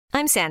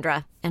I'm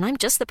Sandra, and I'm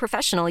just the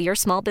professional your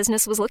small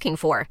business was looking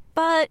for.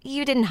 But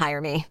you didn't hire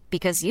me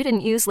because you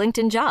didn't use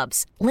LinkedIn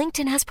Jobs.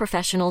 LinkedIn has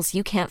professionals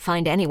you can't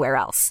find anywhere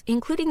else,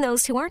 including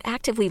those who aren't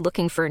actively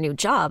looking for a new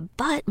job,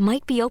 but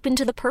might be open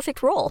to the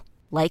perfect role,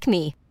 like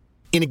me.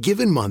 In a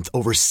given month,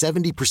 over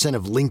 70%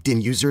 of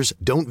LinkedIn users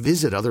don't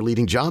visit other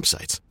leading job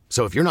sites.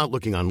 So if you're not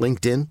looking on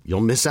LinkedIn,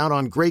 you'll miss out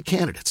on great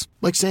candidates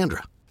like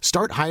Sandra.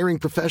 Start hiring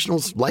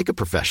professionals like a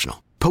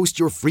professional. Post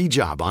your free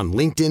job on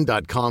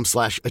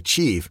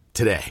linkedin.com/achieve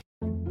today.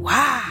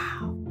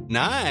 Wow.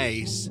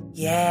 Nice.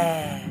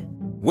 Yeah.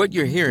 What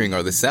you're hearing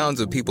are the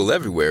sounds of people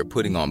everywhere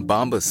putting on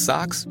Bombas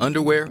socks,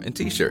 underwear, and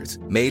T-shirts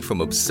made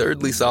from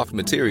absurdly soft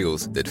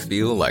materials that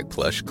feel like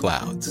plush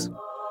clouds.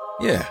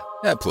 Yeah,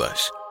 that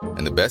plush.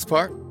 And the best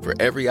part? For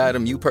every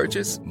item you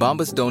purchase,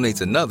 Bombas donates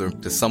another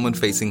to someone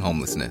facing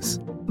homelessness.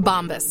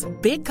 Bombas.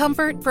 Big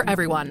comfort for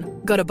everyone.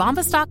 Go to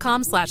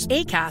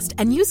bombas.com/ACAST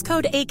and use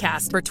code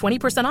ACAST for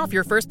 20% off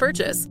your first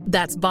purchase.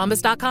 That's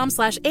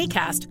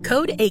bombas.com/ACAST.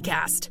 Code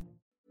ACAST.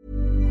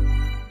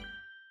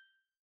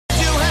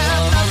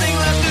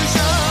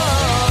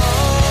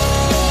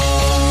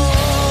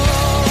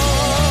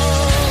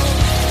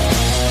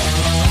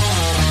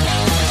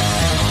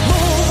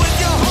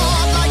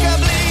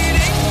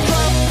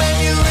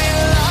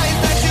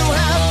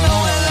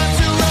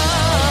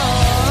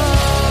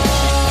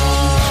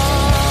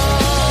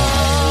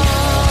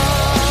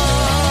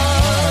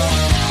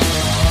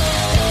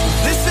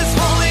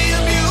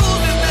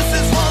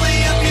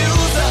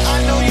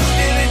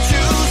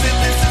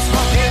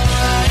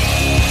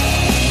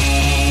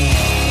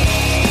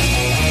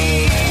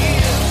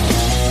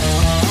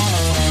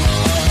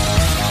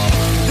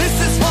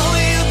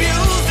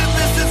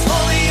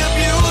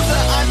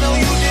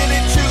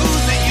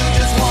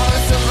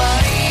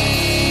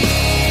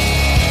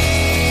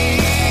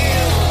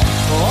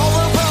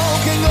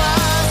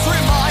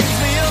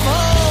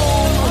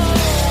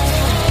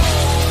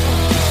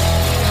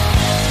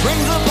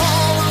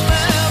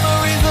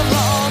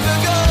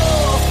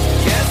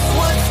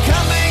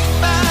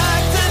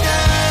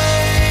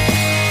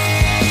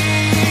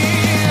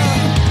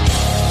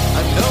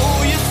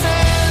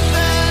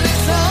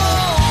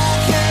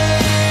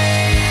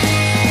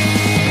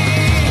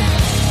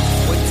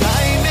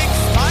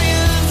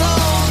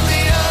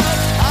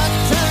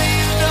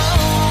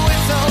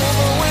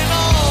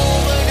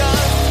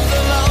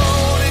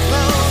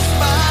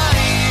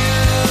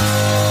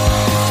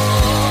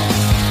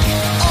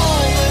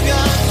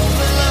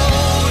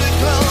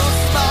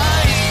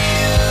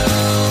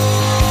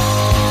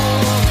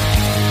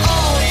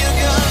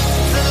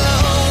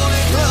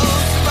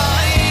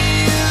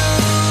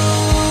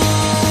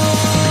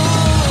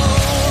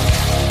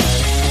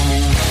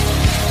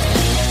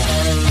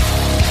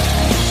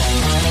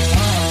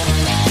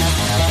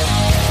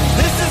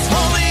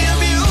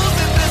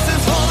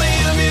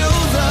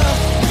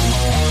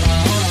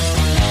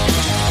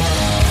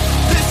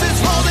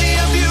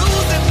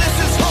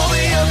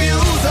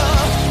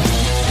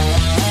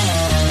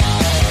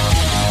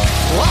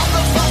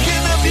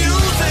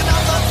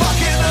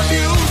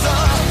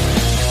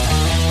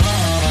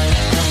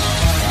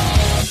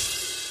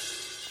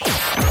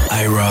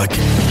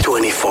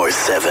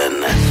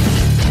 IROCK247.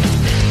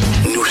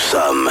 Nous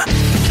sommes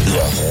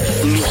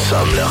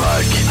le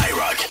rock.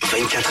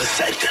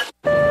 IROCK247.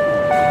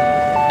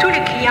 Tous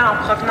les clients en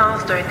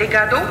provenance d'un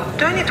dégât d'eau,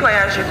 d'un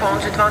nettoyage de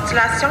conduits de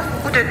ventilation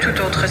ou de tout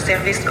autre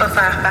service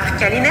offert par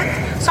Calinette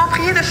sont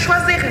priés de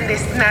choisir une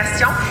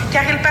destination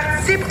car ils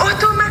participent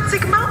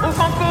automatiquement au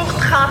concours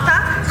 30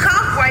 ans,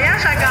 30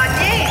 voyages à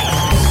gagner.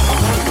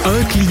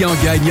 Un client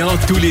gagnant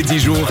tous les 10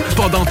 jours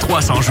pendant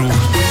 300 jours.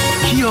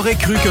 Qui aurait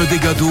cru qu'un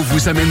dégât d'eau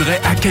vous amènerait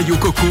à Cayo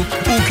Coco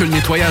ou que le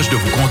nettoyage de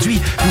vos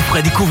conduits vous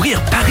ferait découvrir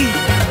Paris?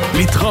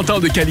 Les 30 ans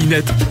de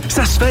Calinette,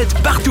 ça se fête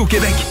partout au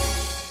Québec.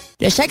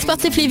 Le Chèque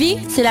Sportif Lévis,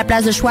 c'est la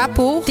place de choix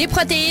pour des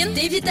protéines,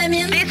 des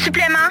vitamines, des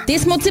suppléments, des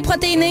smoothies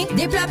protéinés,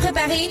 des plats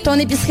préparés, ton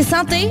épicerie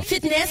santé,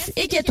 fitness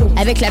et keto.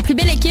 Avec la plus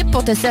belle équipe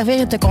pour te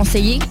servir et te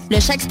conseiller, le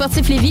Chèque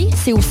Sportif Lévis,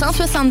 c'est au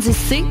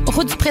 170C,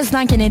 route du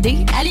Président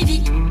Kennedy, à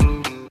Lévis.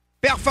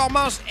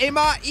 Performance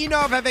Emma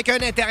innove avec un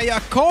intérieur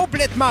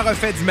complètement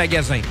refait du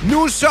magasin.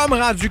 Nous sommes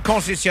rendus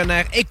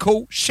concessionnaires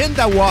Eco,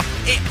 Shindawa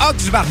et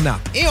Oxvarna.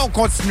 Et on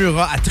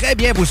continuera à très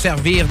bien vous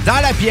servir dans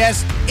la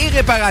pièce et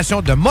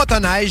réparation de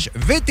motoneige,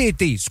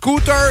 VTT,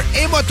 scooter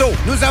et moto.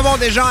 Nous avons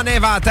déjà en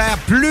inventaire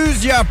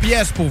plusieurs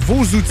pièces pour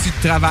vos outils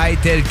de travail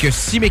tels que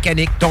scie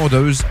mécanique,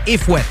 tondeuse et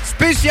fouette.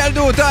 Spécial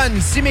d'automne,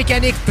 scie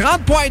mécanique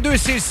 30.2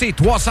 cc,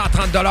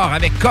 330 $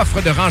 avec coffre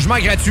de rangement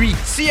gratuit.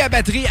 Scie à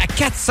batterie à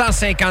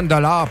 450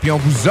 $, puis on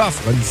vous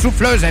offre une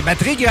souffleuse à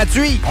batterie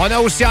gratuite. On a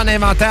aussi en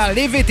inventaire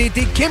les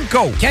VTT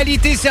Kimco.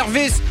 Qualité,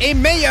 service et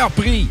meilleur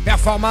prix.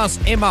 Performance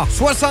Emma,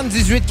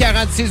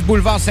 7846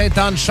 boulevard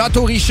Sainte-Anne,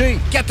 Château-Richer,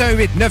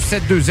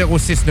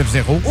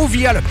 418-972-0690 ou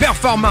via le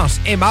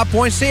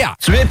performanceemma.ca.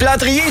 Tu es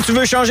plâtrier et tu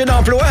veux changer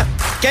d'emploi?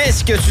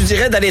 Qu'est-ce que tu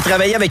dirais d'aller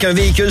travailler avec un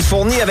véhicule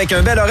fourni avec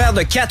un bel horaire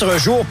de 4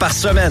 jours par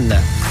semaine?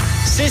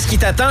 C'est ce qui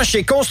t'attend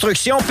chez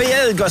Construction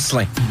PL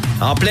Gosselin.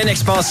 En pleine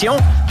expansion,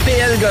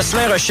 PL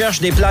Gosselin recherche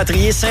des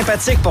plâtriers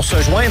sympathiques pour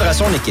se joindre à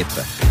son équipe.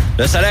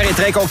 Le salaire est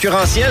très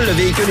concurrentiel, le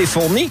véhicule est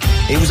fourni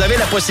et vous avez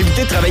la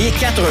possibilité de travailler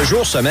 4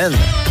 jours semaine.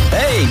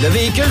 Hey, le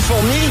véhicule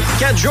fourni,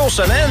 4 jours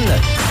semaine,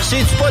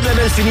 c'est-tu pas de la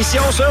belle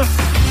finition, ça?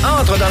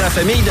 Entre dans la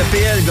famille de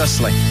PL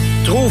Gosselin.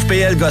 Trouve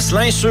PL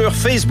Gosselin sur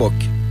Facebook.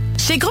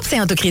 Chez Groupe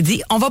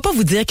Saint-Autocrédit, on va pas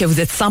vous dire que vous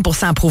êtes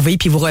 100% approuvé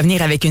puis vous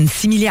revenir avec une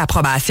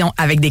simili-approbation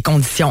avec des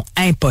conditions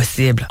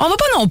impossibles. On va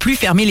pas non plus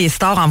fermer les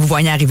stores en vous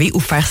voyant arriver ou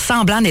faire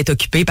semblant d'être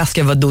occupé parce que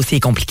votre dossier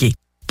est compliqué.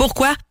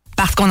 Pourquoi?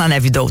 Parce qu'on en a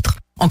vu d'autres.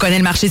 On connaît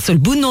le marché sur le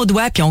bout de nos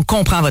doigts puis on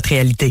comprend votre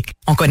réalité.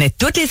 On connaît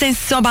toutes les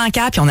institutions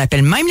bancaires puis on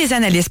appelle même les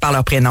analystes par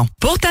leur prénom.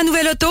 Pour ta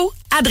nouvelle auto,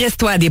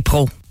 adresse-toi à des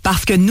pros.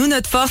 Parce que nous,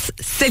 notre force,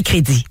 c'est le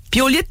crédit. Puis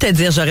au lieu de te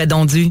dire j'aurais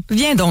donc dû,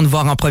 viens donc nous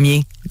voir en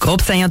premier.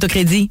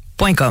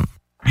 GroupeSaintAutoCrédit.com.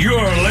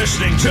 You're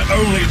listening to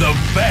only the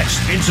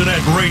best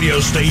internet radio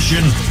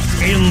station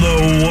in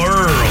the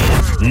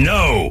world.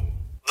 No,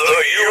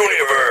 the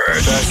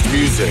universe. Best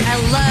music. I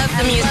love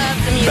the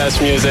music.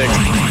 Best music.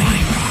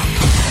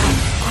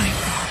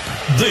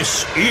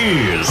 This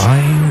is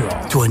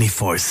IROCK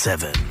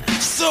 247.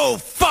 So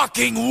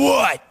fucking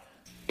what?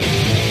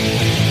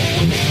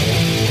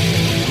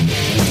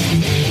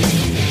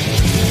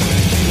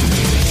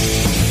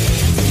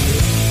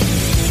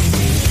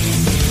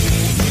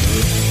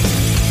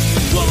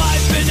 Well,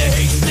 I've been to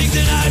Hastings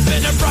and I've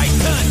been to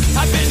Brighton.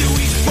 I've been to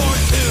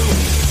Eastbourne too.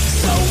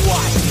 So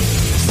what?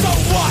 So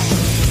what?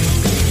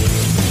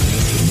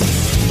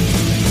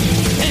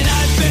 And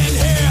I've been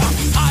here,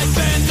 I've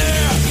been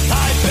there,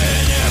 I've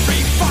been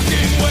every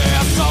fucking where.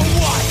 So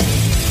what?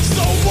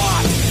 So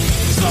what?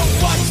 So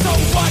what? So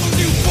what?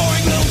 You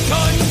boring little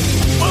cunt.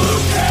 Well, who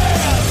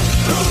cares?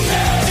 Who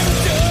cares? You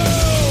do.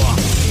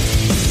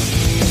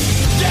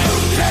 Yeah, who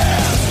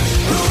cares?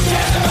 Who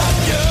cares about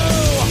you?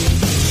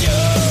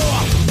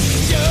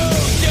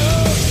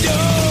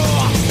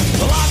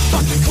 Well, I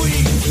fucked the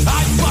queen,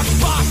 I fucked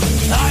Fox,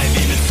 I've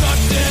even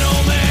sucked an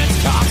old man's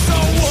cock. So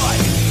what?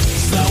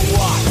 So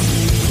what?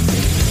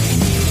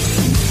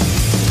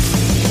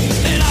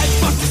 And I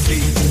fucked the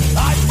sheep,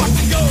 I fucked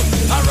the goat,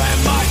 I ran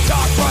my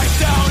cock right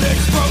down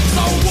its throat.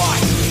 So what?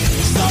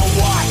 So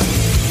what?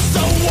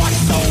 So what?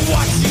 So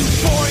what? You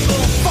boring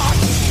little fuck.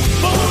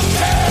 But who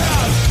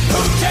cares?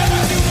 Who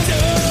cares? You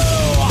do.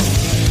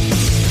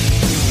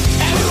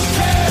 And who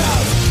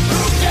cares?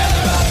 Who cares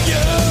about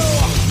you?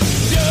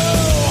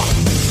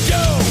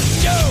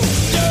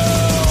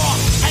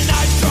 And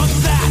I've drunk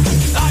that,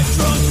 I've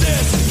drunk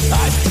this,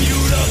 I've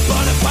spewed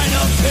upon a pint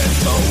of piss.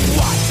 So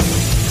what?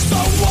 So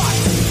what?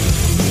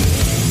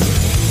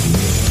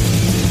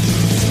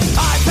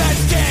 I've had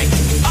stank,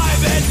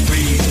 I've had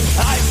speed,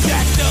 I've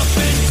jacked up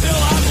until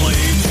I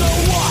bleed. So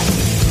what?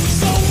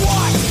 So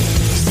what?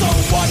 So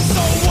what?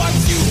 So what?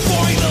 You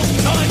boring little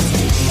cunt.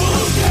 Well,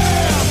 who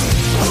cares?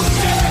 Who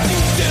cares?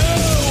 You do.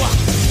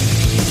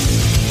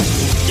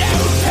 Yeah,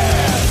 who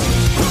cares?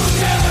 Who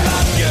cares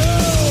about you?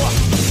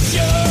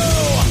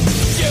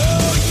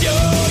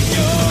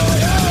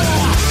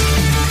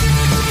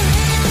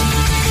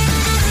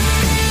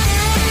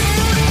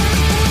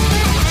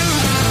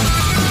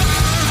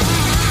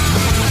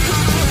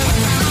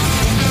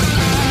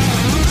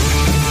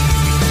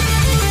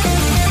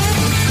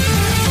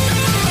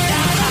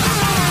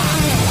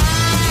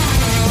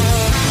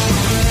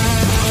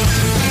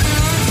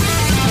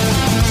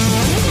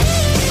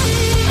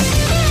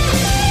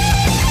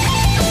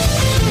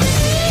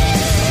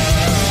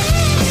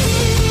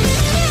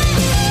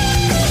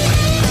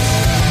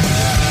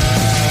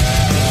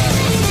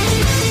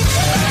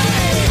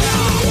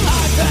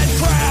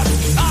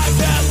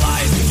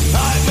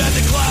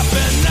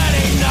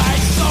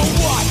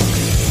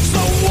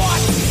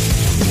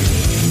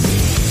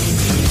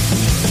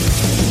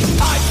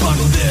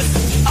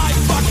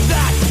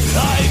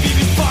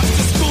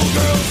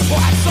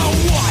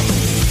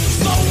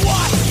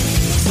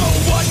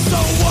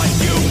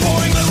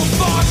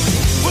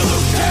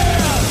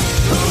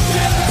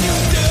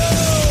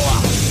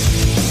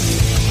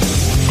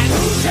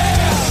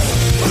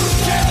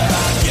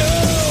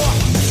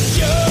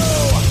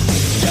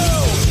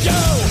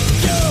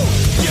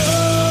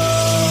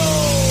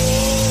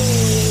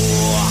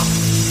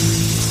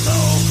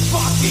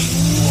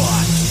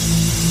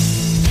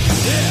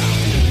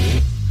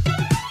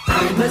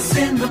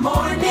 In the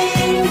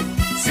morning,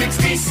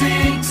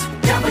 66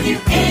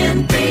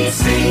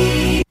 WNBC.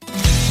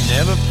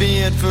 Never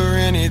feared for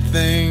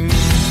anything,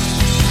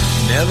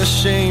 never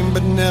shamed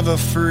but never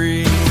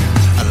free.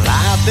 A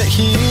life that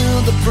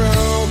healed the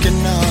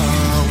broken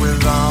heart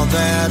with all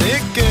that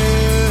it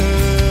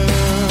could.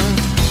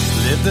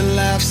 Lived a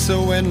life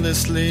so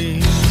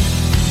endlessly,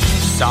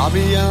 saw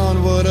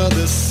beyond what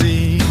others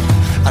see.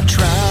 I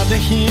tried to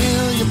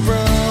heal your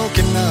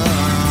broken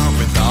heart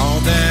with all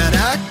that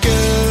I could.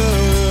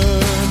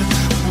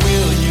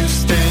 Will you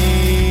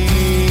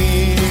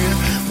stay?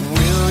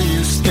 Will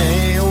you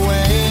stay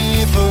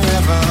away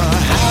forever?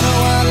 How do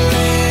I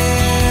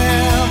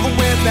live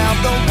without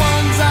the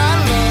ones I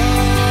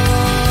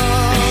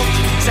love?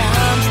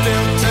 Time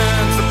still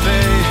turns the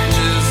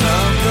pages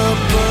of the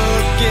book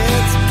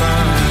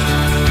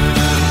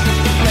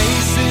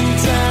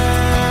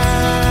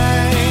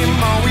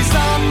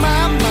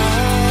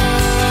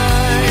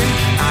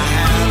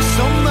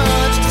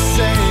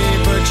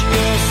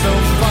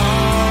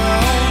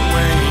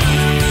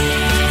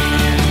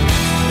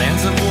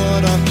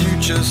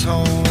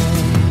alone.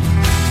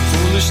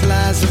 Foolish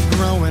lies are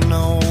growing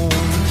old.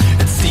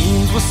 It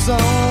seems we're so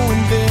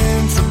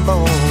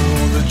invincible.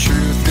 The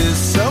truth is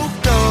so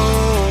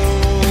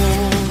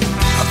cold.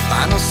 A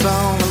final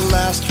song, a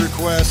last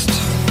request,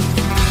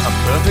 a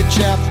perfect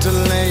chapter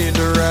laid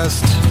to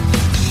rest.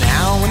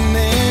 Now and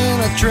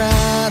then I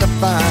try to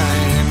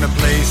find a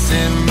place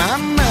in my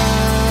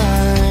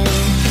mind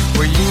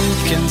where you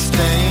can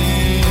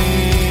stay.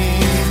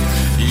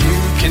 You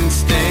can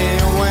stay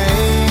away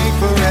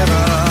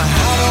forever.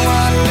 How do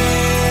I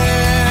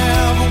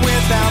live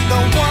without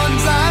the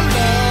ones I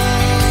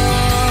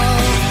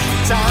love?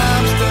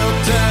 Time still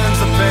turns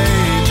the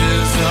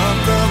pages of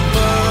the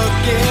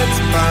book it's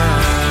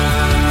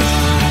burned.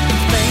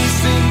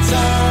 Facing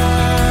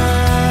time,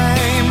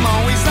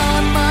 always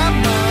on my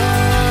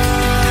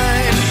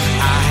mind.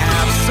 I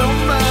have so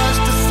much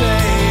to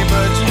say,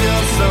 but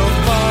you're so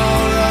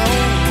far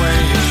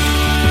away.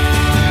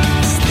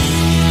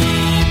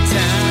 Sleep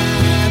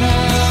tight,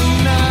 I'm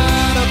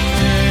not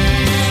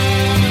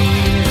afraid.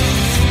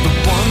 The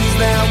ones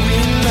that we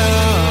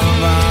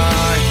love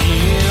are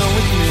here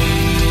with me.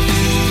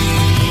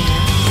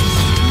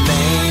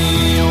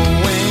 Lay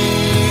away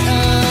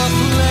a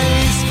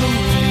place for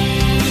me.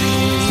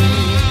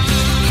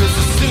 'Cause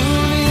as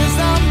soon as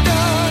I'm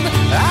done,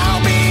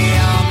 I'll be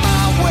on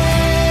my way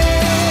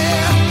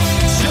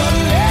to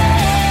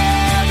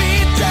live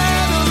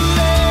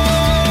eternally.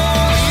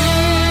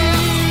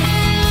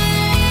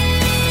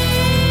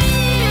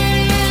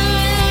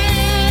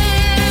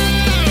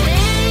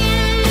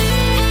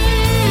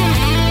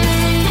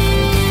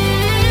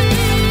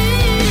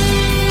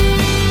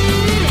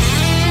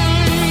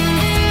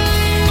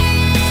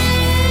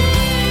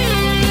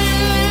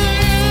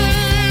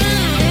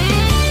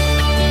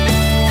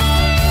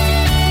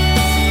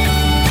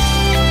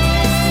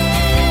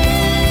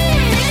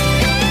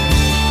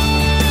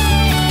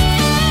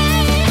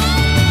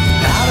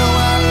 How do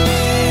I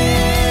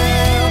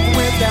live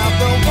without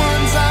the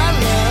ones I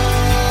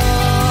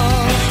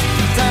love?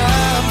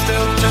 Time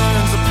still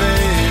turns the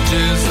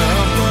pages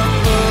of the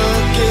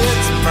book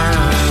it's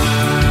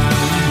burned.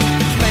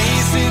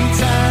 Facing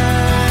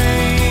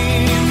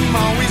time,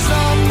 always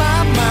on my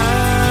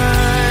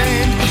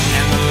mind.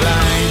 And the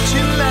light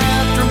you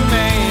left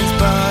remains,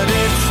 but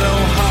it's so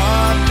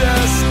hard to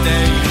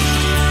stay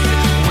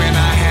when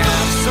I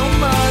have so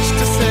much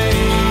to say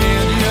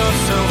and you're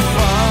so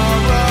far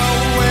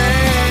away.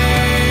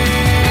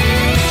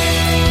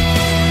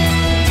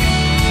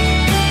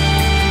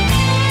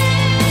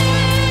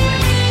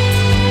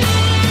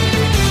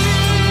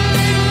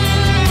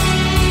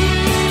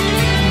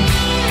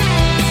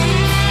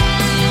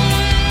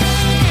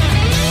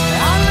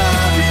 I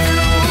love you,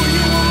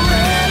 you were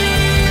ready.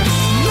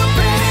 The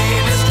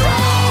pain is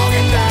strong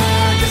and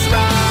dark is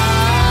right.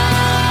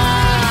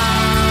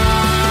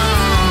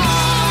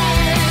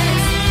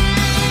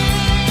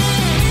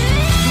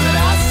 But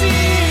I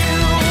see you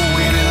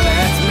when it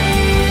lets me.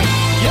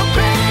 Your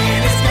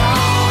pain is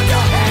gone,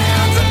 your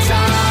hands are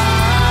tied.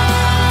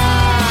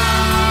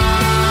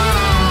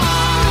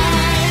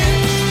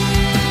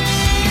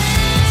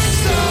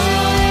 So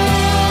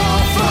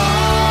far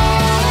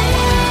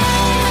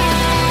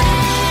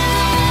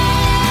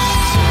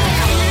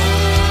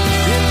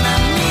and I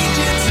need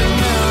you to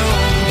know.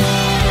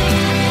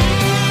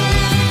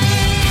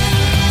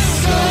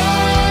 So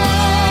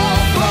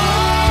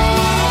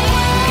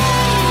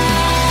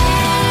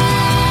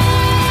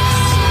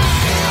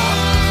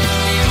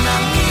and I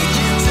need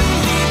you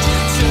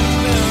to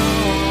know.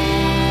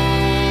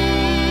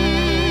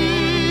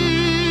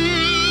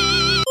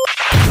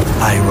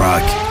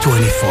 IROCK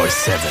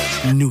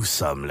 247. Nous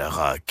sommes le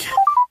rock.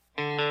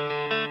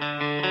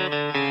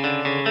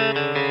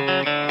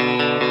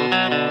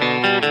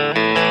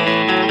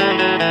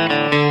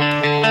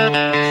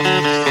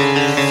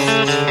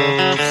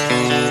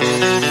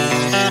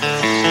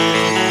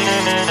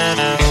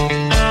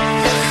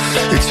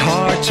 It's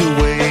hard to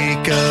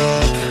wake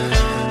up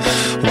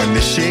when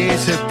the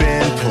shades have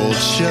been pulled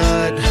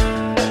shut.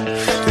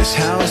 This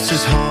house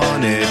is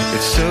haunted,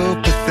 it's so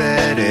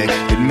pathetic,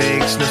 it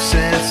makes no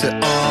sense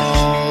at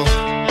all.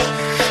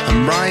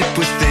 I'm ripe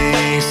with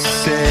things to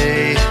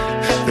say,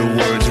 the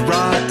words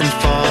rot and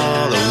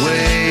fall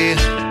away.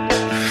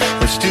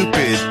 A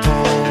stupid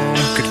poem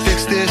could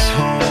fix this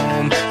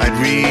home, I'd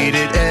read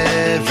it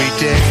every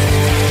day.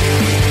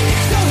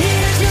 So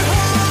here's your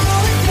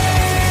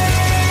holiday.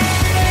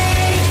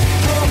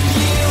 Hope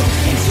you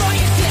enjoy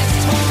it this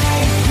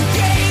time. You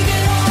gave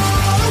it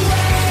all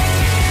away.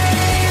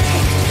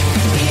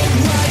 It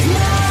was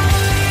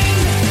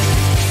mine.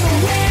 So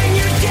when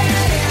you're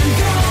dead and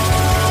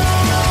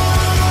gone,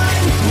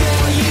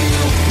 will you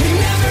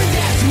remember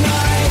this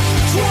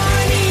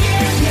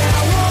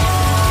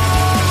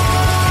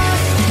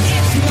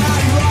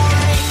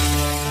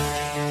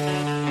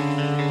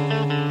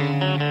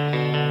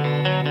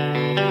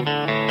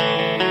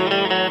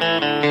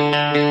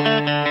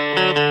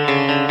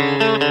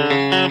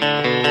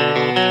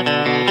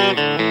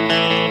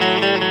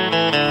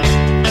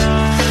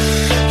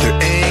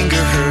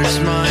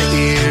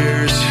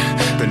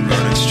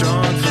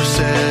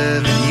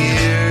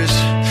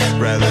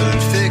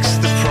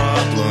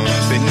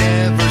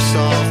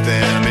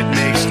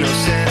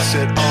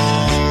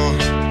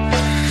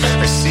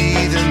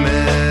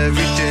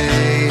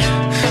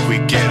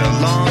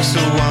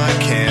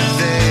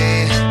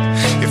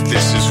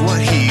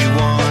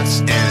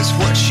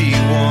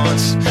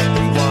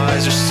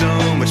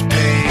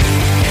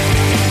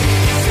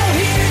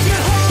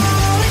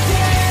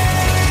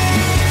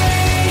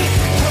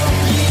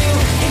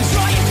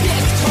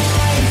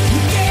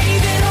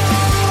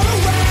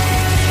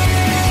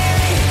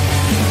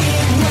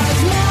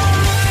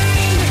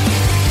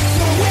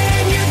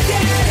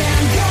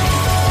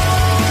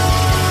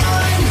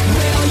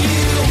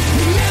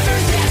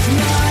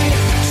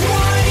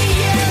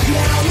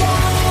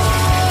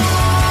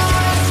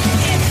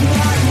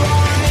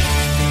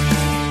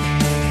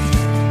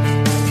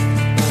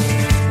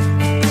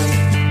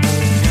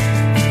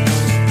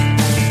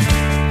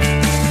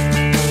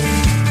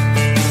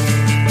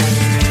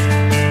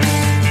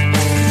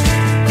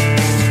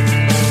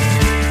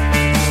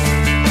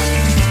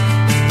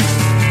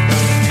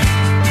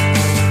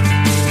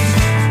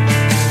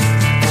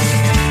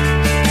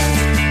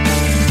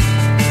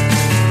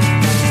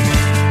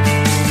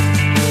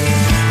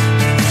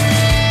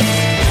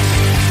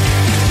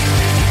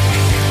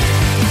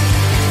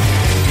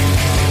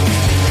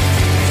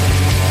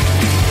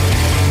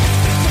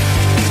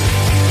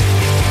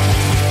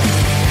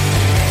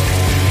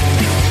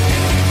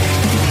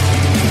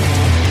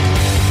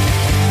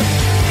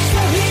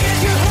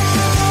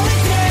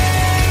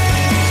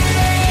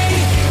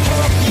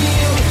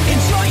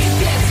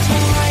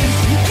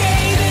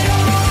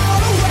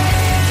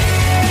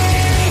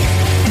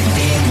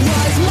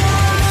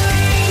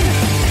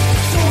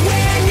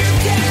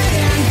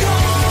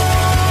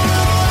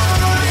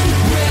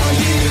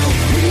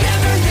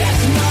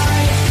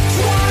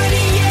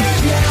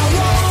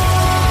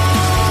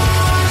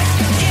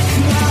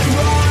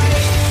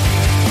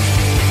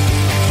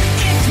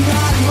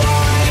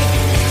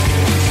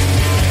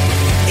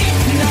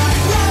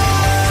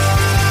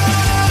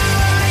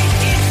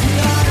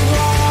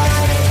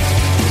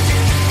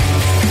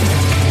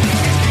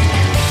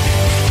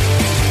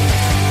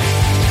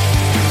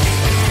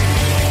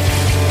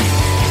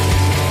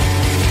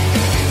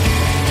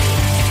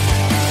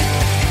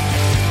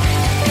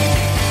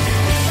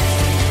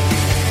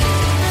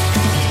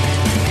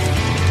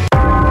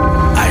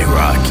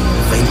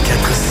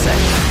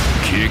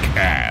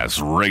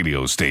best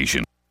radio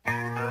station.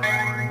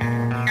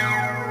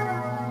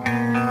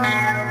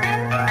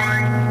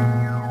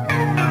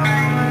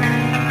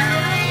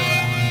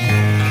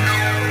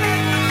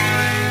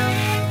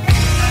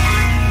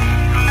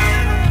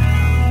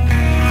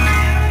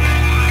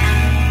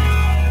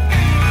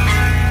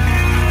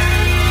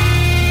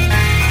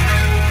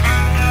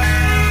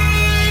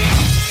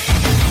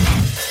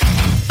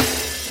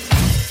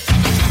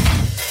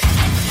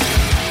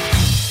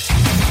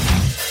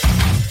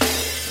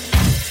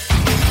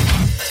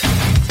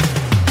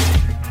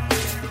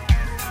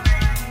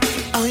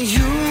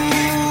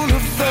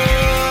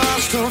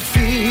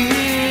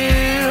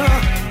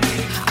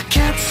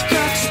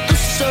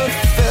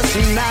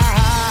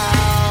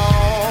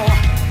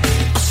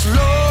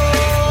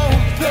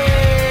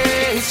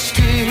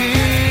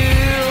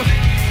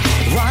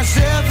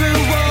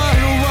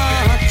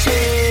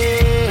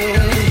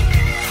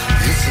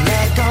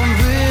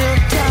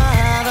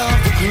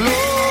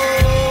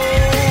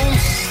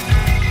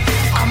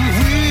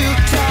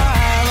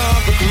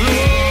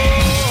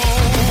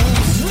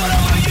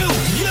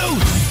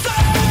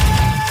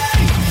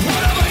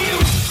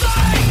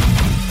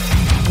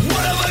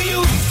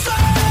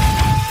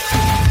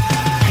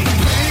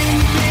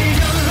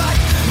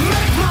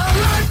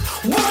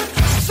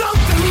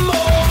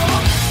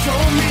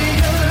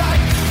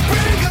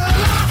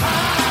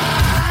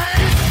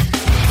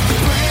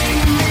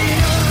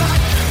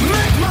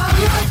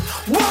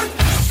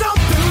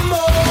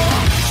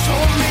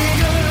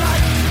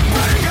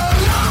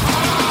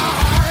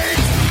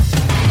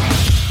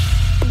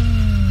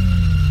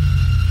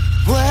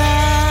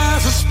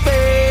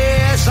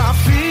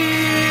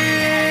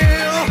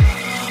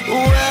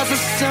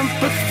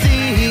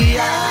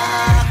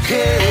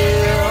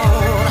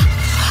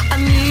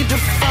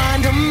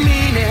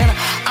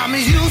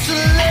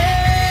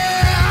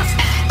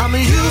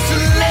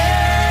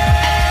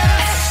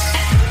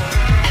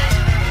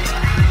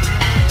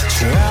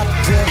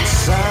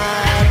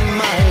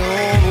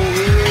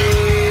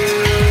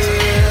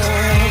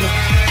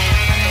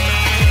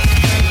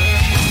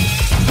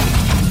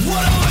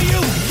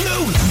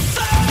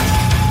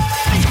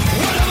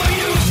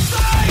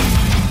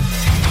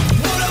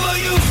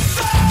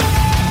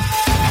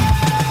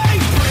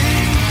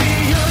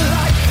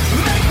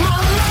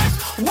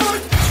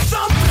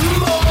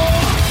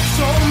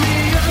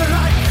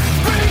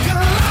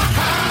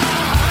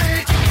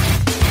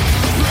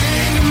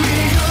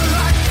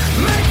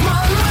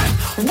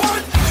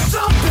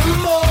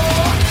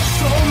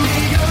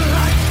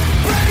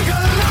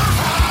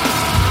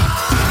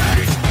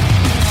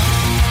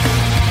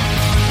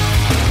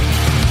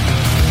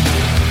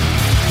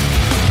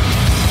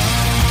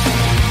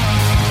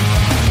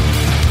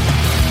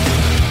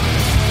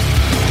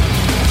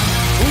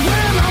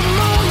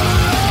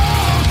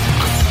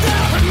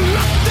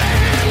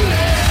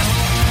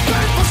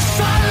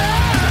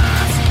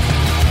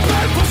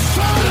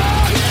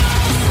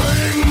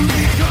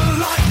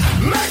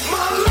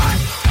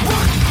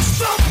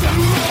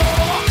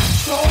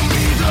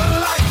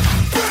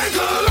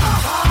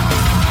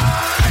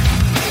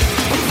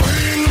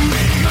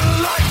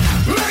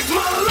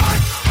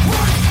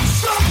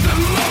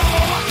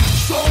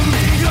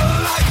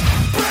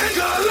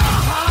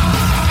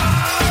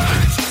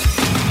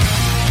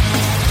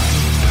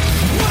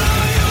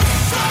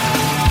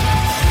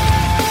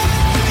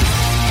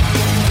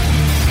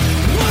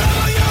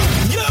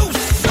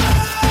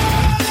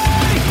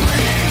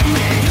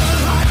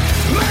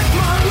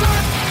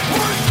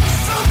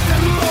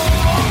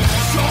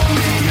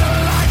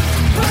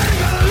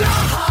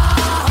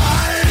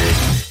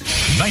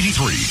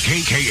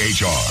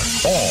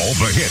 KKHR. All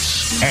the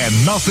hits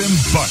and nothing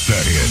but the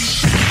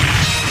hits.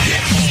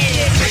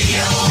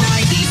 Radio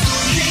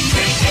 93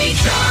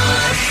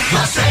 KKHR,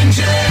 Los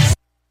Angeles.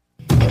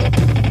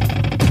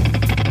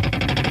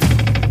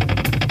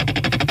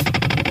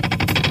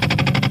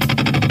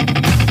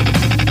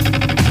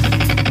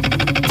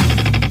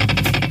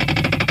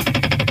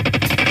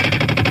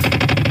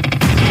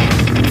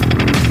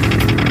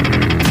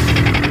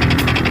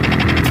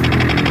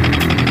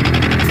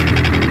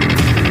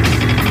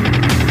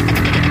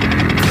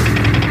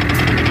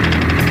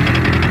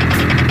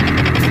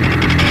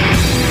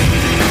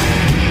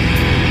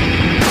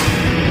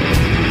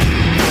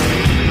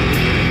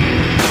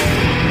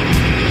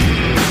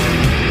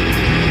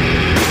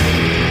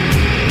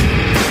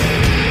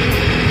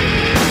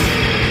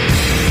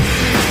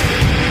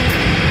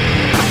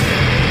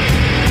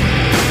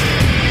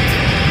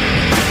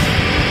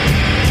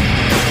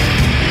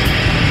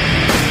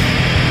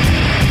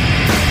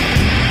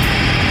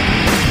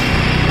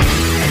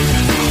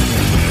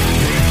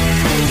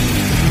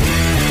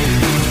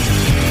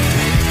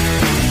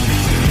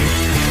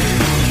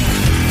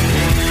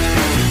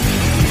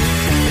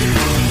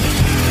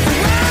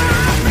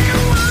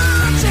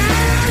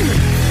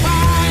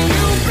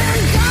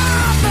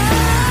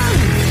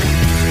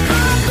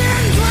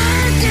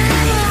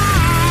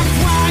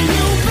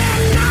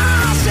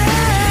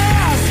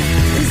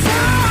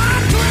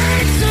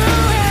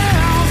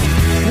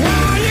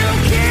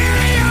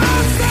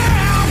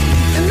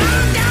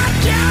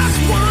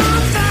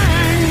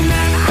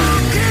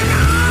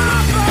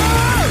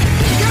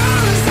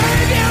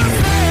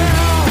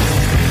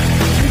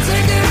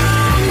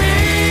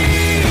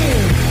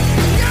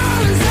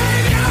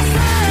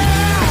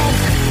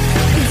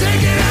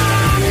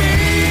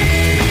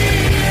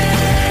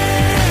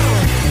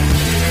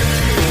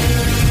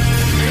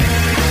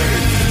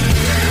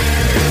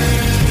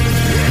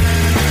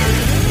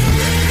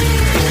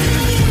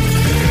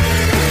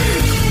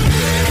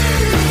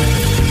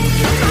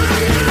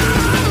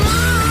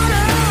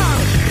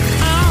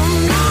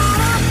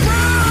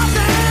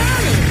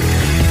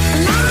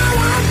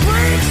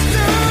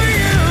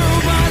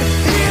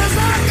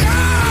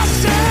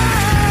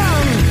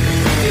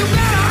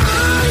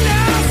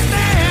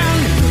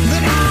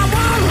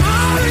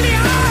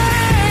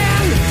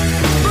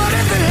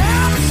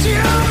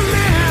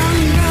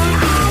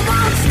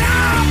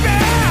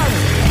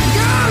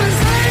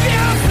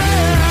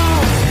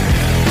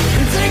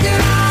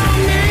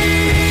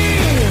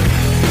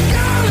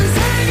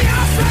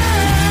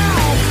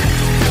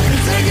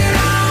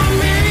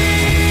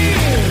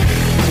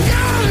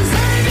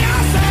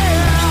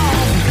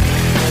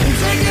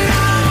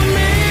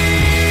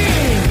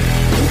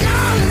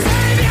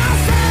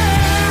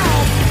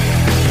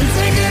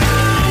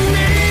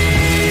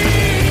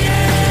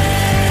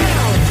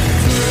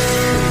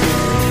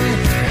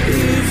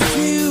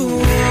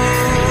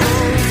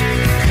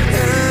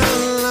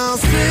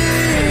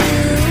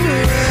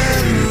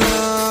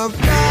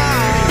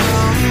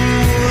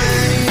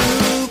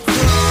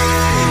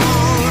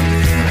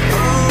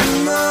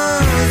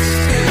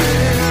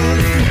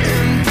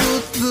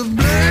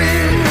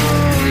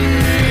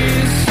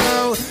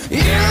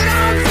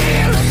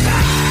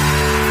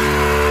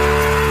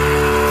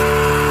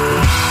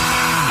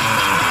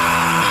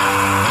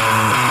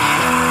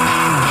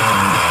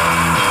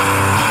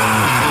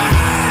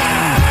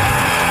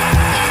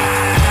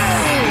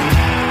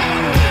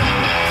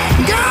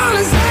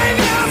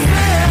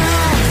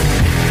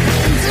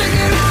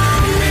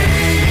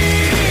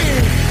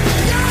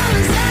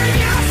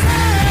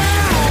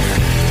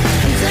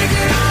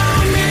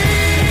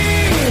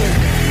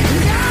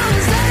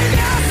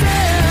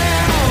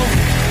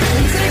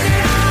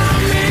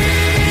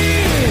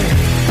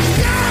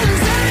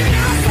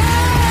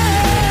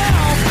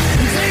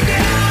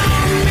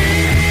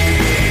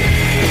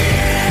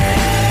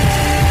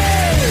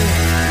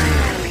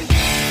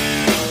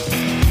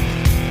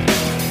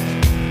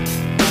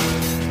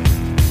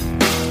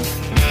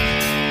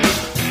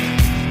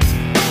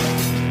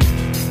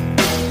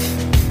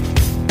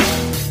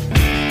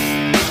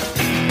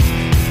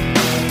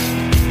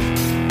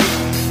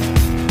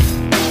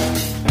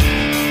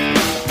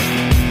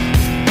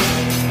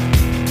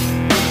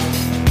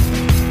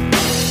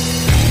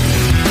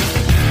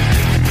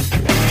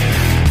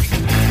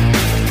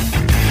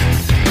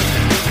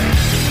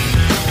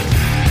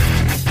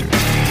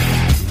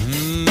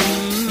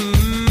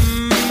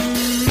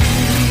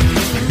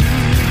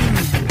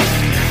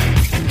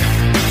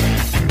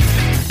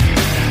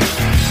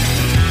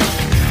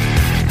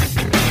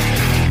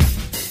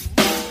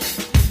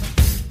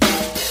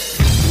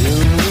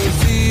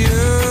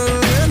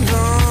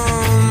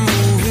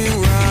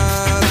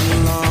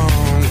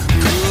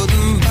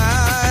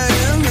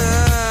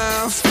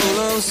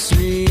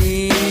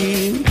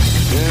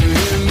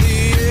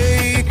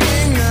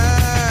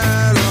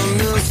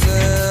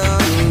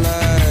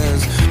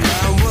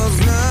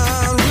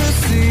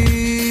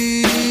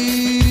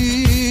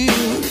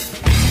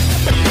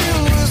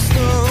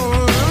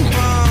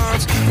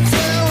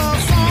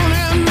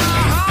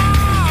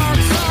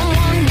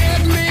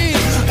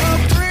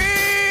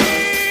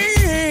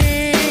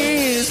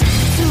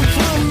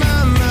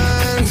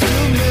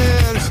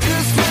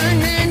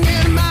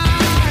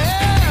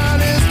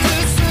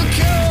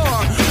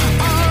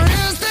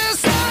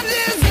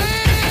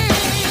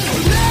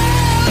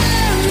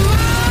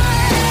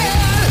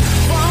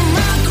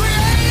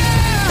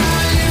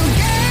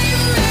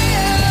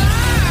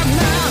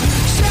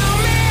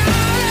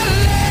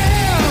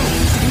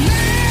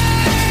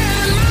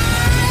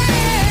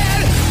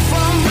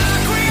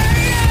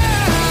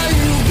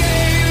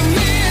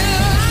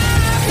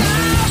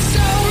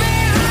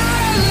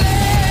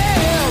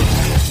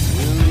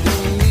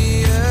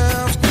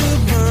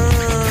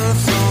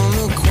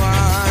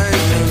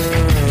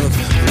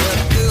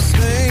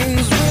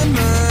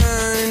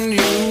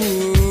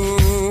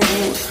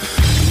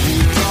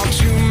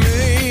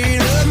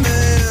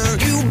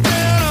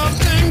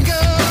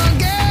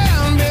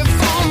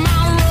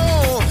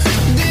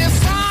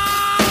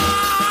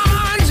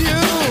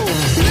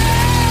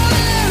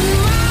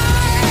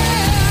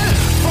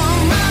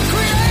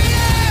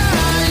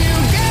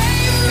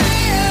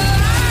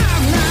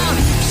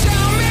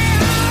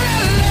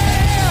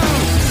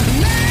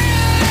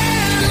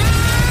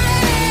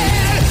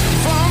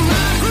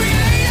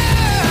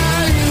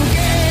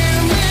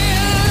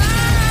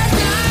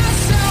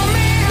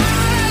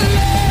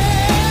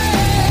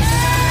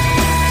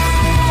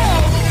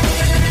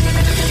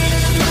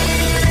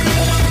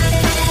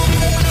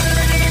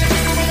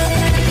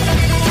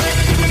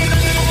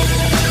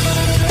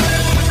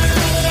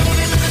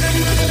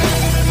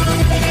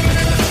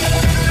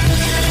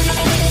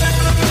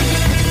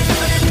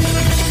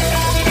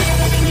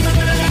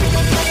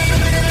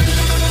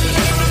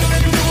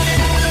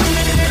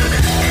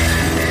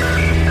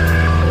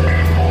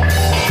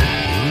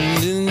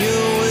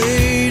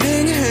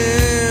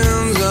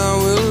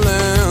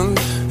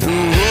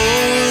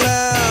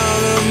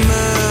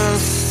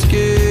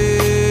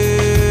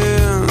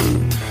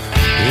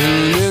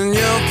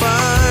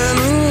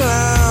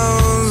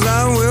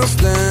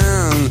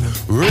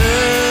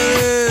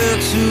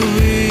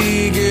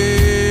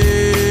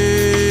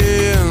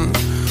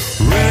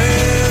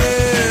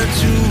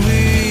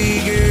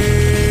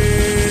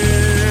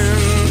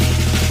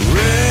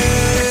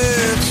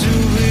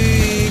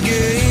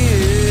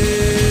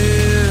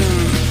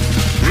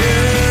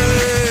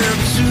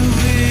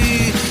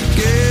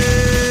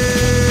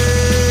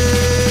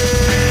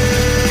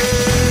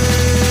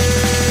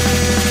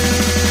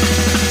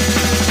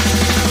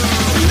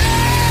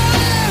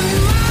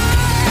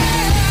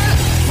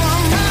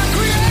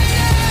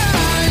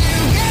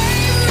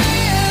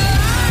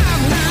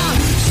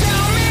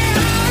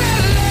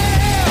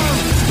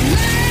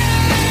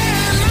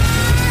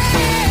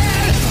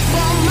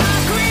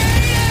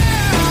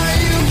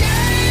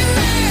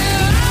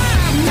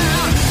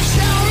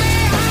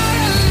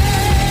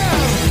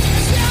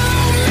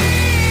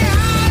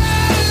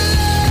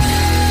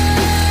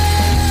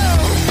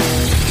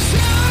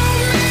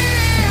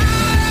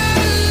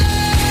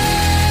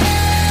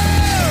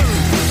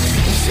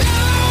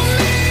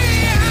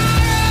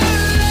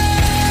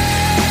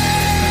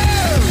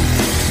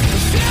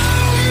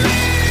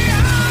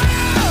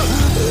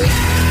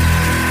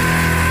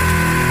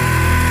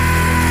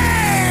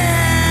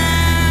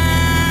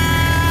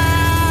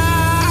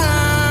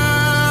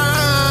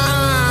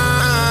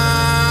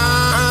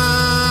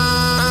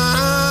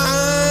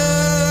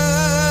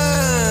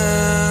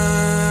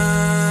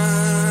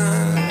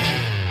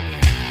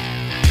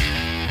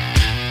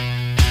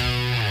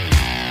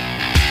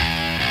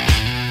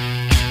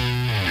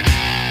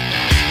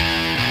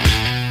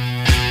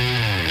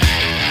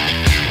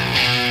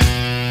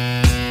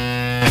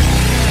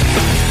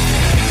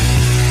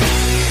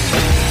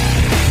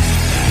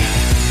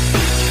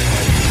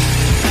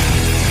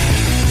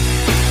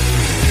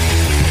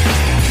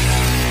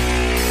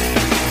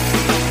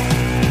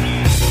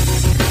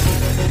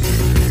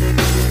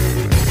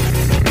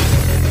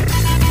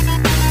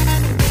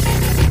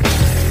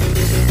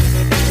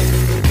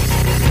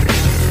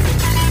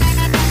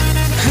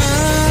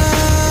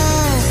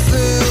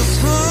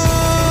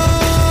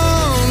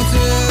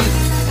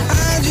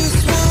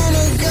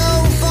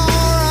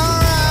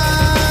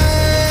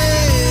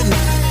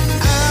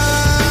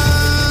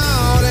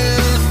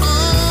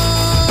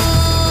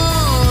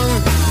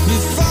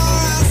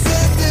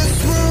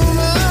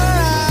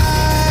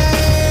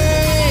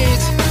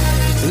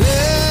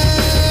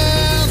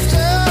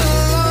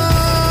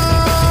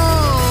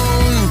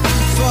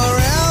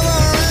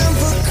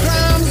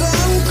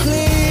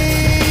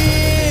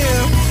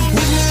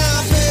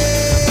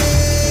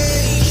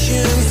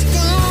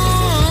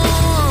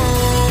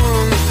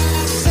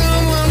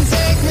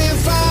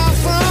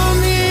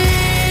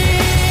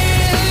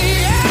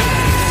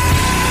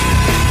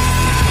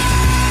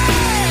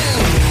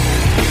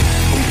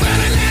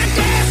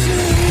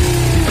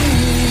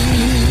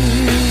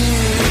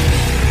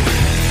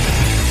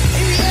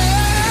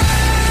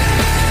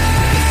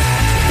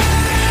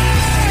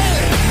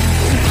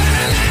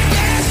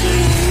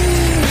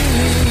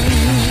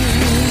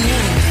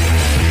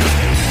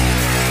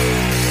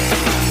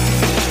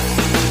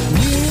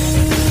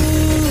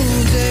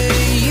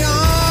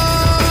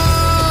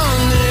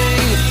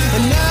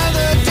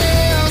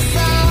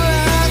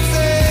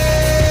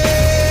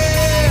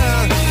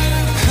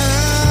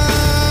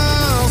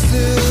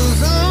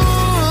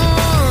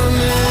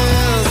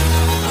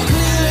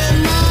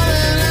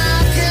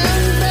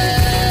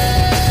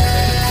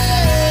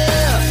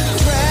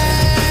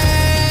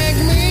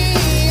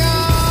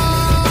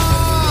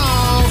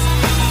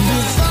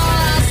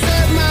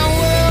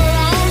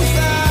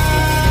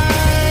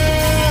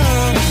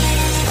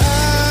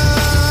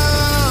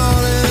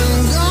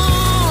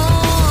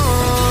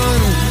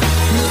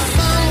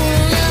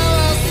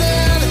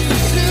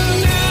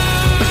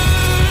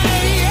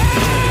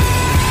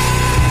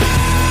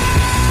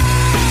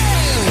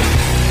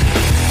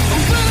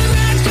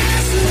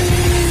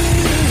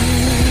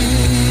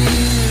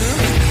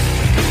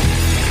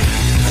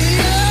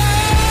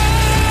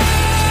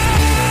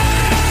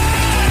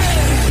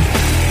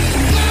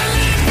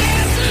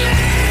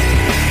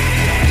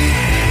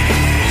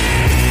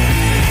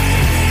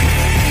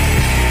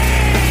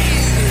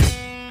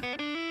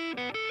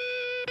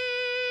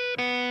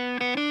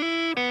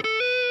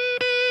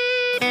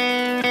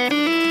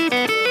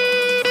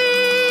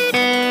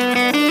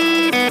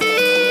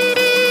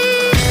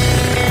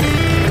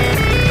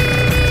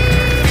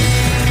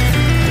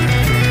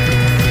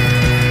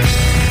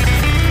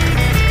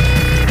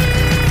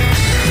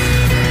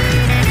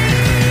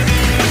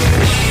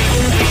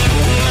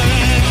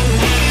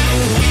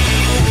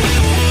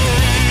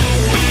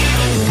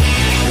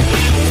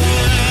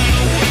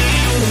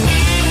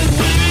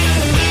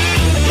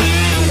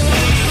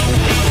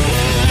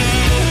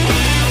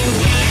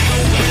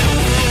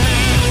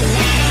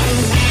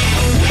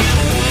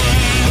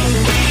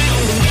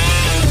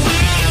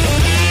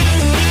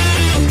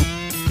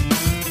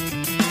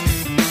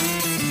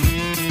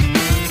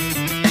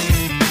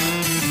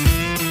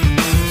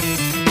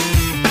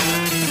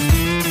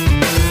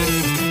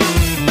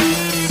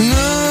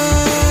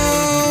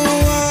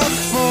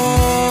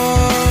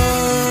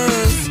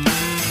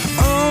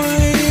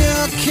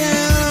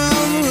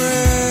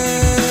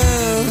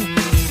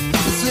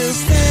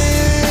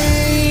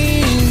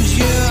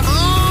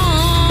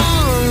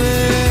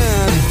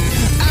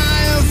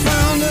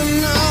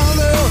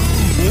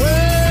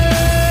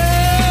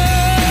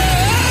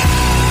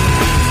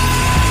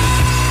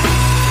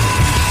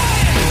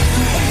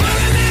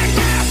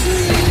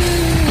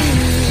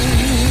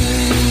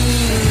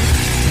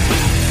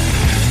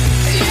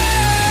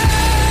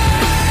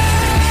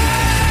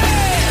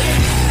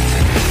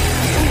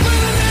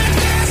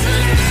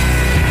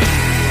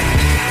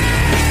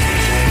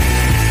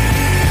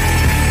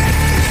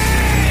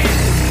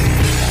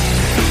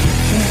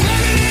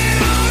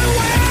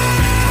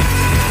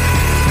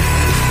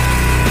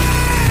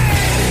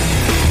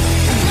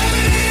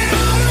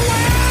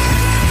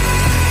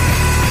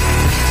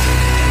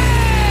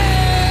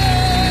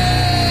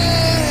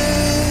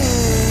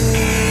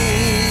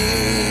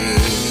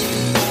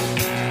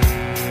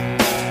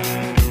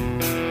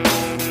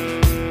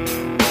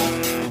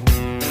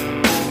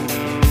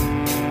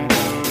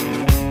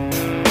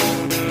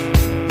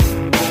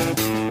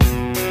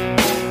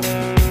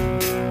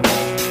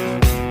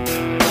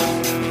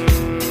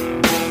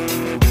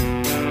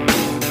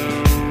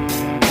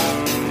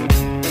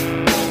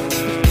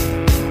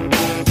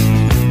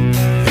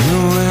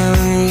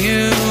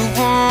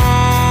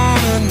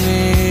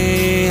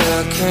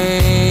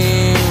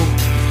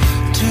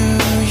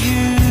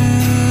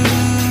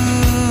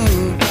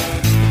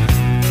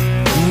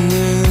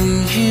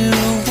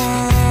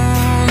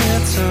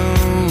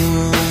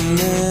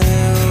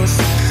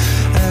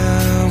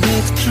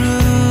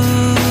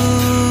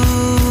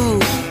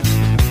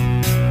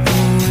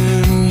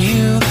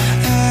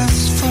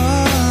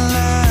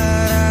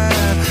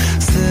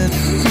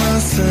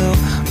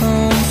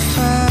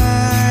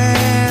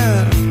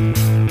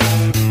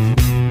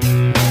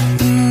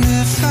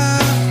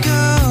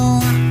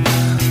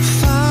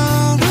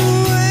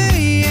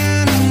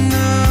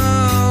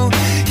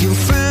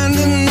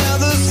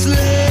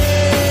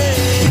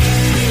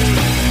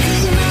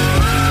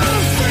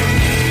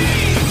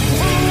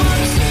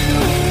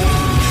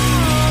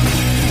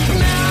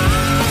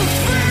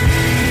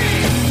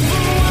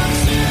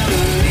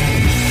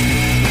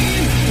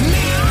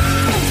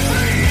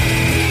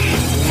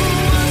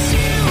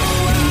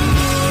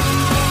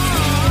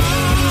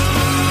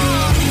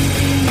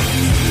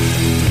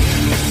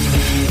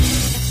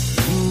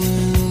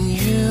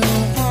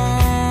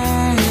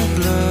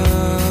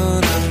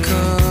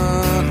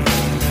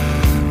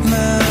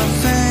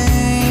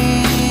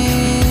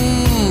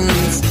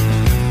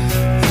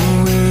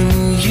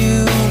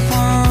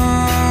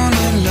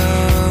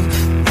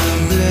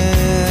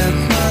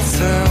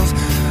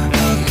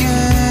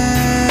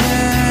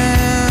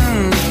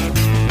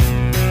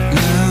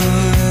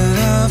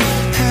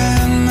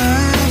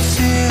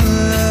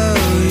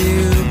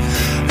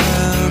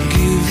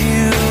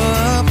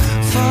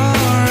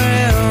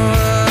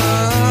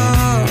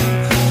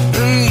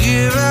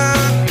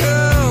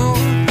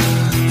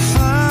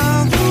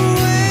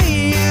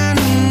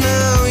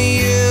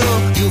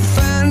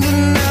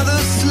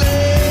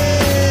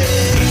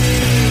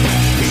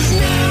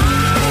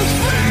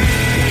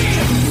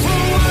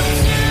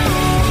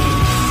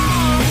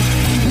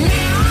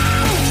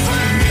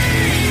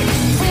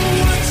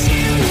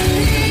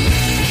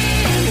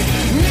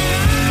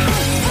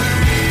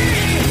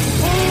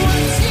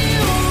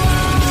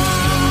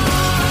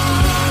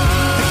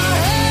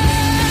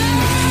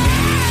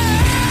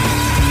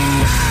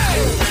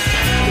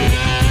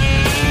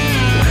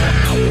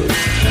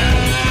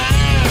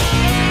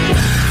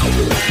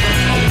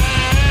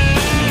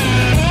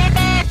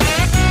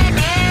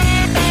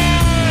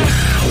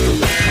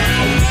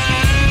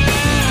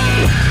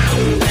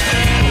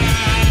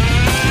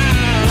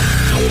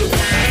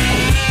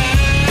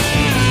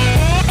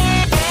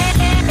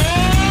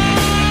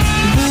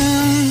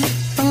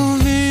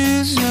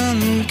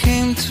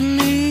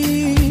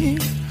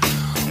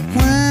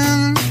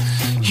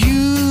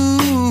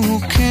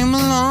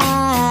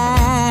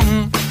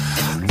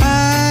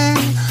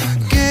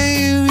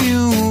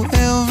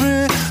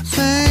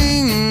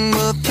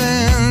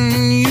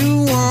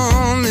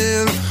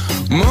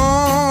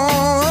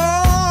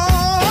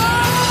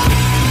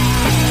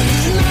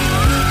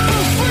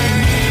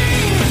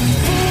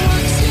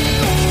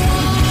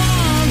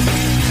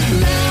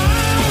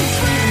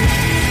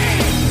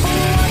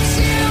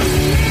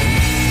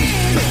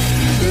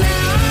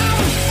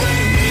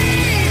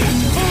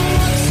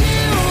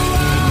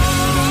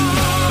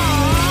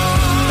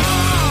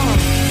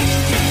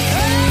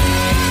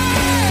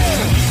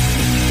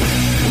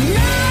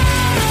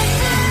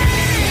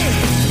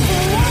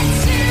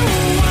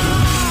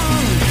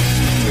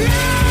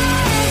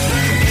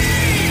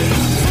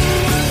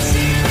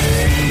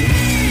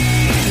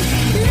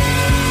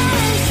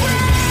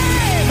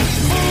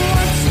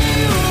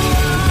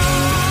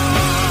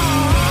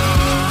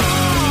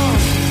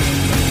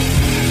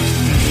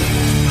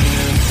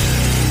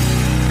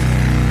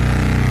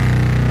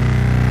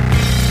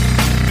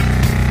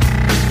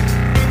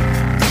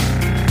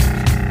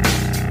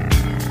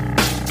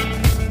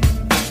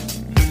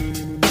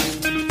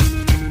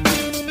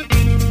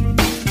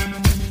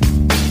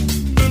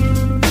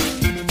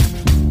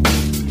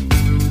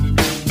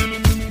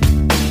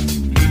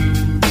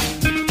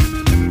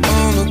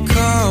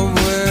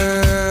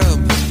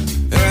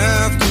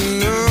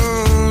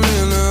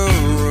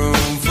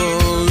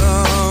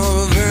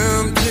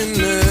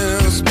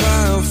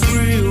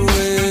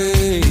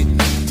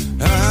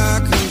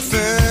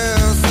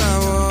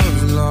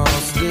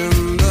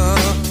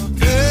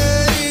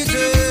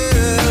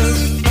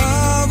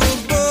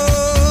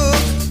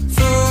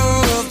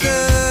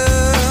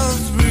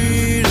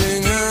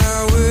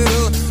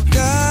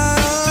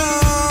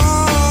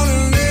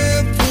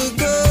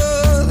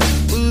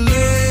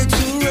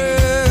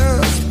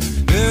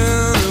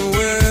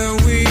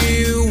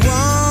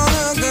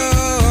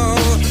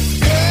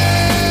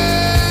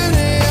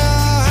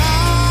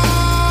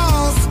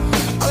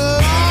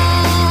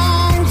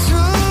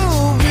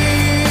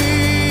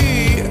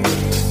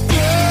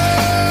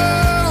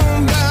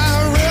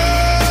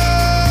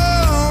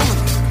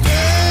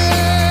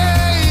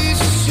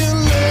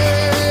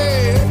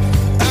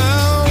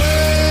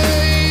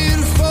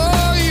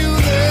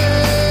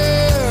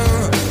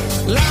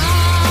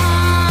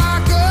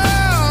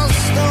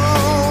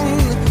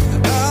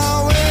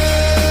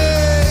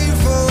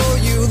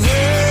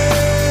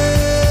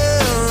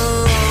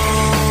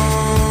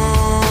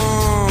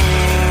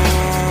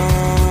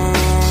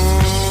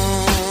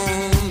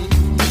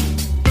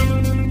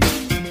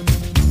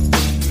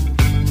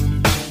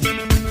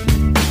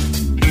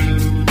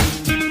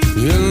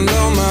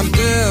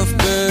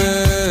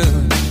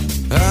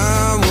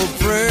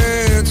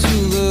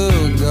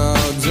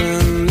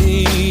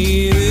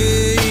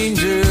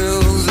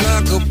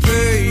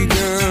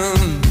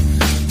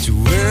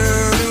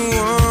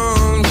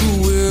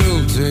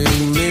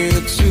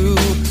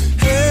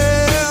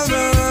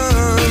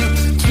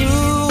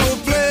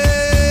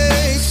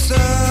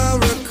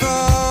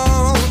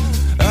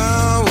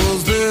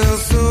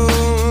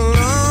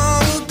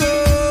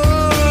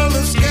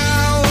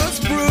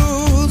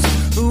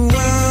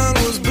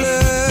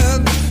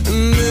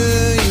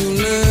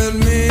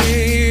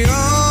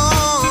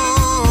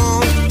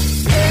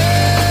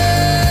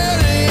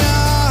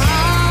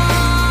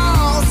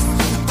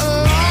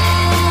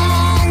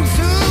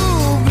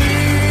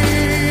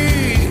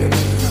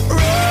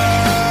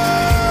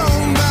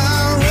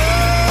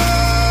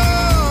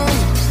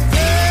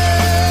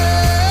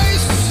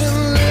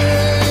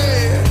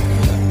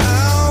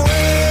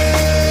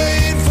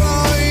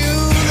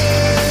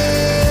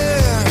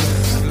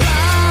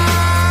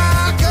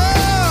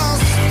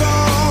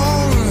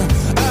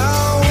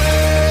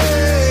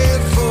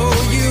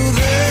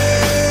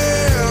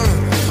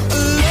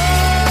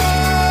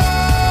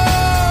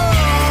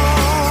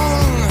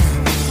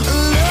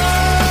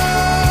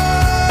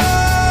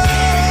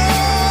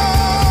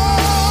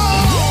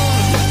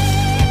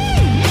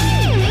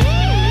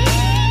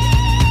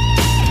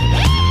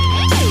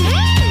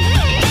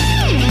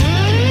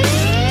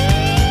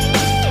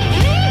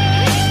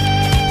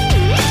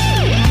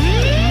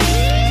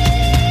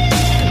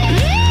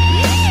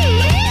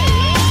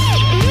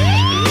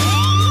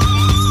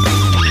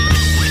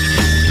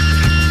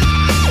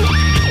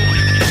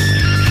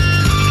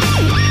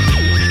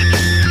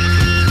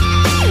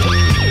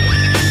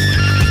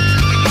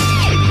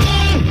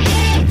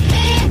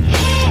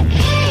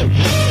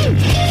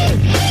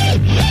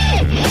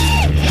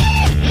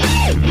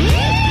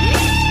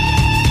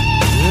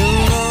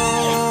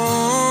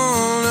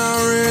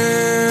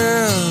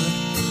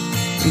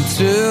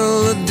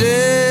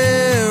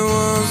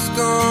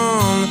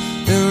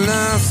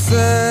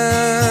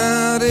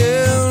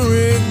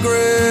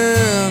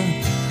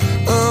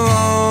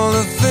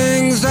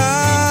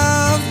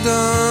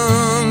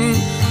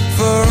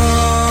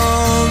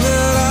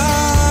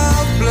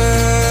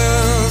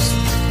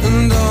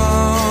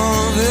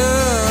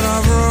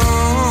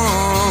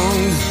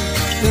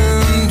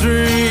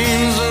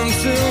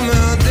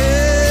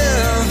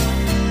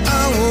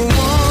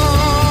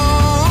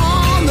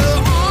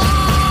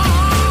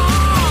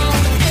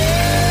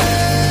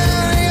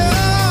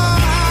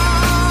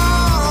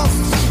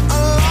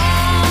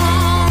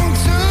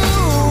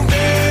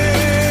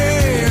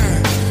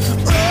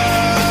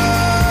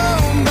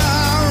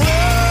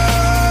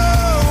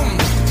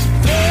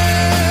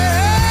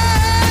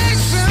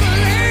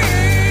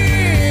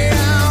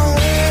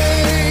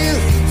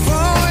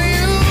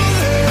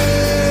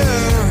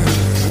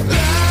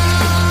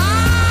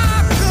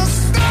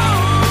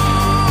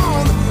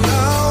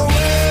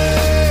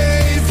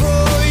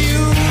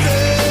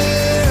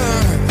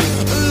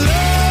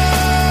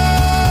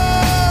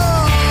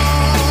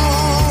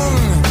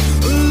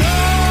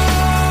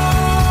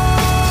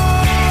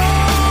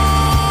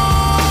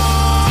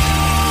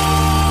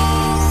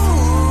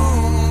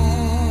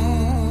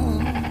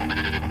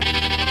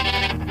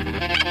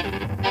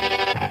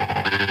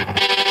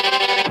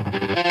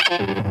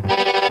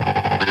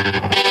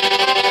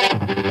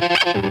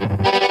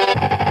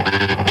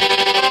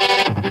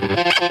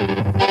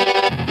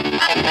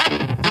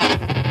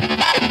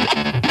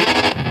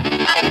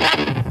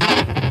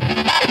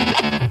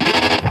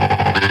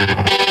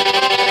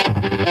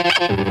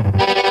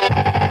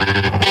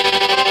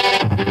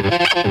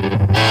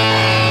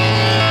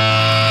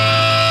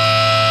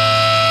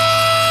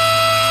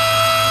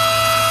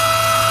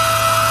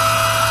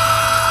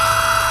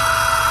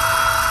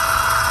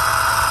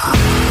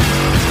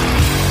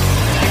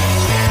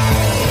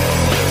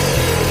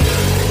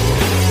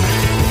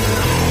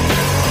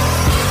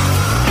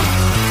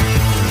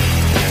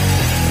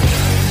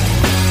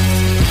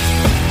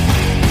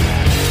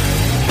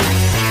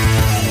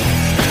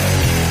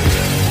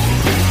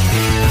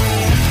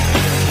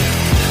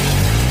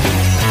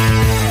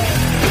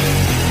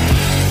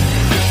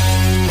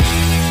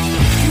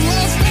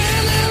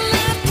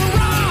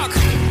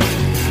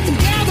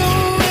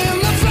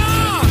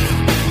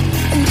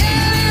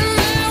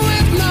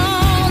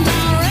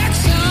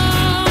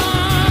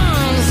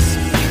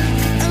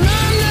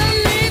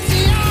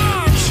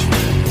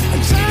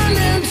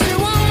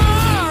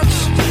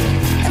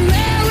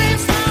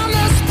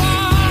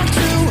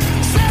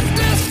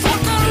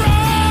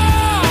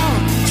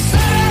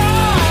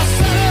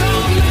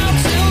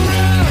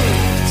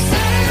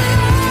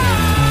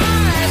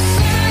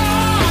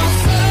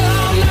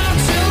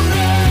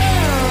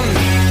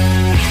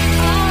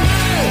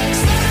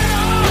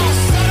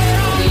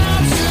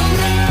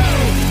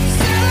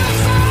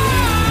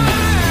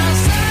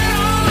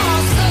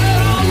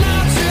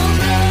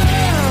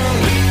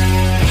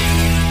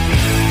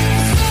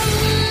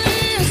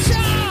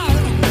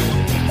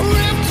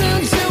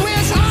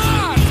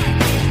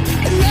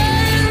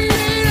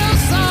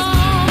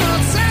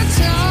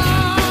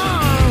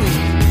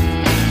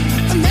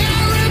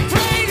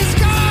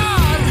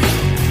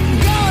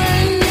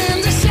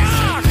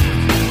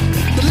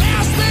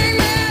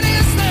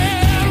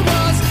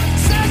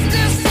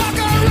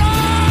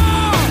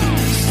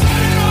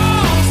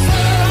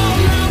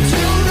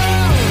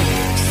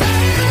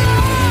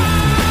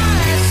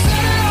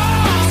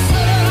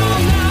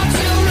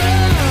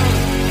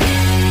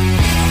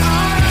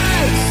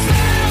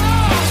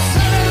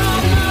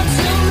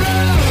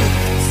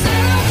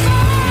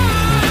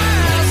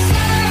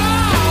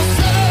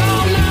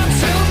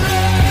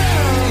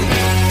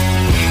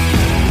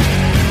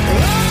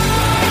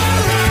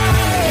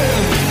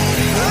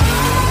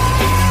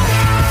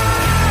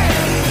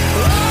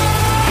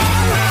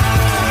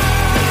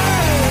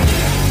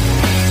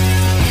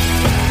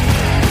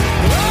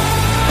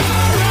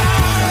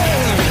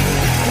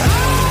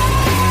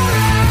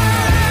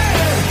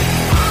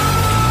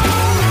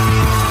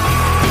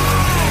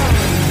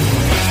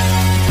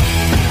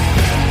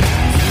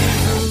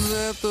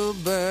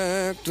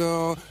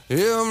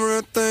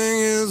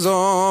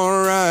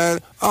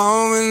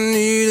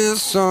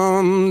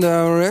 some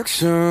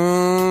direction.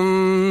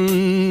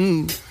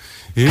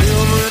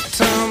 Every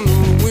time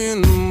the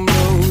wind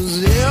blows,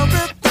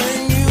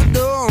 everything you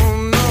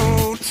don't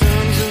know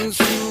turns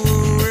into a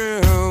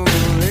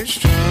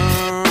revelation.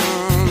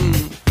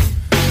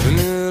 And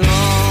it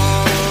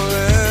all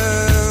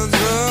adds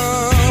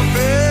up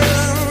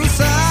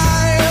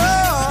inside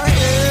your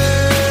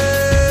head.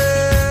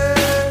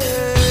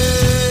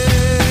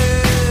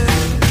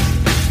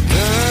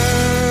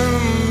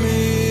 Time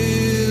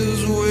is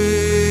wasted.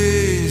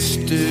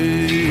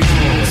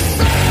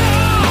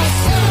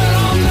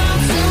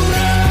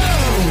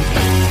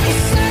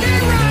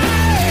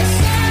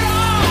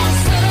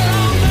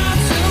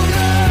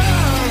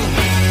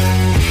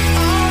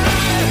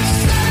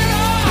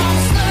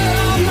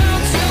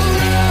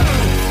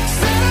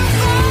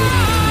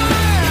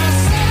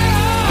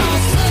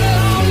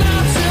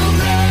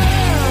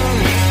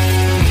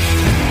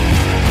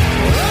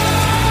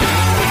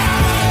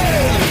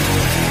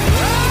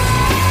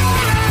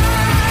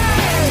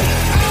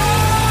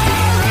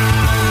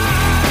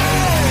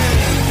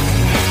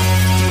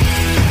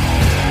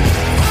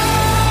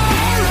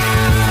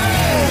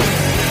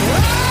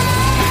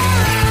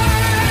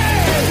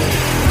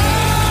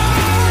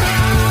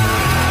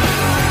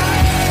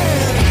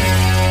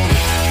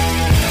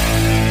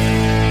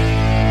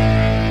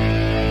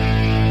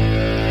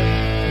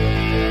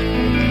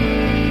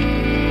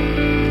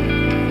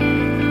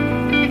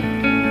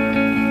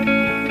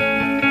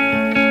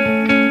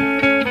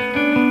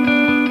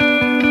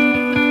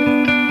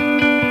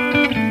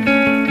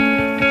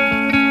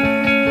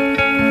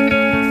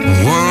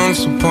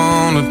 Once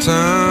upon a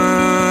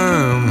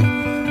time,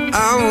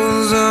 I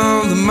was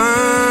of the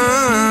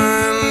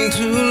mind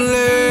to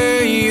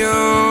lay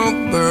your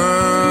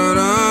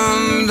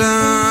burden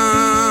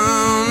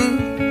down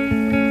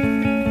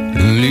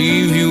and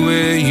leave you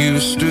where you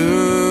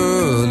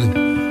stood.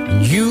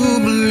 You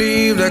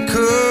believed I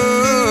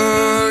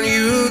could,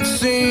 you'd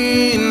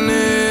seen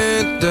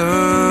it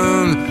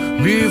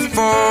done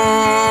before.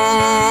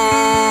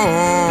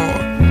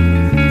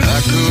 I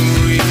could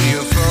read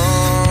your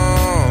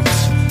thoughts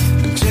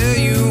and tell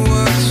you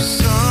what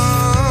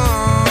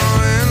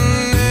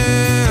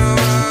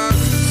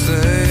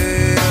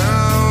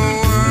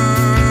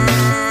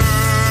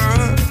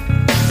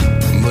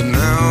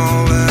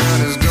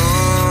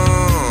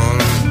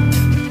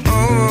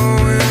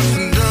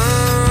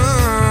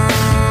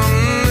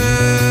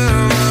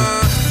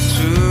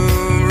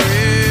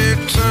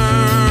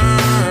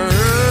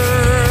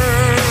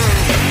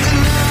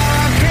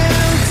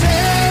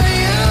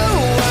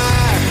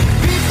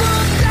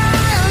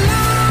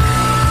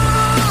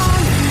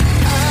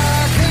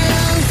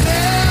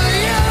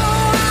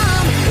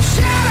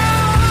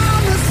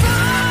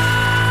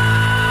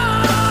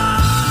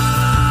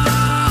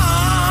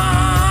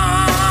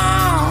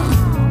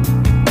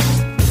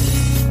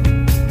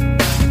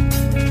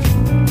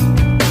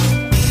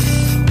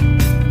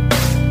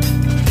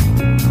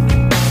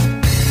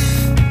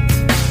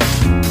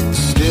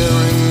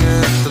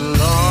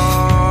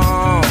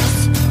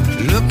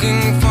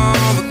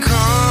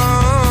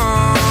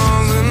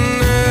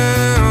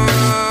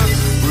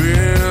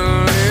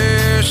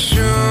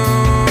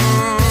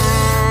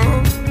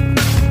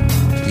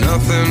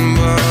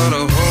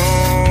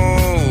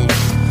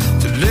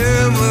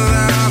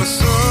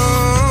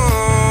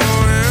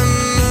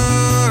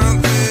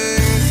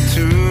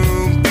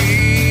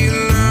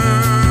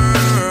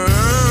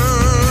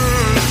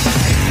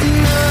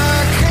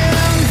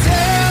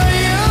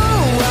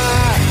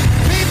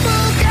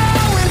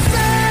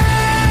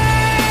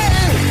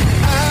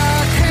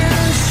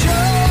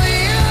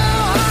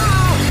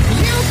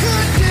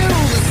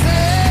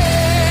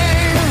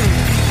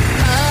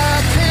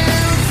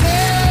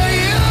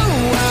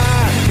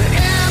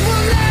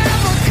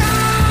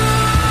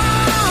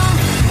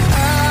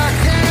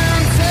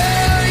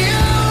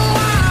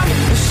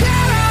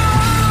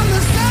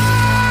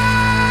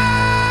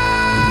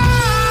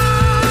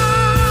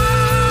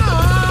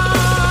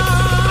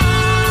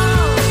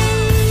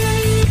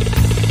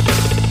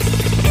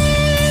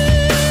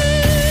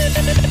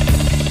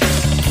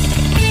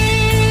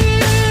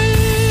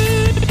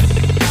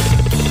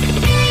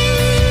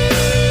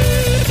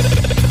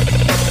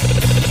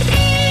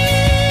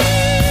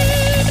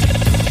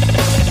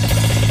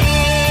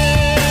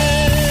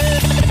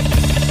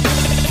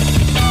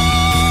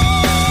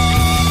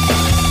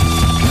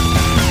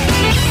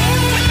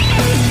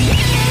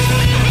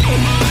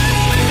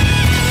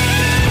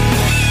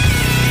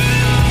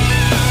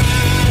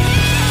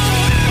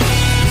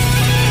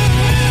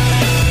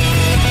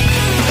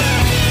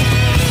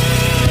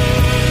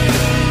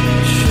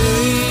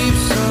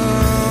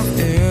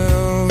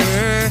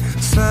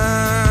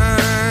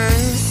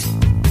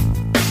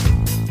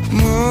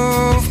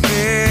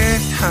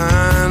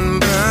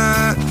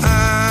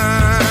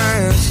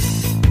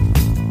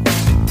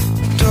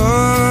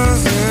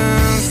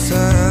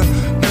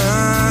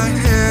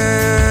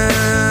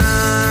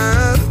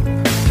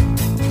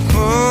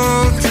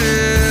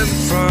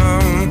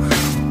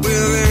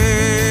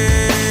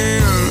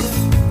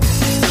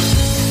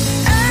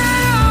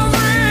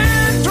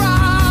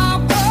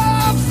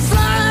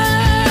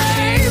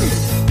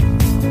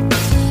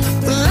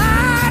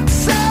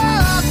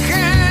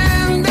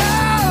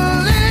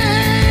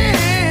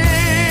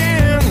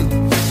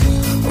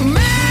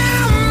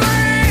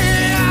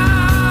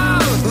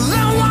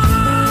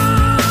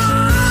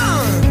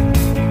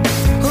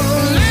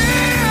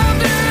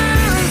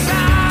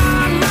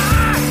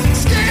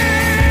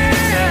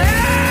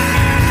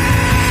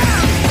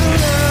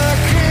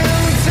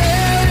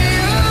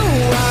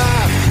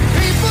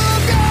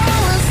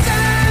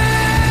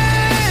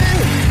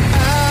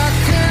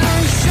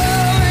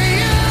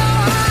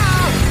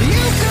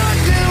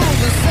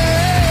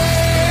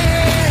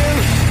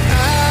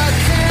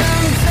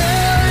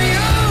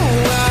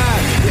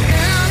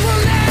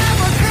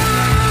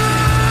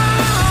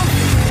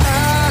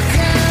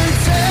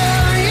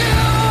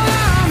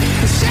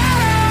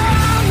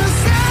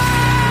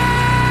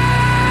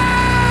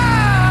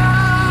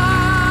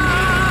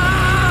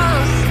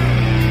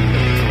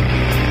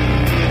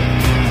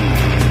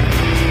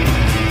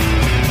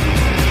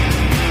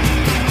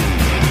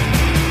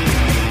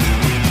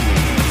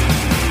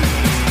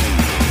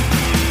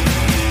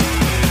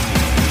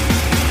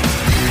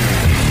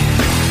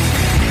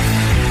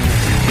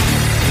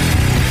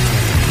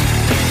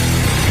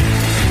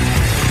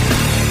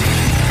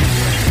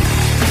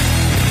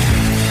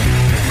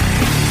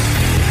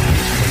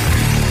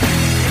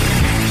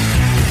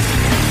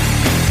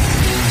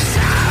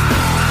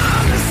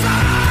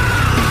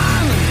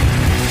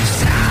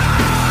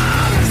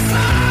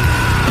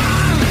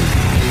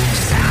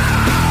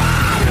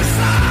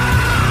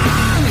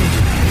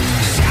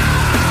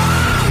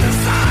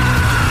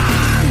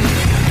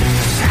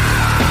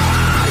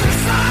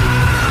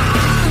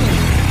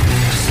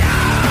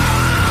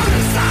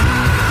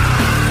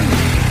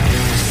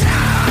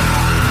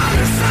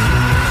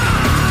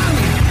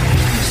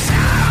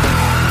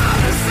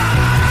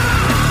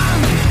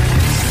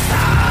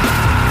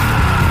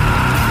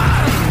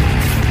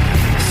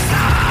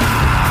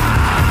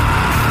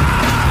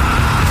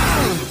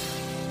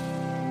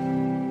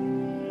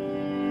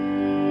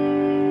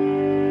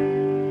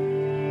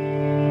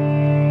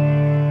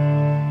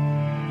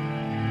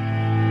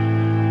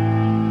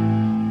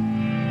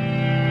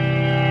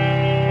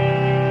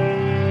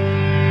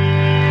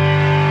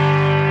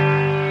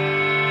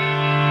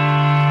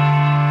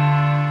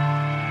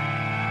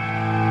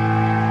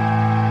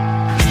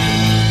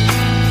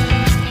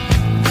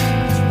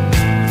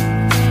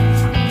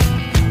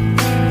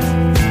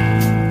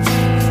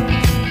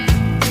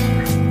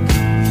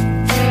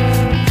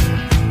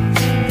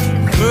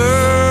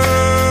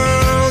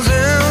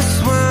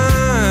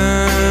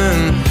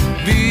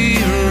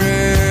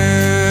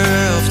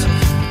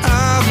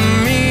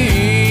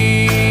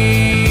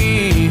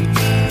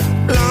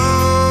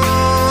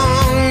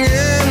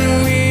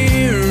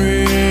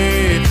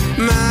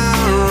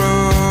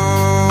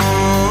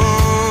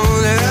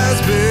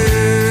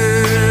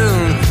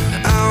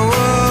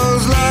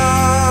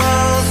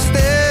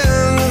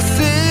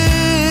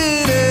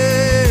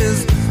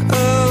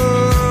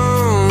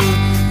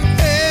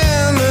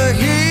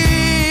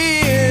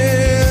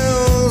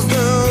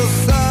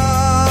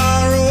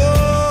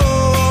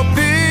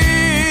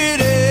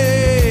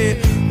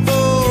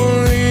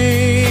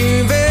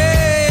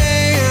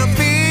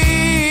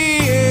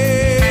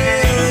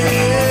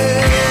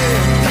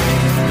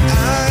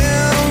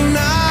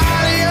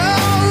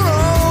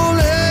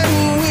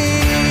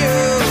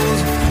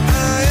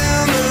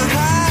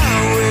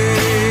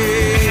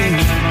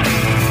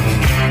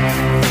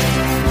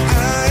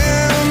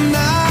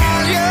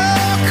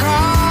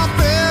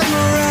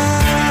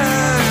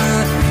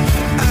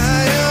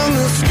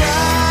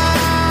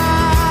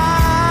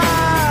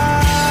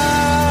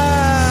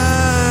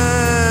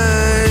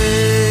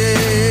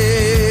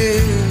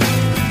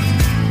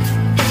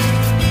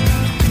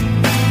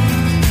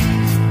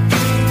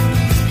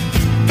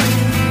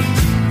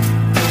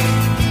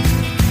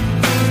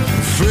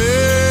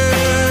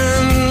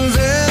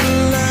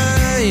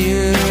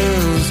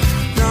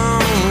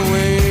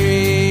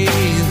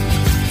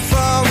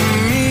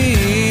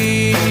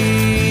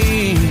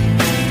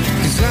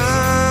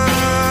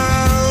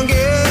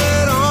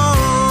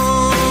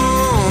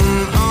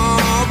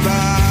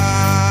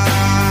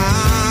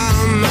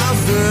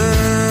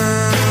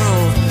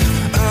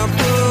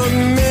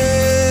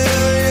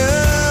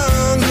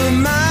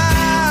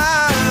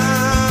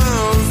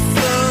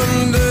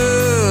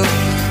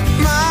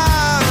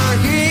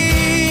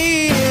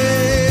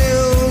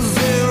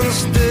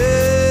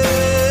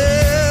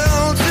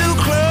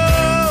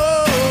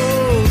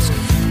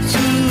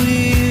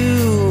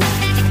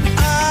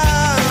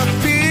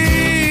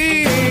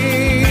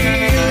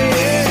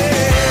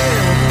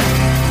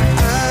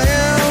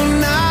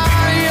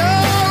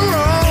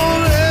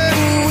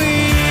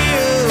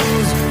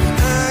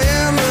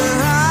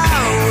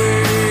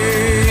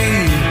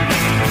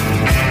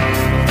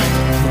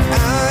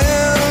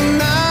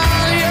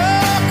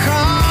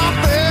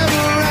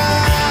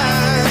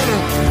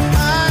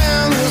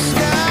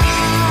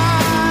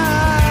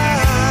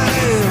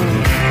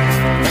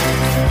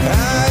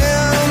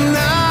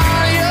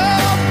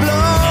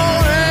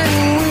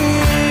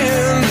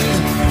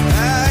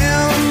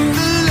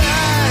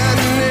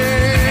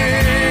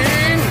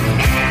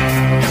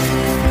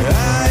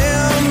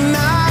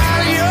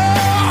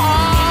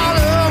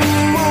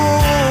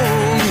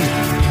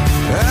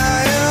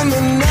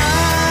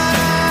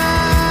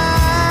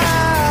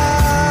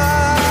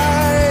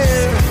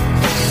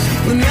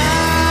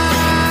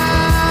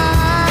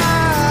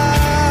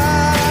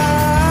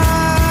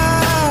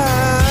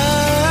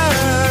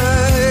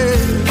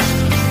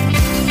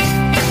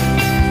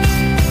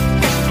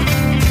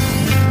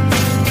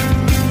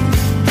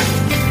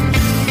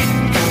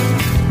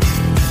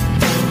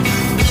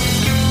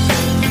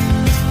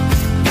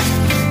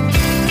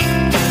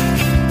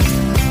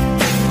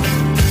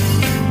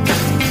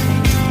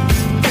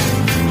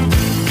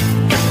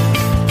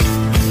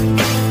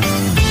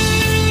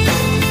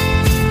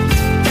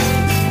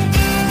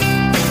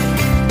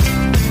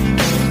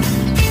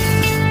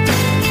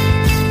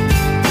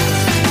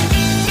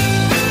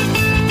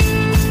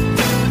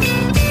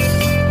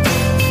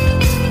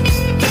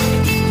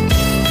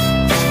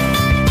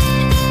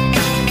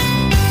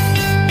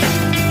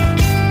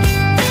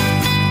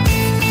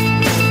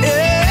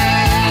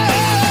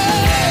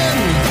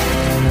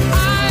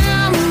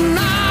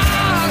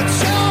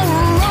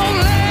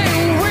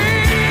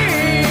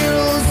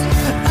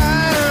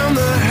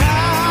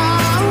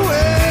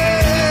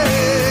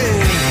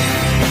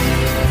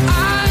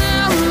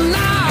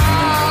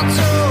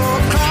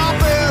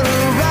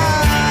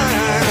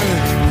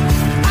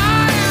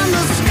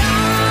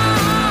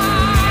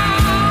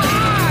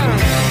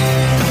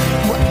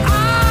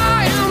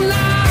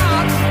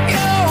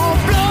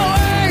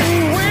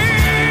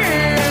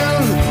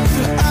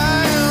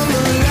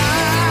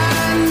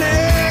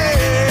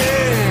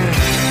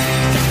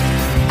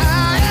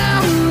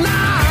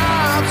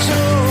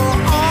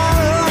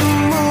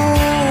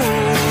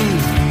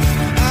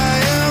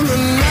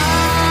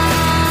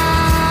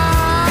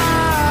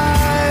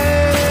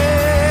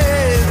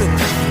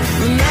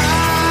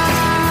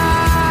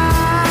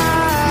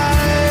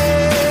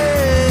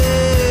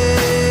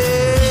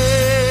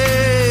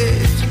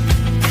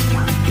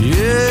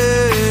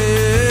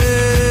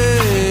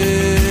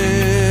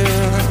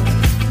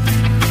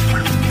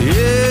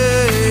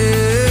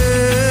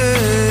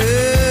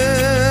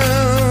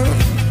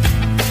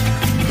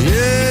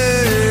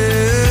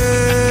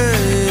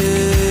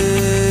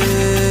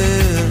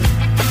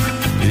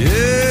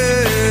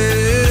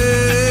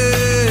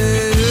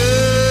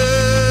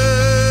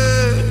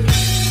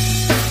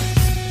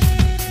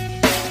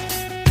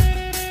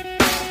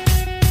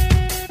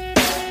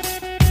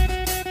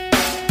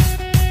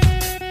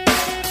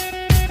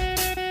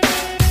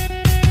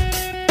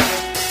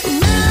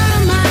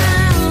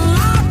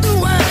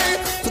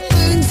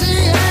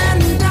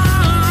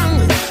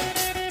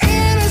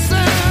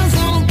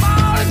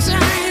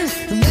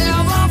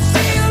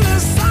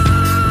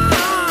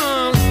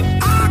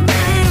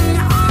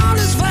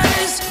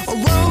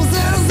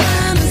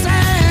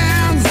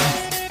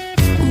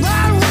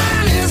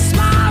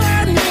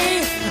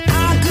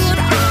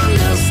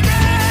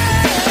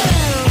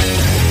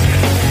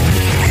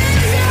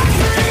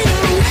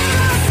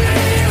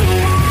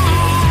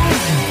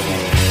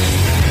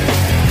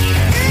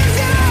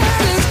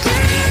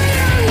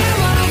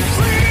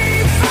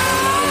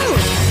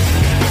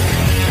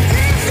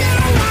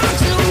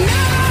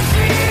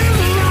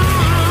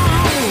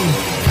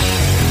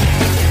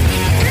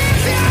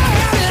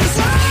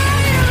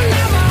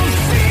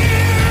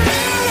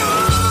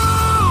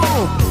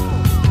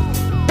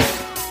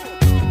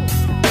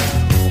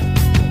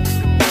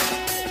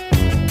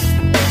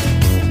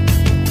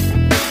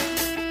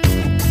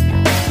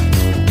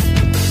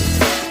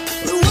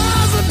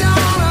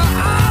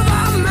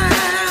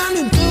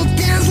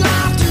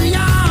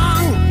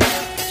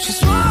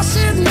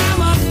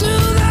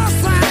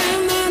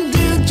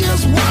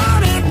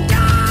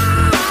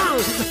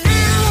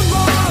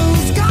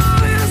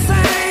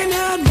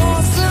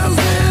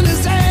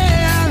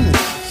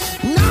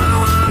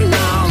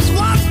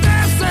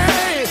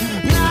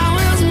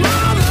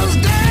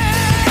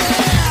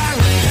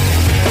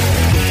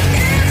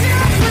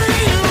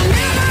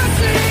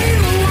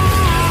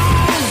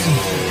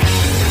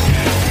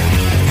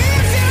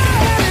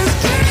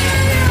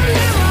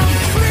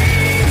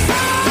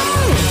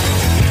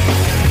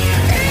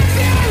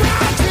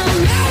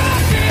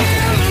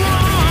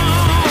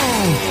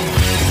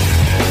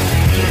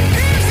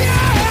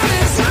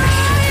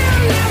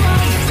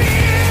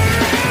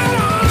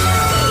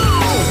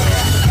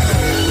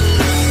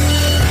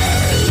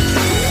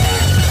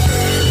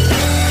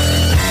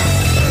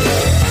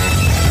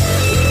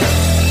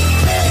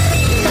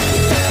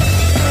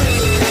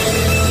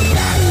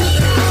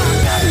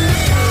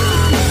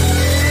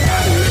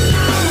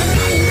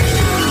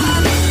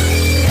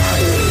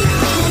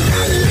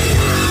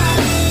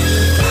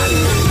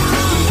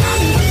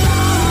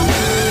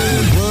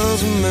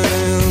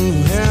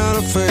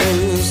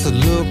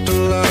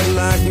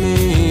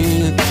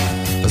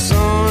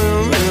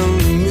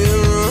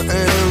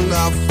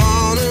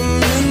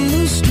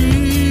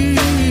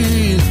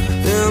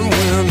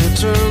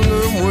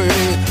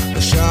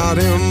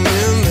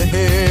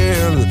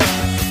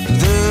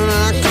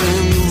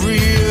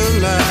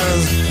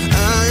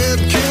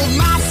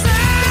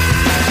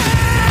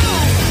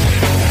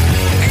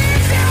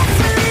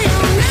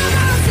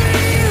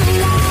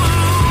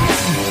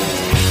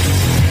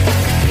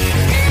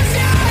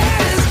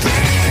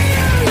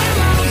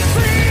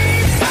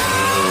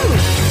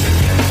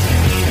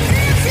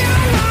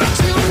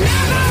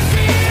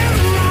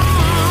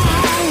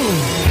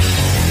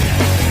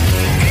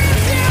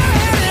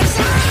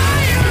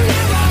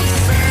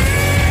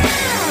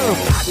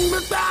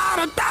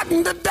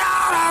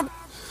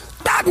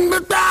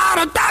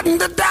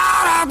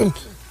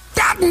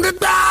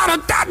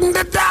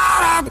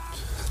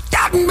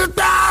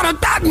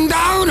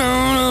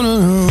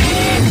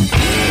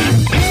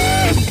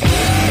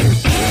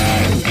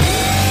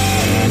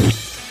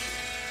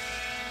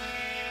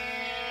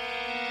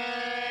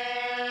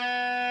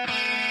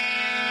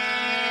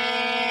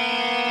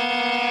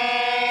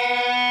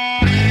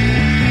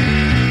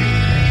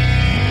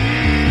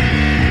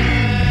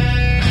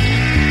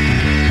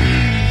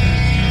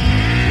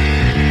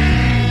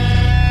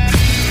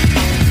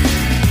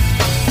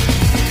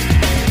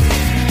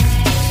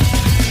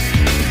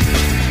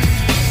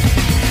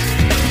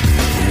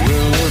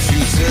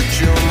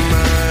Set your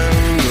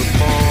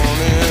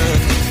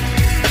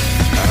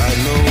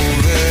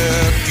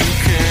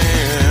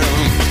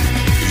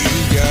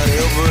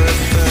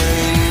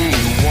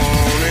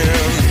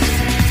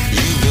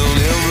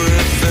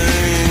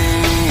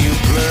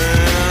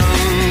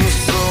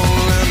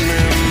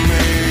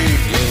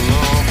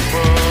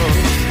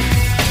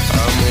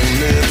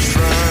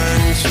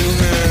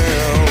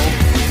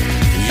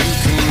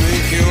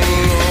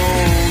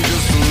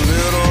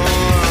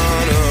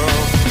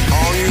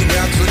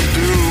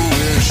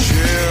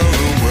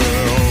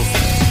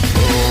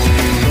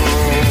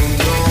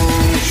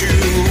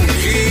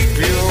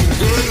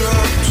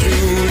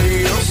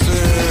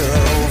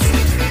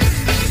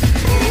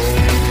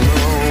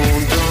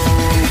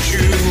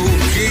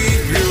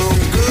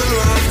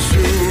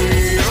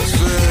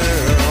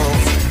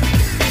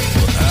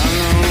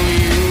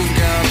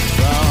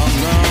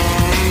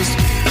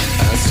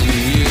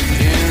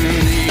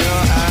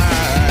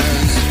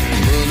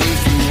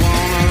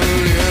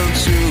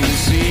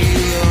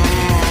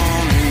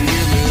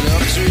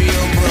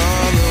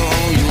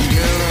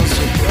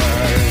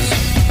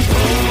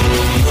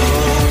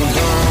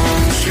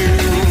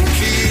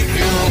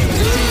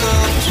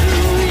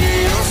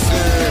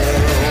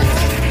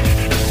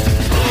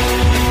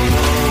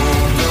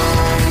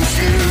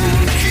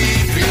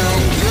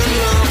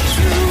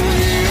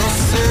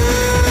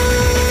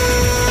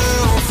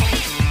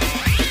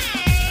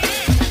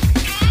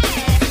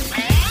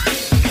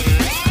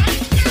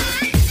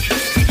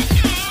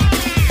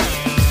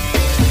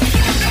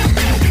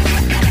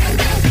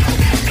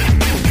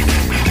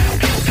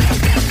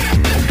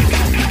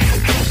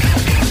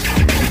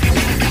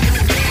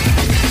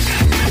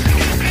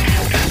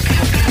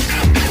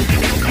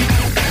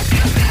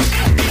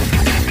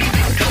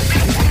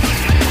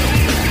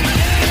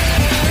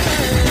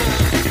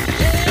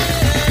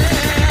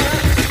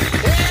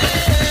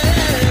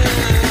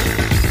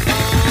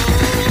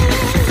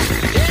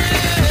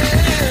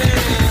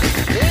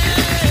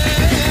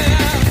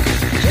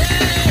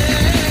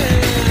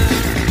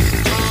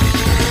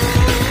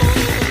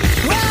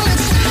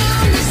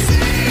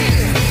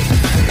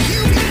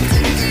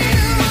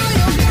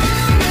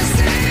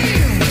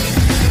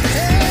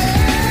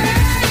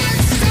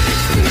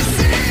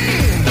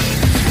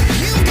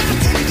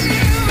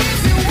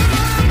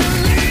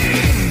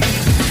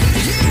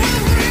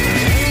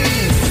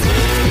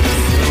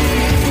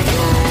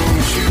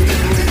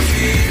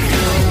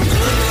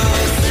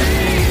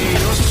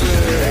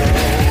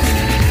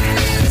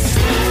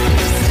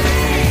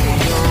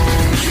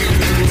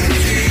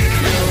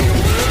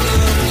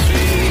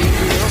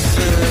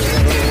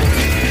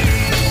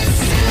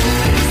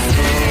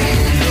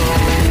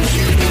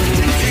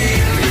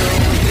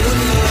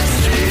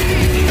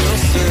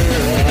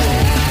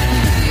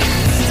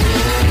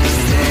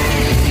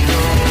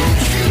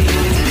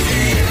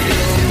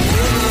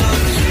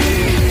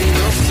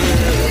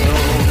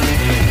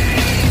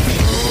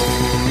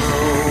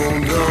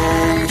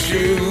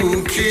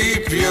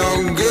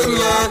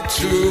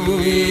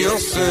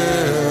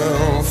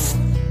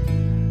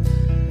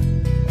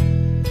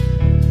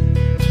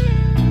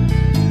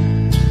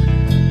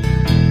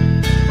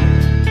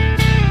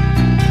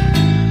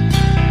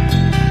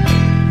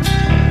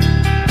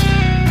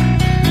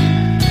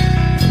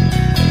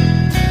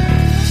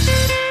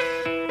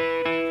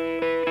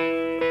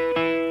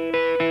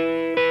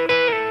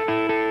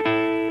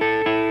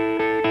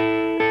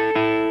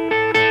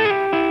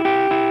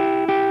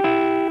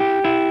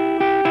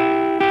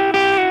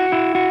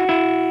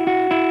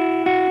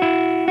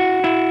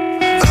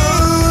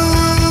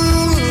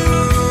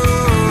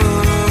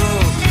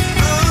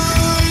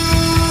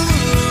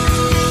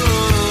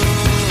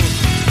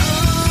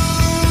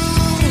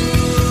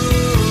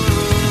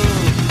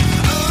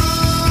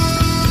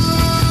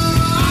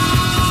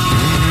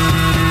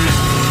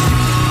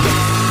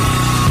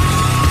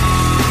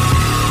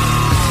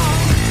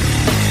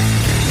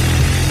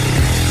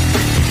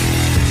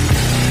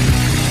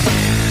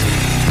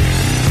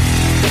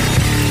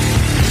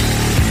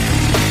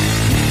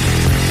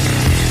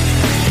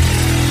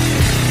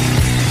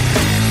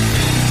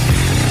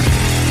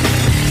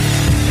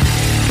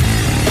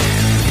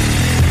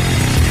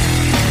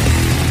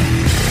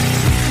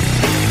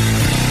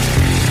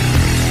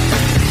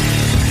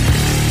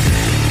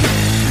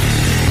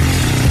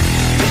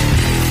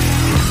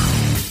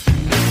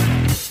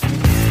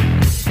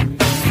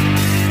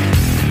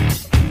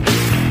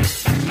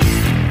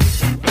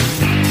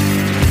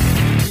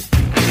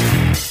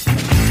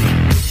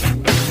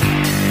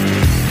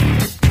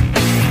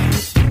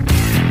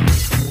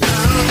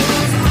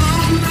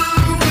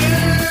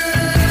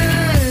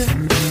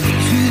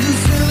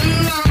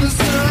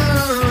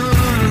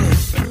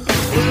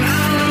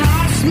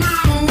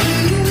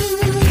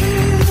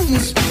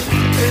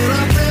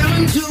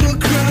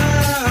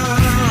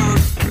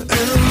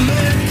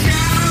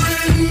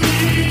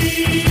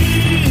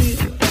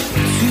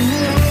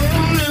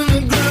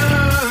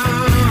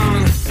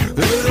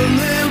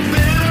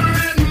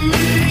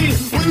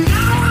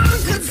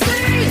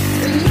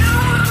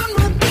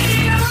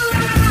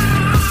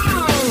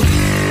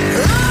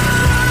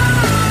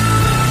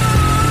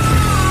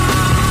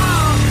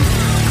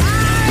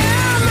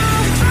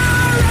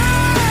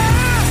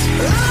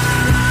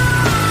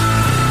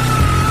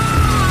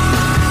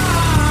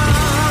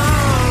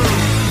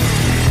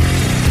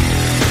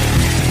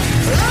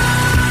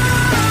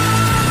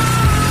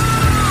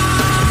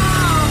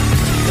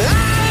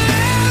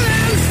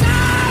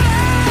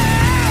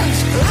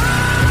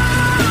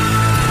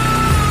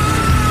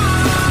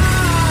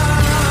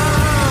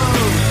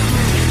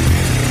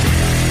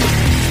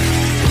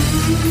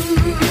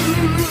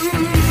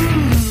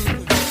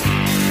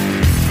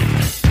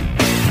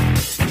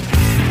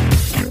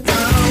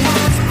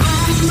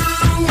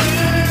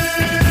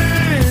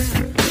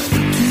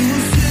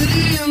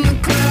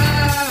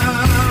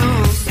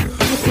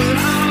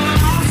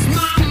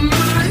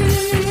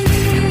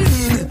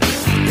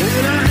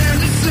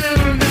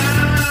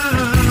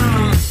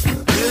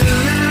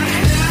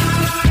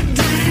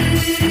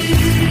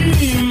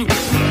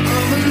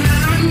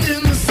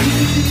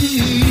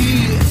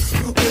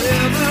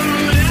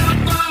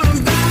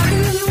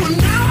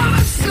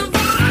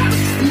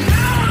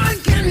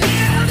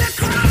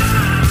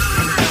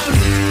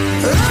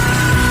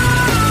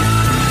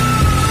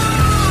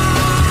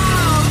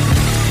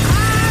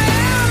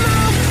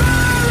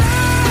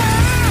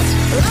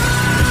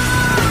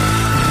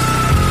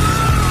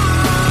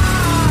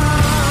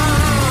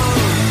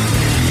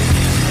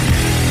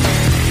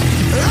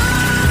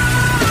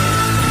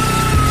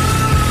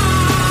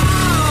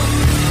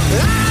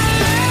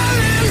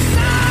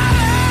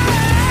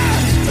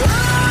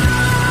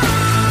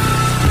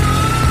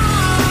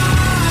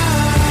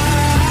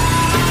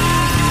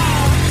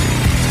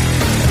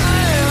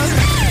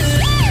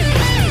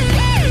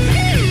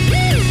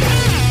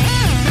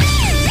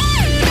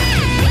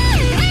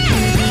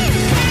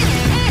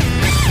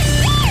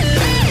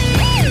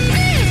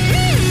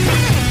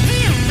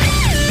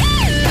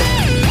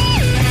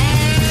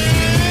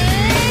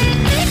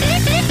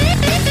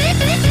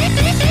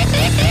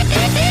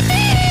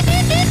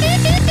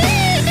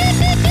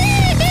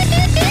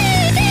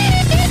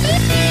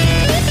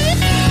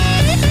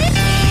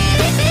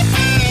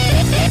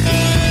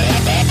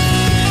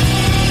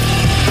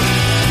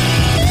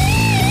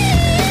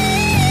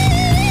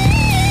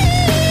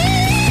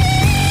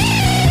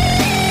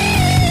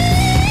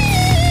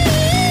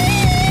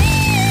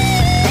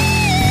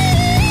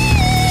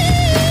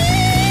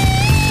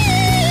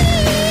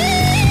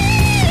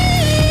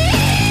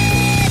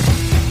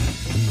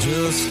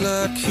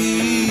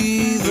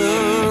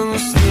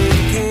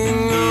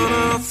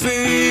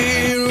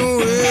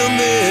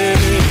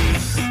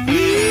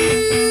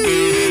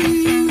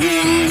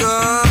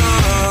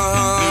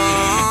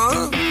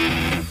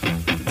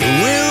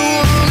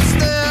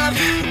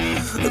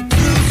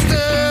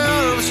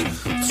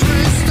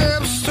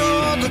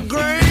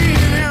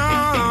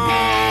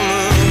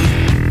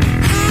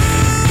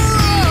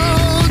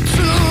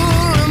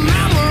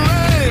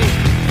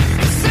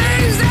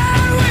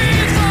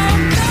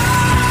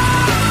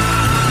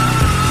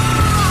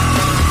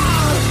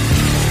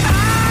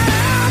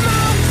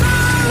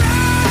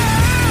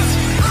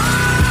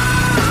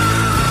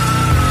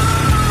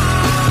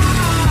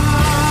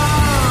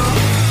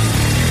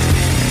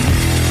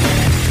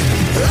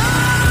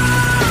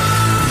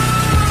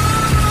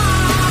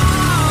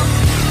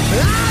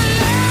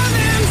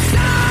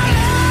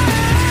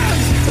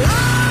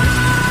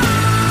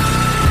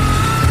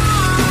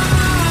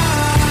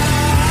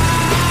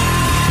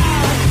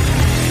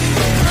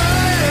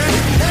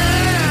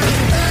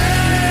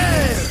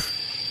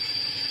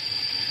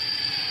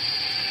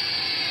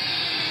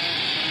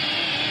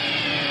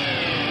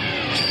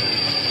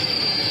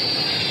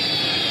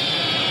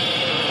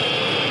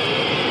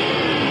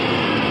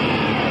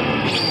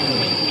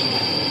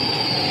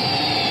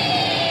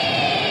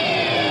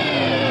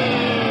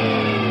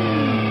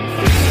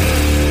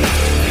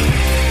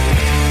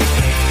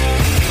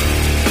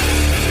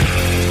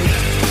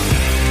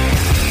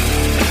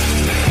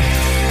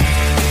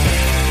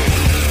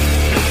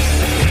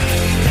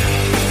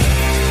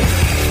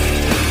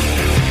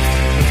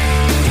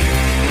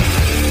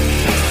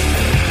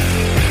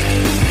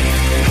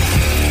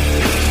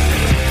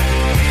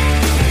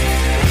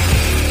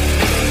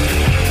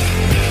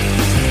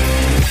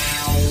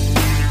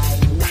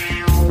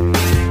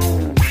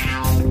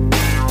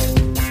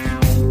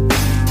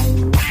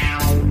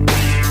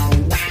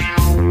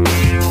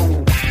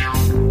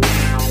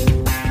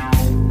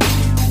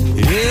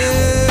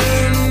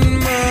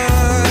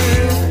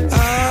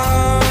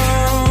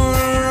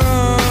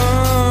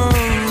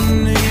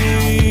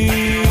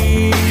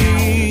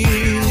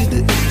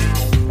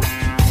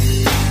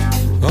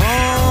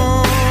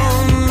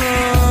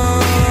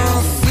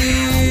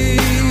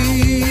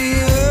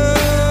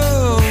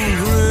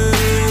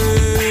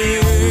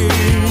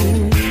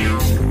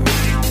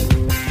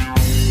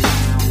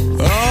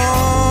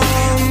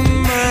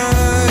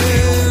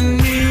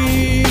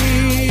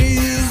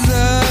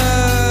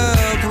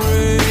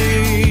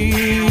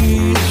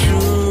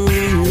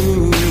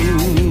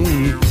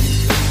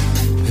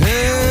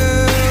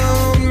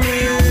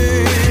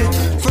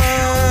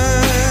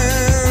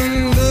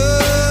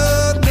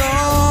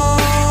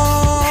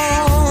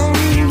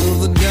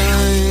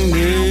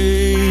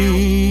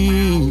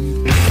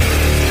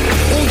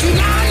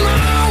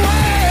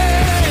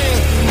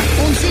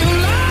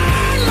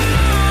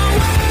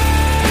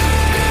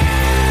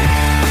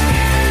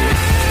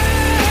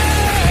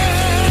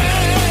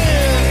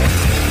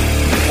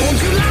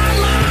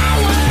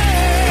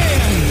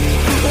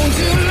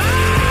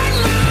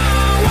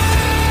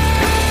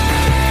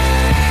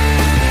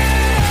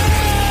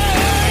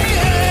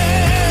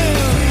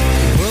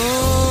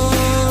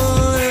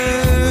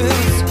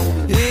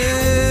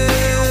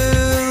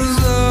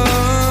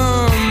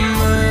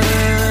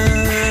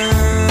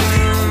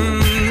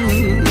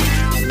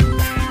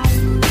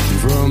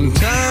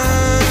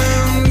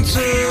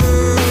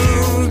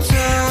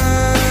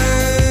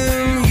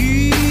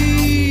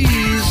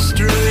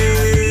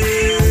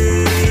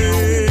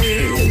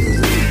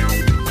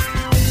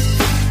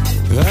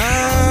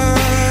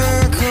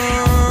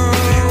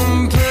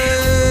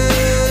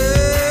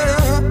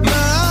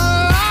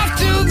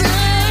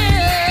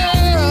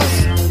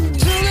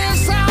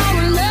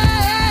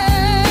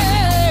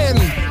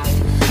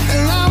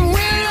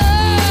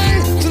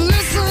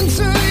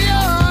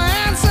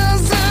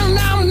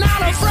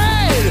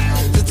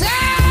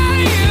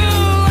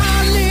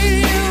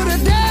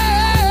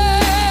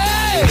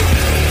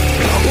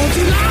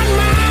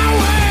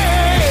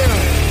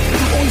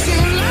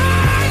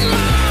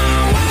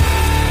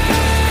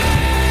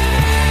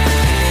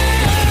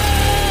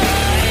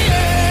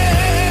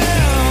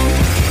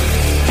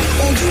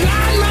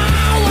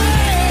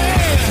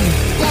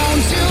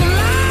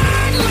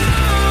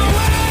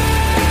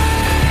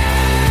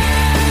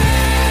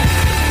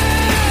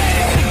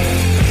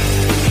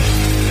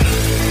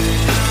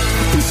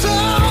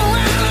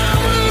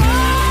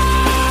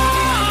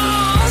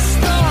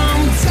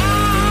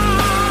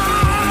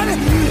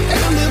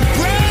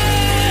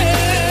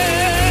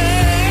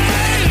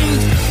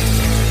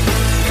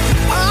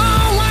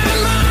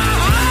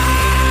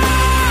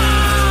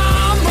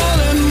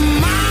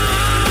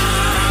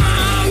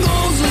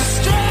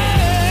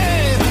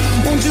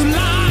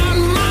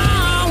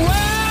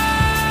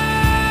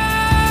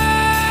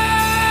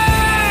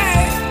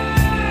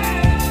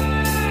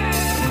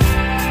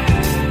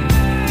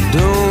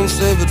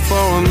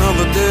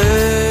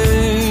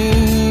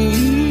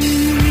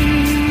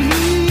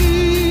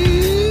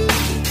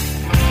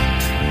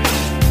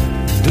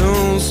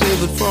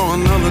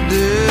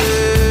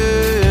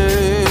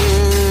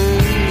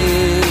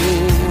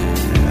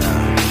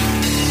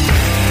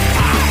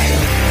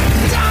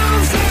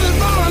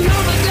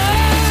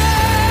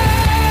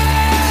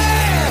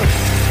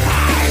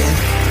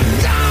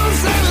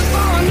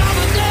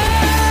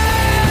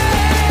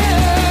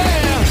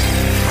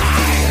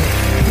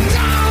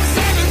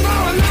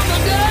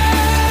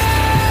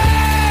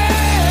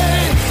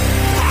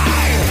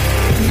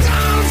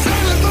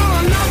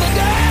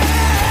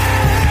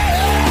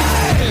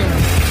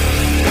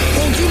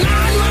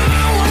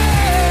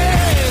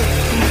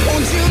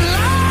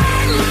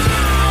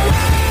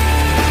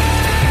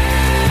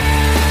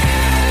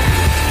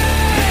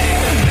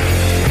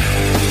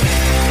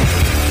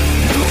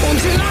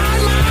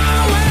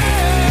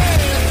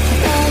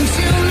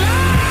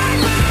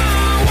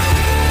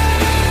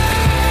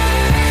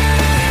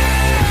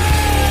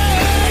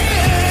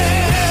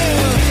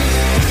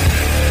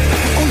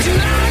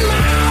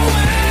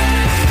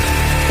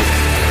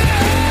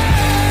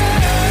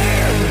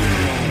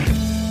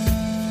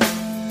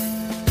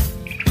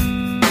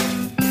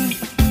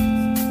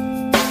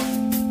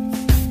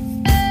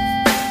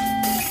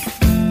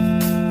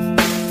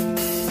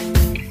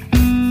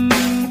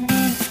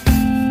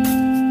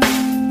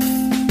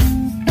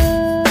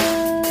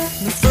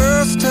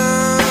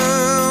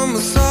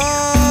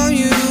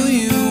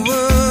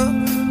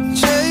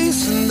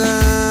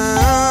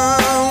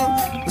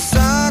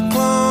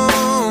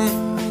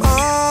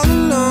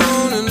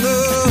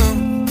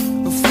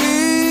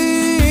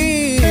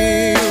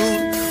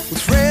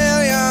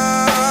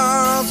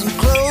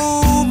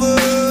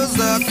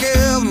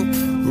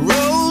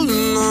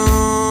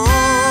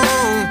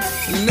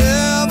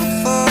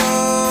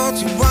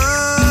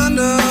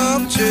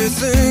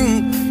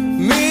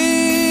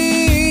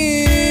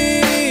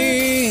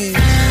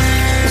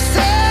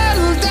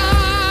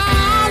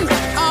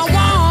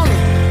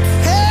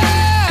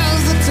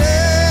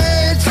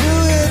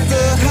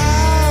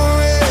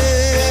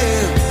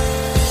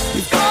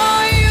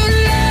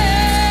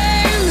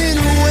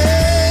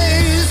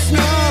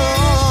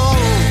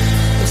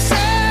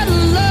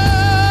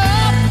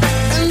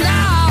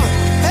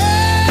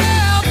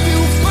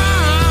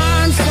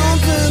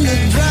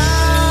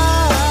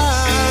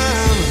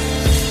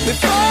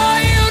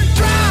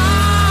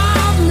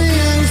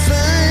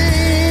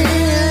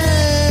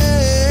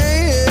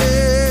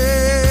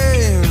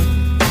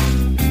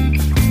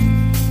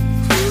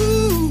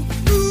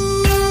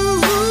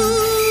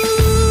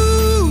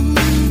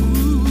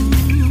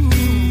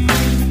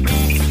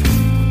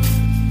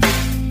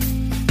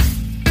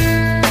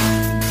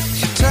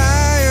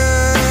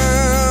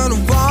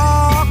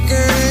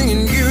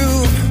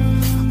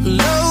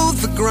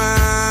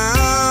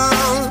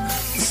ground,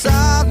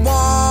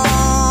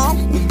 sidewalk,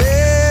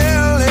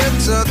 belly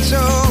to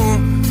toe.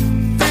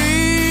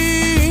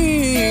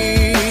 Breathe.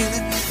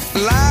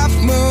 Life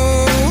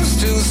moves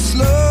too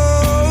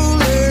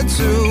slowly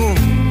to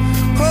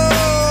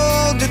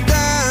hold you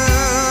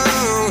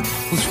down.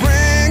 With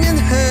ringing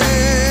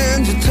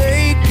hands, you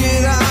take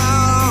it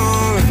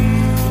out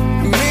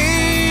on me.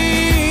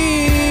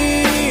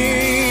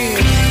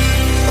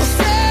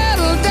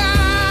 Settle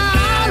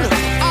down,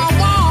 I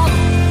want.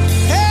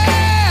 Hey.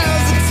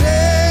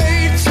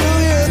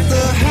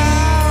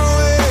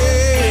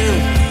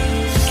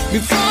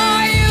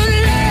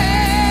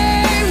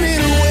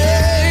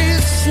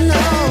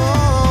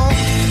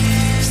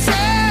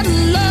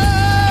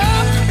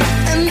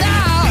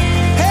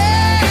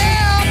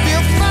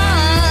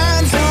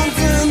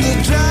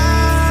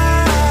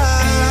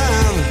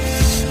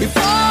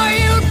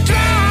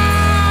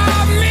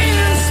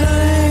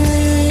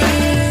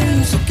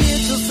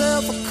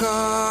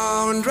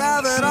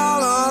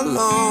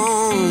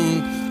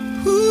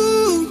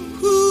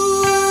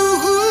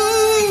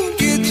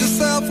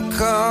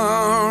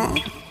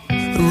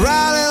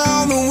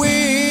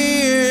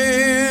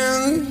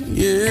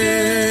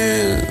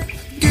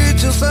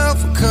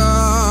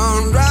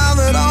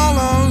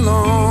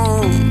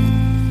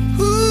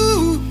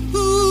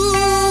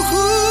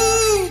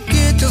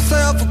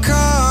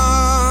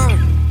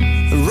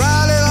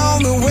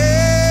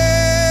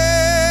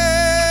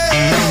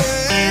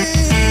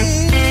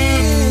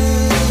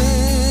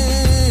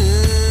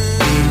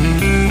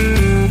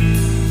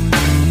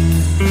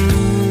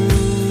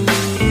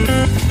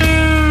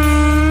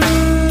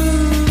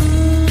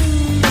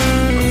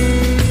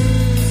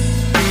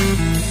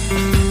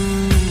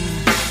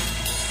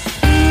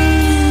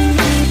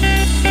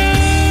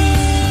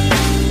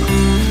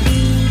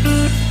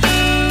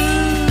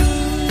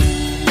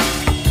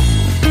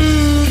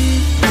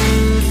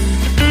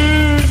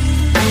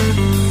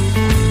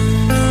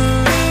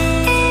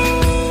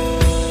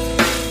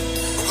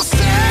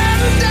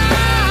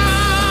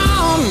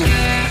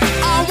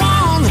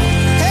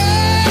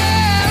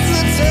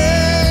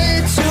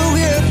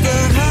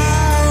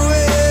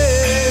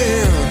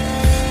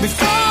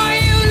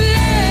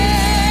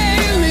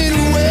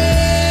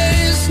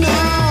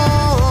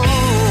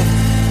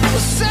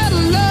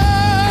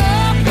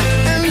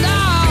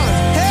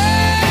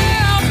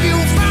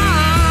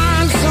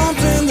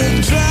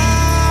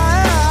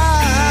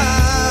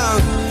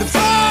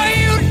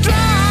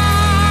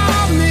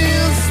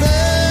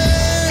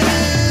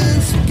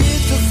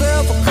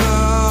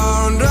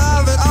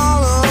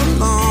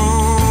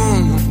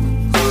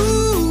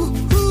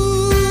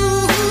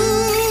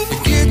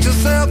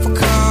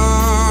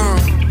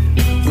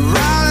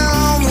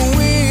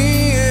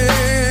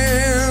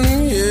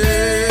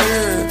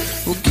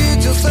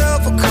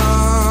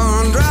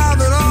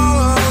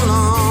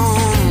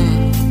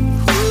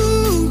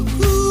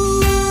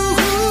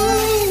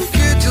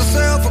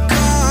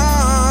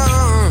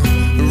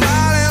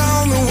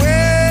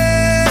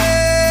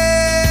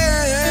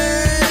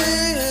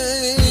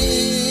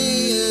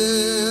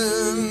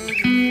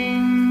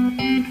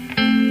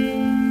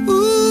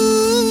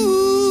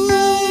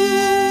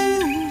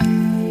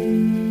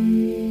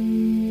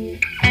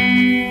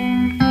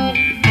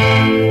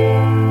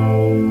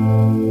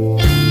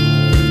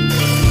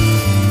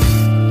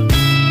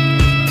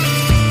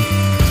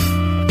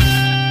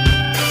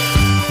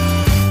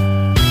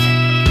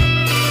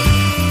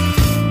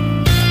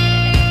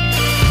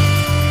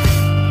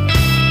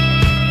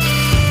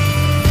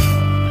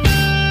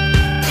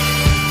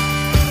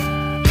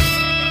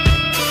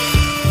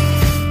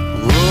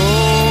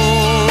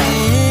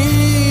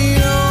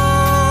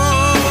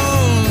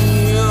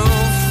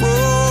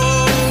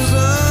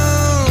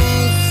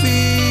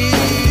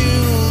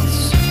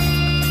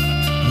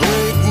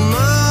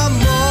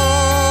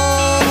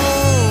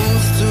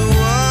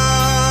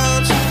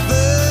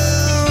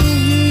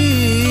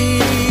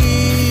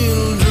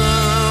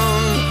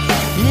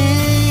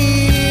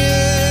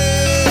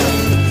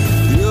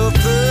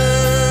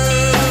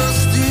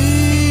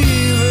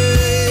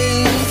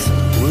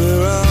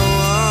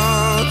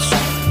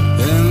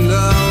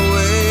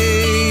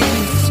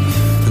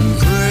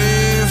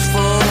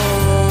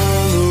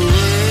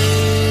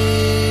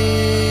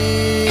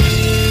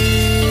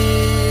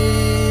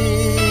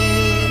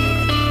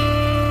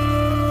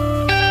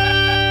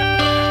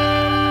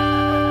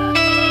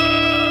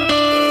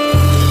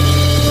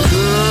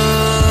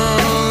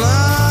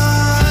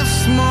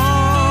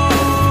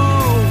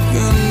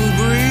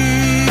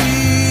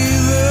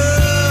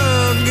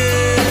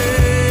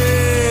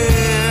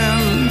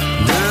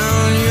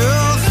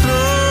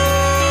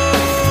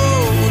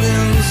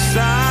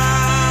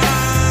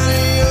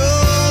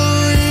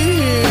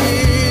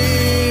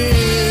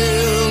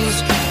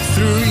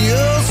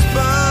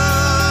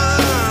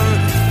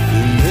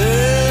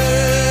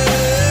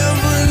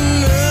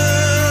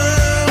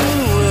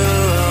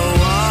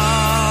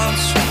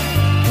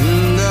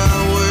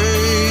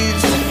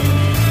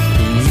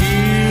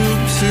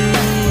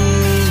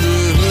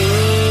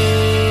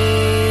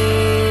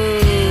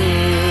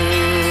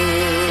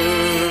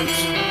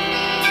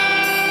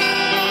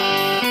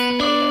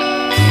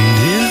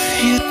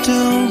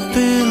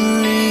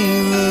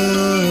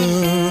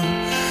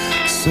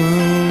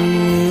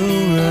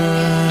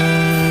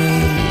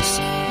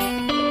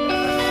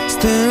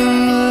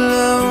 stand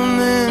alone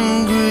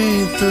and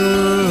greet the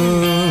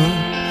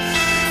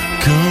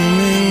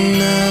coming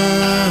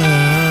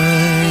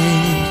night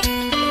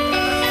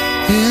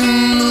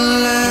in the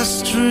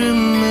last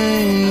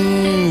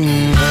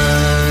remaining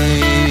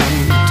night.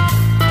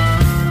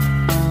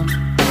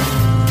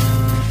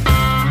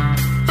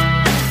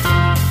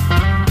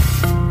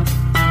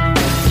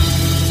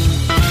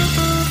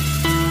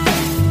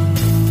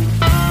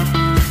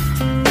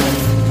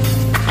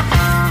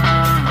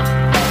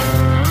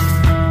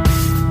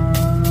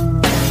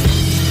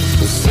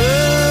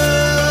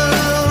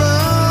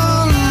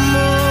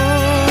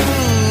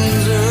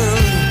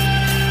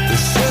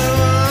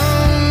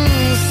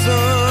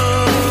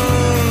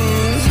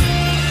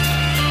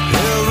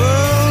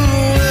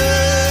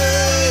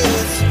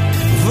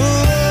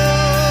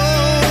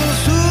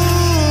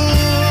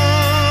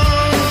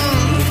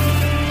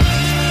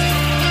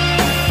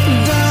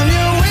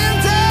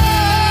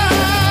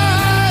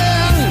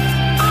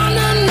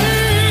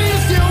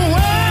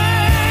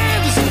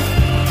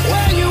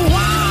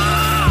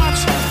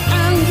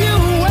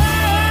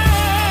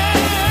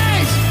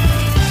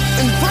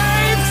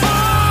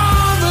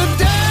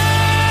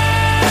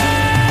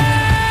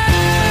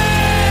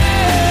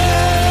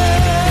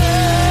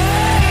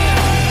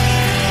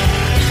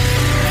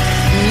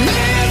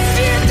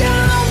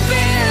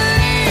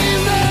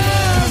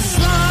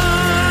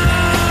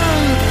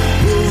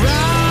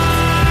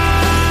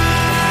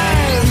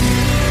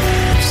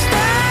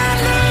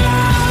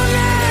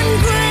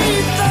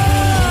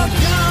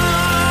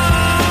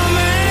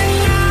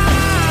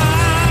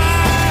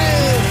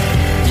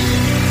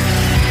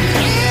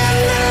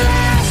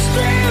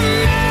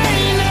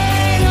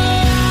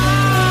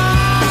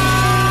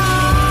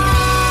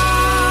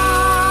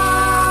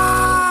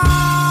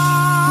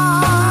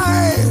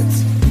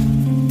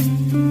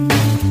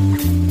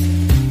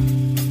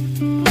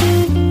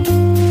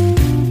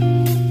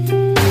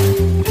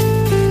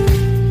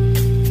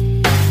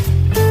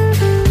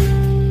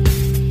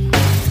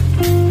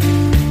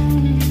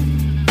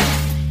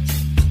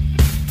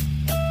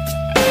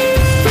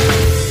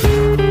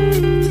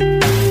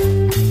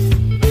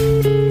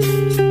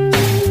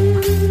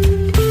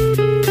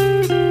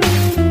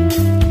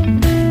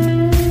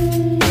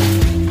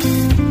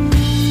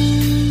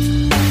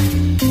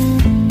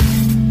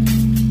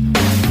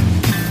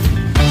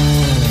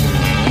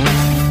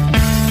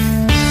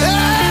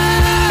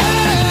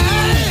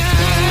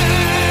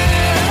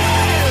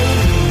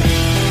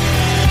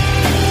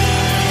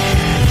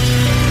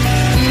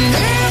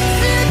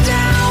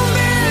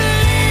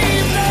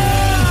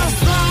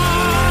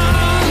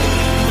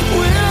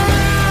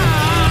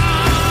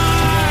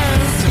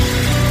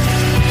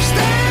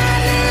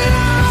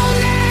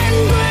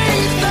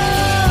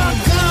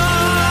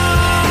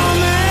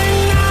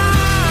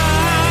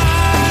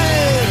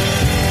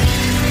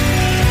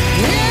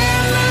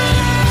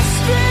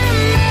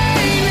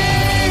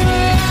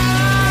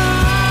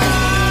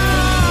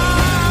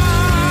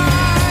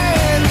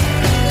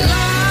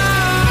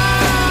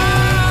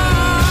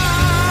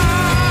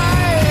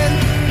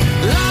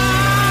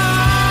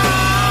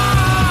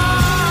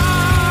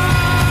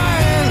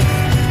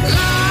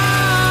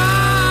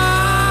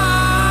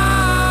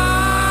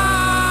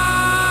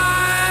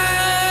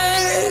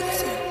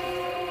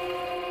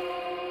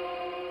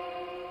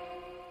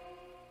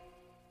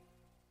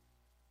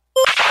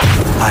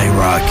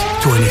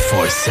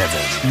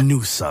 IROCK247.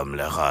 Nous sommes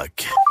le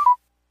rock.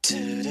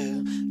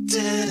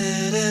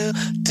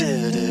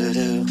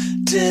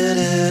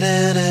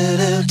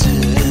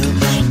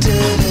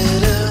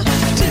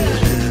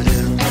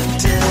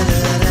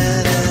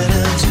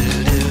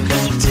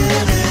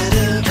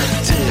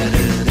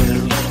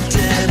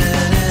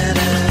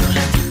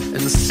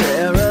 And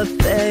Sarah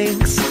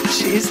thinks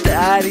she's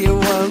daddy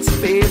once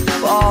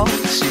before.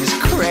 She's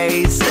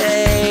crazy.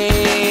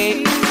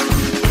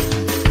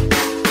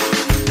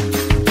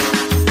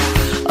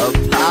 A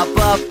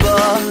pop-up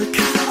book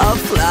of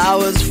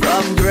flowers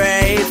from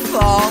grade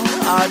 4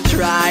 are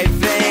driving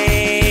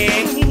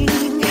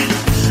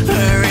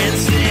her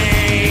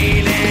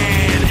insane.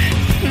 And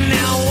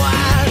no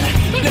one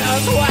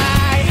knows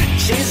why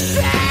she's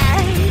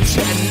sad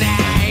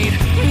tonight.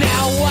 No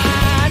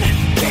one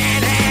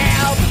can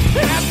help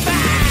her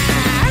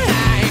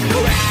find.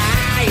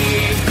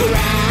 Crying,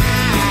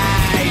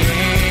 crying.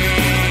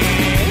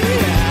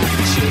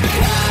 She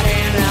cut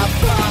in a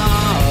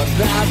both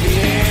of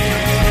you.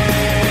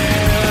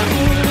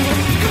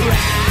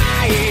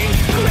 Crying,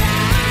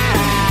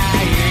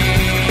 crying.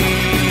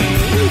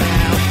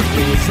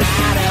 These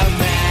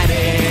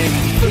automatic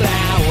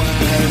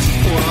flowers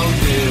won't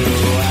do.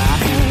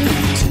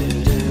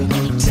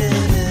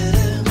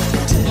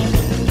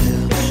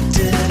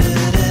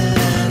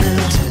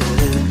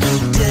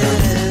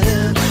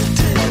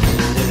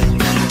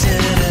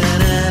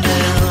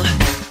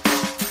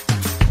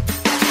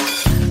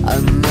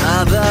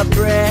 Another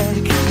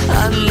brick,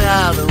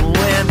 another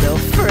window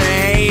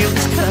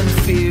frames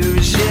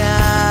confusion.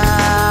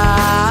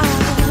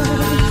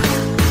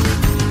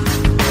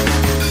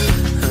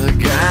 Her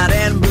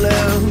garden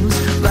blooms,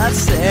 but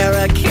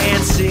Sarah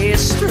can't see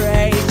straight.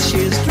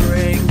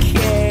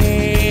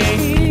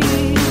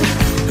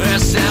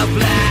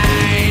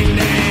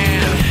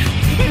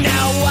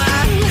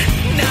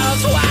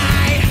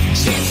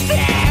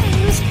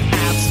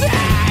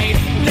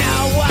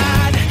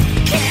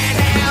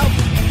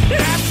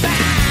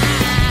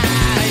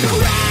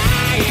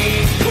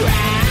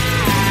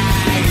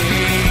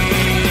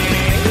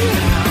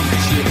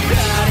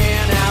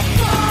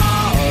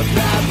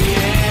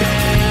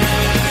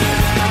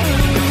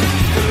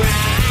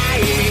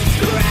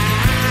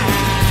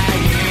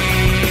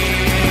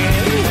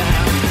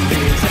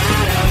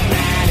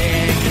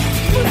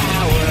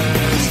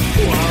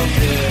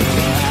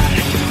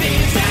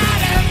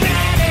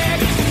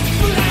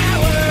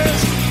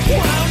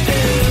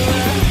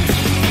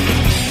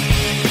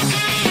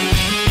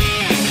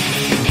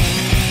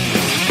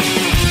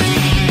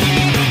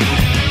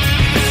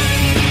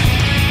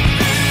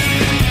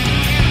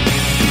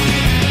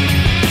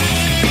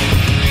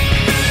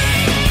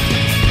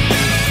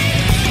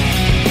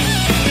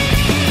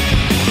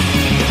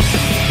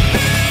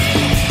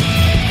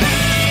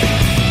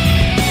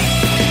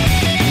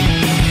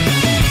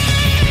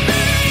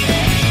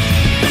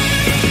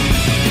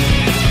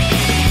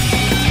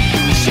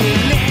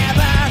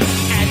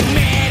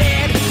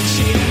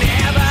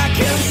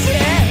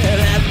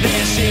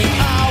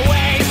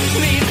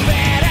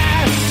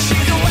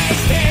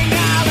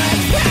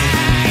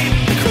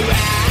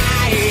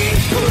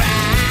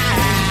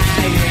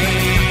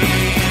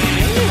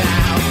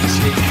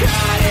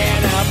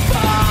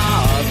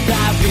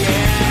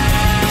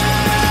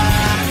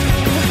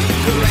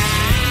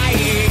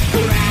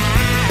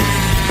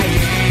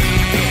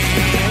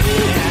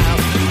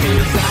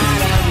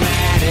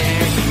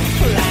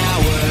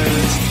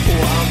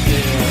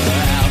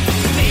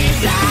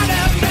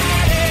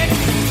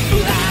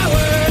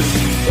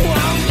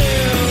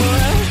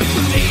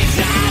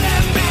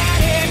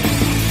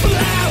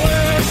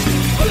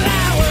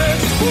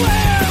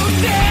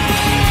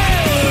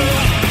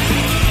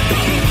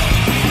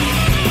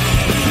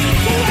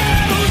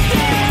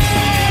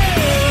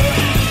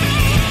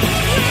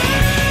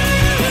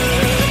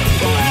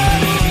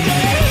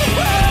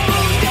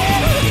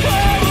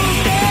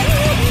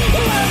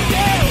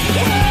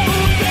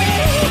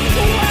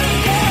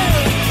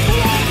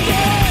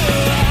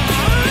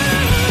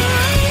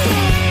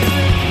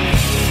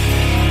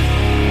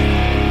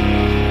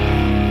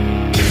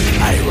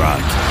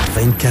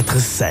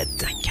 24/7.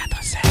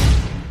 24/7.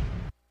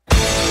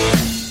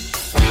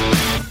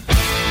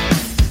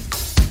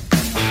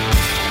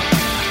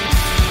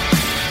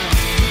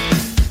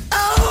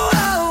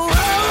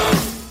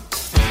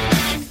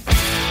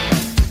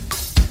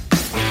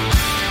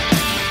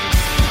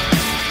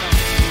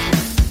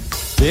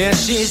 Yeah,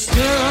 she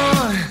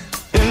stood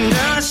in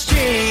the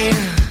street,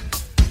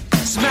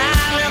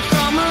 smiling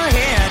from her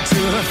head to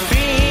her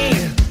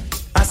feet.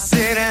 I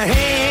said,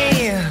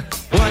 hey,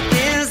 what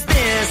is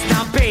this?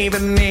 Now, baby,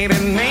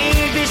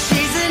 maybe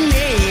she's in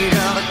need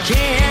of a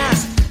kiss.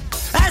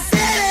 I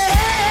said,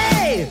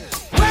 hey,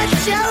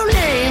 what's your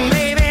name,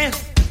 baby?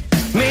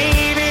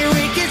 Maybe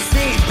we could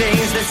see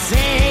things the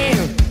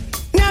same.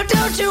 Now,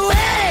 don't you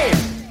wait,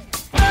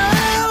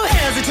 oh,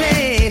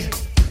 hesitate.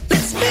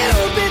 Let's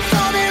move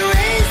before they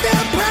raise the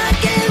black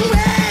and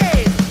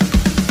red.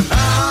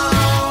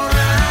 All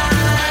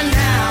right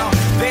now,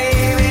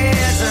 baby,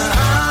 it's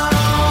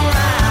all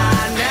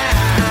right now.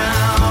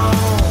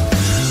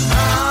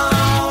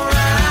 All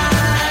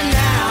right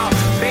now,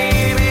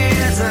 baby,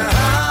 it's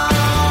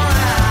all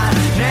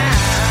right now.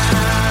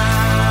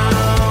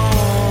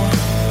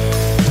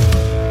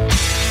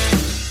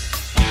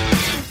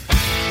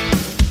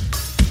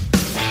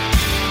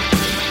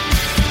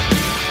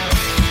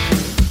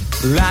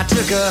 I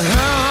took her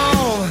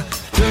home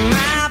to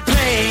my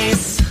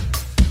place,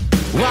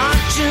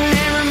 watching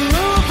every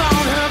move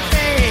on her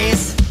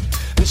face.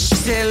 And she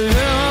said,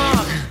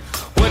 look,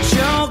 what's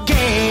your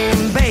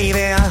game,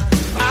 baby?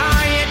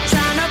 Are you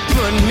trying to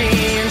put me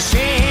in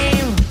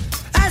shame?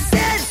 I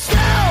said,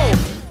 slow,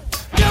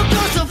 don't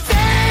go so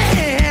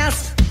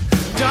fast.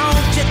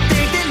 Don't you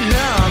think that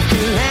love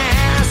can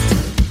last?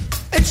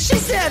 And she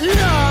said,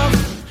 love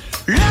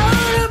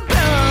above.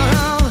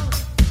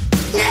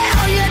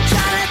 Now you're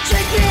trying to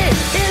trick me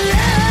in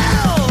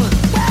love.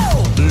 Whoa.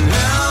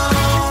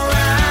 All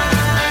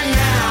right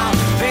now,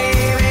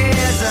 baby,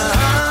 it's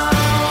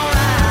all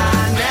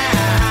right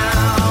now.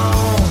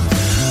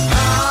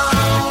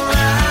 All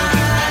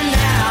right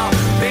now,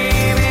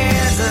 baby,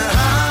 it's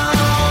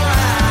all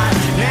right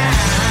now.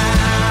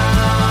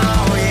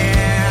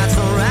 Yeah, it's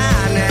all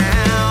right now.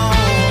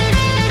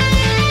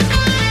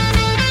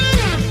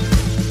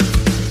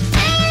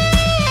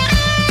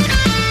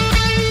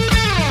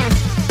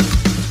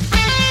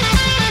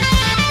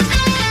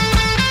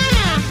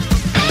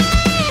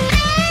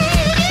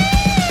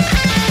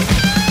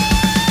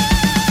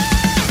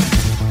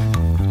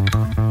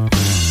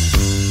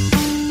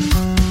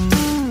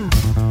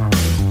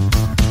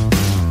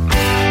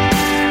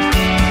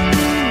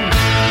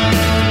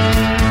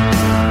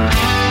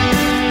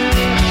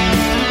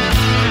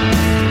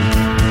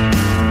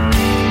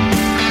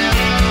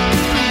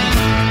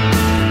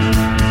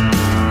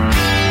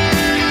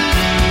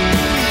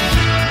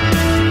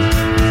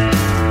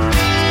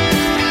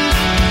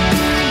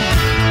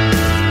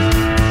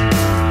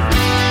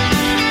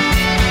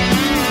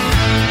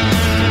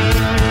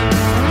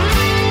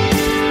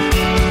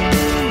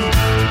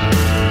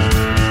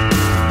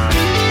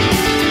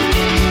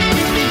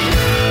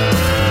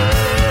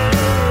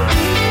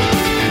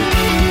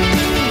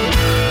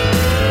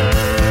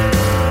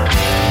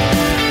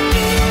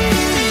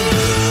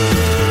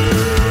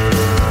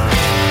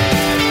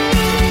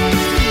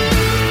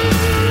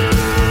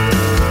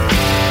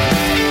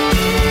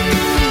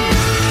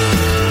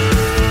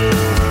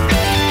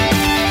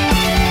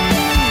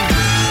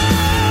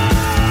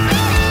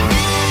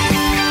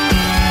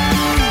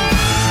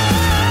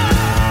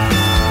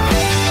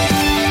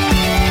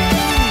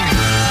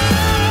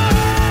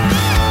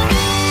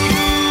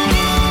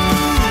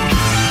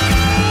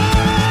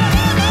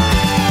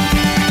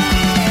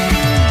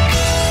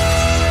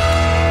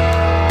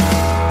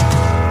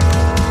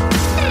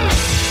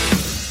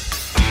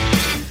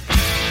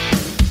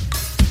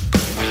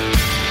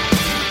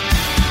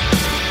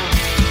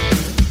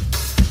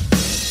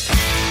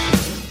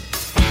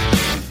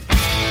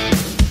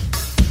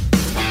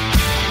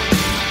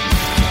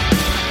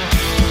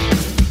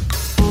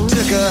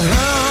 Took her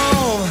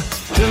home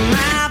to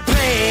my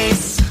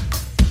place,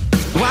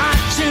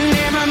 watching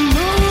every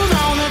move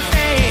on her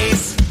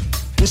face.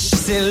 And she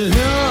said,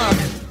 look,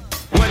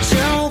 what's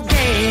your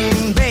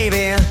game,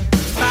 baby?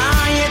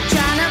 Are you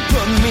trying to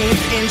put me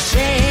in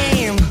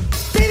shame?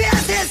 Baby, I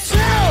said,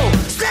 slow,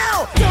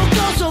 don't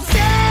go so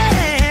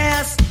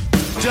fast.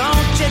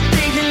 Don't you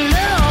think that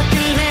love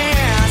can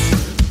last?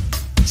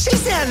 She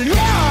said,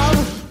 love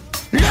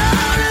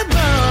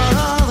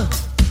above.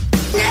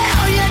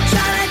 Now you're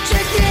trying to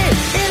trick me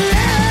in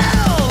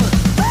love.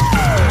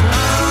 All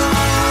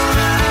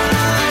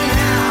right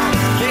now,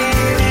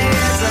 baby,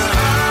 it's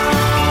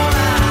all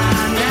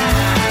right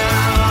now.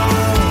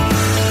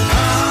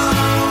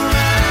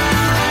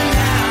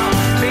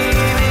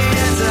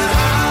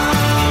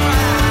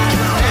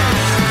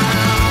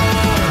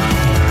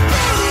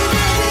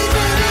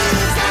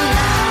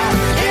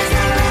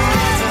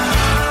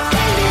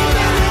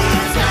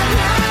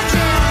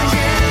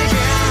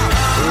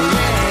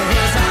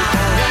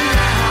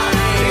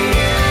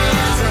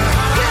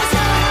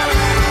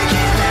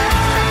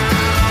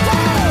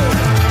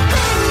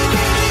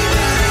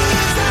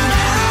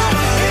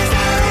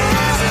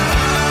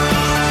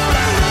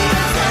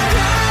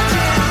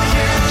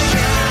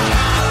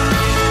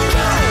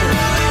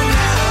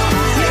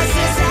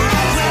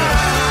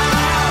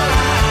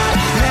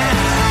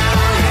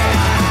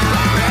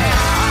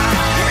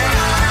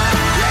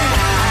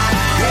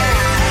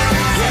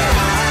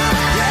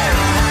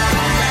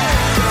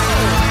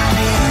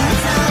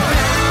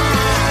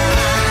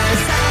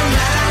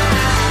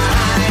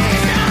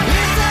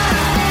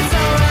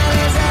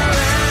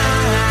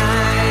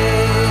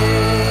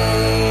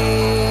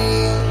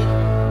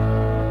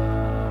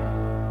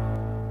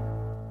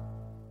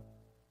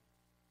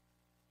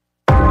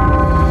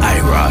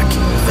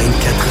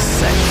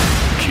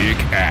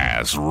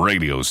 kick-ass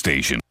radio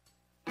station.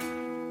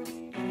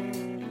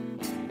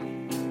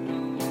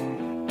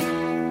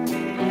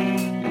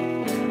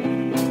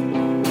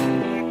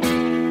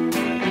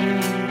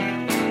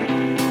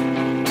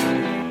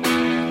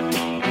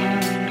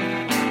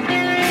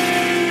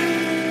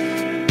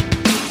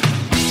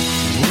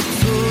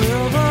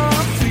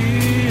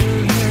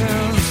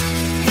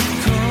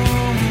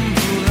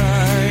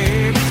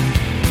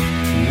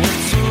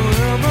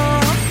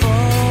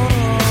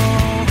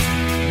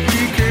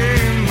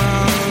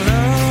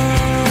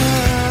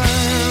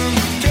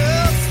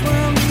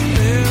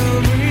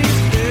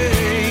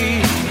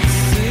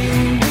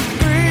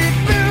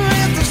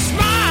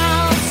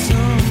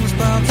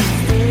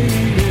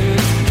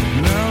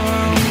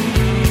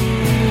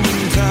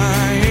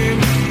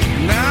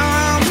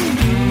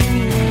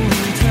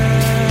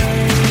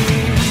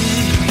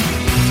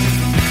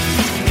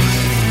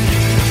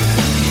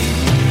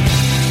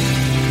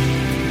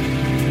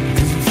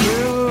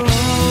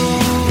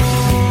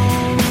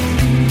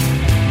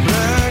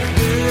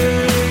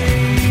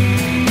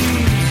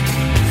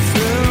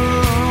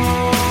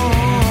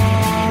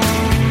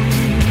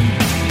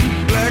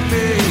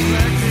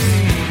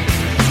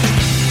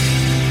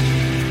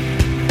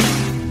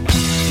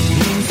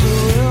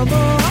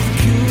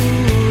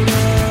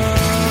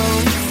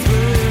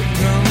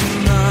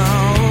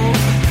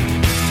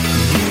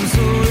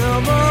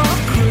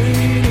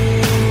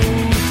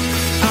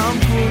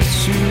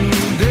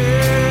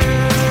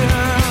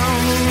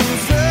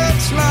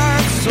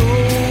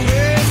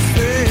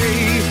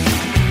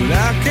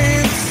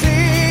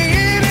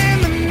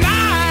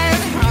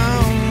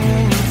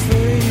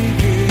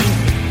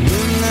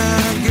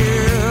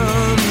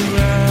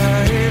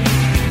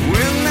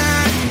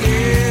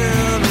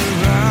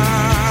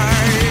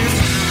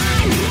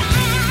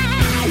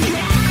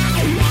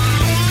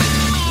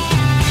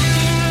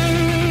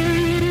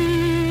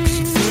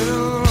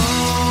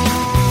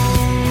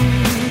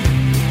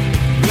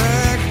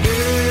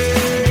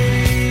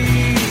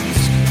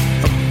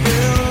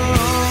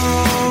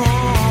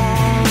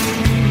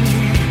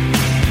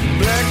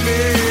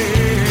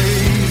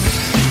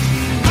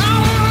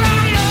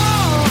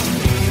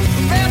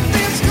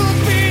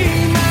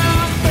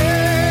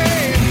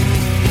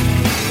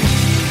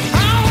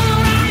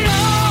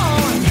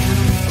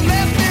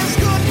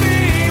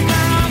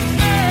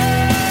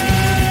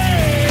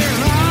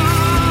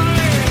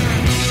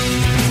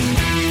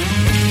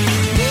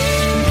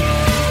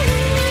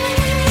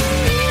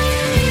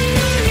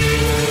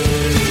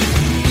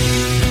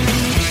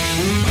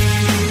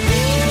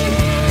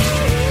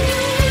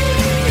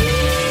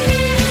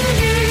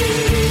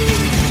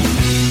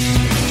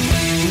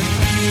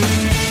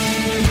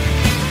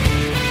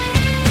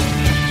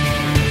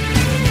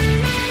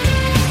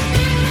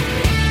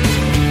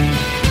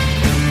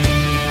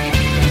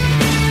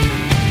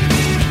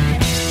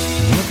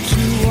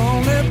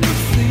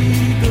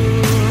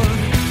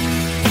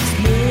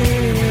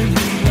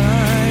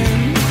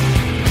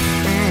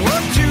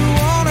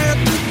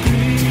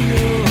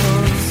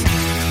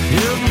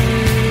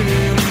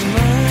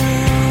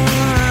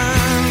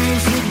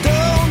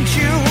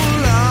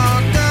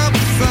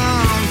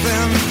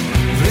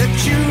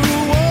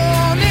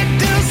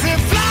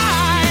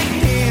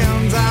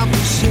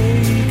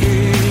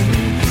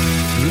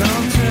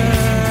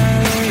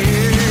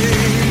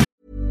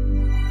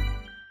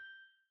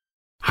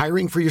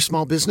 Hiring for your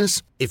small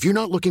business? If you're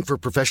not looking for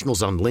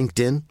professionals on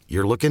LinkedIn,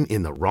 you're looking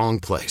in the wrong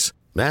place.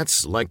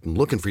 That's like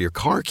looking for your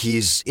car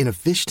keys in a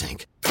fish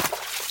tank.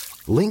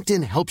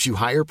 LinkedIn helps you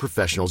hire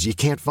professionals you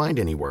can't find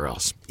anywhere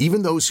else,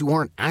 even those who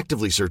aren't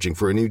actively searching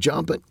for a new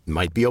job but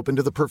might be open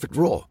to the perfect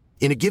role.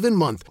 In a given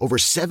month, over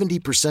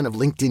 70% of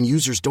LinkedIn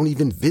users don't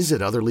even visit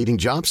other leading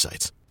job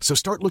sites. So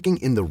start looking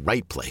in the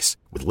right place.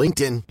 With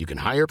LinkedIn, you can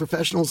hire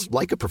professionals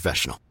like a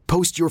professional.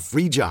 Post your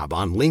free job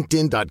on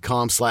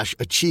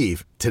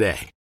linkedin.com/achieve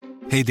today.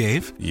 Hey,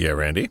 Dave. Yeah,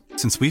 Randy.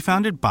 Since we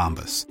founded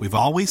Bombas, we've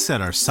always said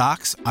our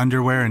socks,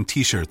 underwear, and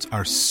T-shirts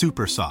are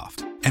super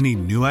soft. Any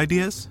new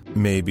ideas?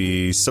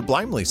 Maybe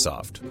sublimely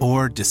soft.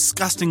 Or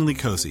disgustingly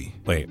cozy.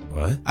 Wait,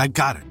 what? I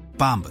got it.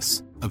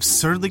 Bombas.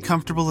 Absurdly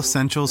comfortable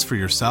essentials for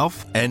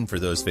yourself and for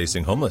those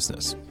facing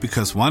homelessness.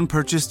 Because one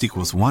purchased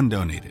equals one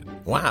donated.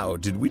 Wow,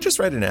 did we just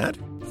write an ad?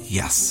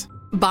 Yes.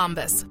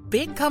 Bombas.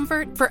 Big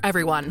comfort for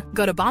everyone.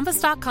 Go to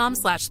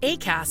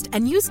bombas.com/ACAST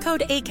and use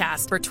code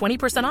ACAST for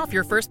 20% off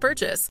your first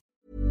purchase.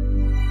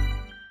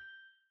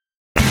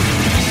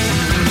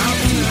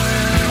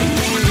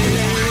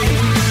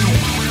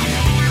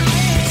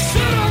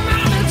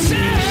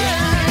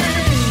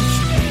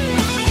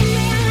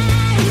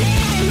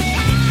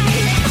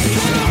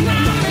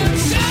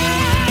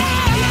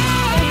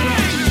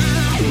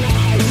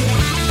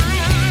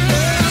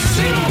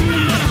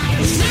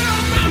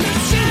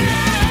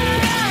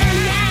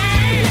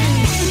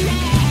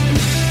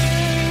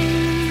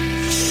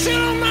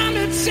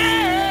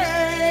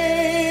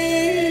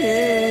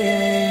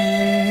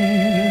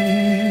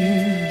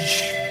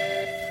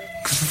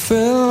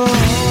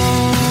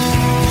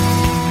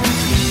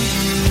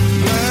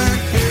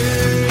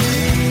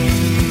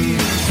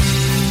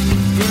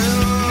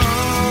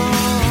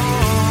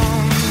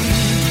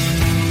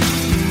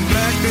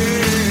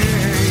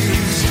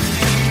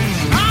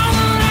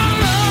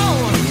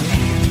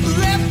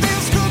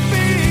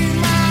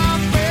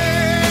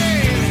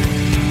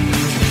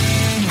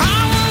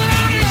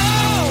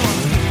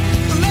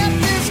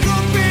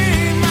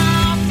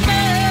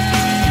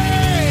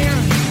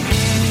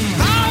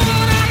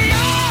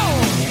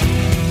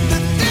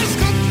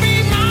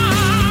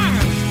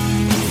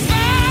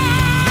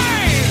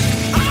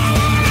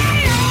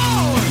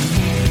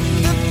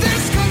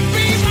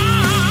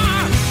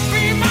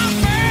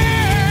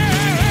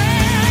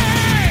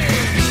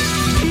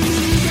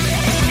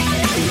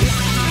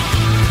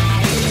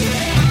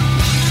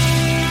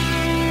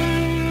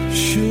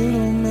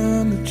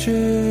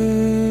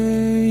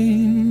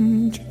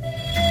 change.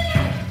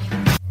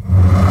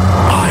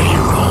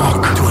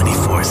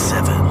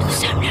 IROCK247. Nous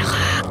sommes le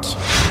rock.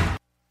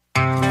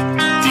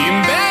 The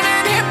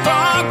embedded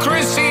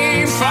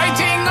hypocrisy,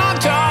 fighting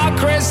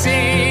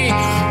autocracy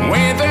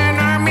with an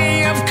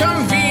army of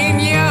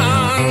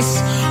convenience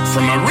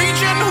from a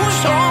region whose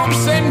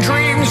hopes and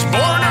dreams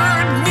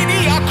bordered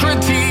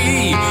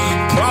mediocrity,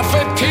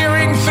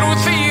 profiteering through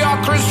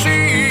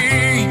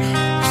theocracy.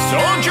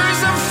 Soldiers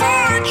of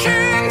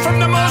fortune from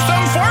the most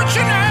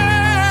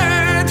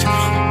unfortunate,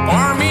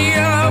 army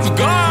of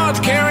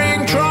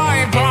God-carrying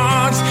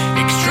tripods,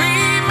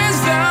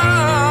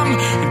 extremism,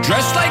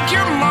 dressed like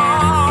your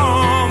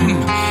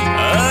mom,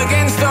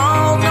 against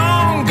all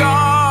known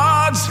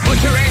gods,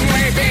 butchering,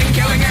 raping,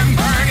 killing and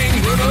burning,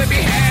 brutally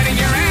beheading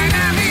your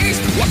enemies.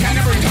 What kind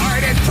of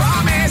retarded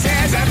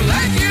promises have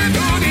led you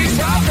to these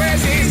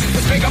prophecies?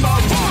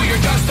 Despicable fool, you're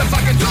just a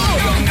fucking tool.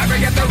 You'll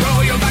never get the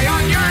role, you'll die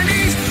on your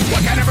knees.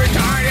 What kind of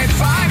retarded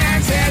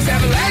finances have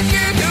led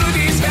you to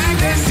these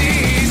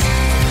fantasies?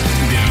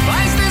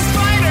 Device this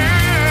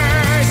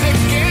fighters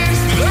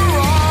against the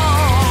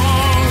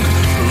wrong,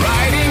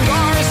 riding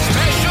our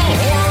special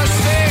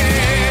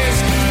horses,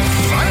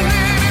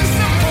 funded and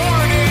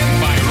supported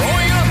by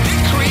royal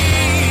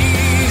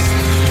decrees.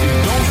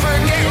 Don't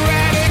forget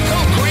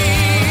radical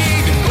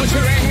greed,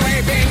 butchering,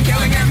 raping,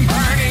 killing and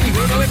burning,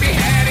 brutally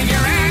beheading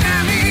your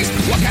enemies.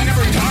 What kind of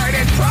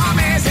retarded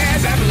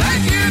promises have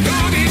led you to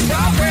these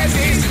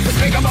prophecies?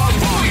 Despicable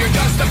fool, you're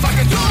just a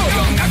fucking tool.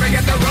 You'll never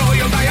get the role,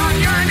 you'll die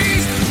on your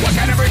knees. What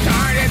kind of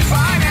retarded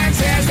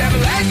finances have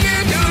led you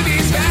to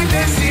these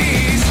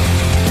fantasies?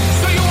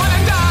 So you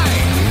wanna die?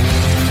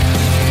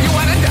 You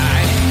wanna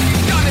die?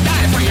 You wanna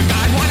die for your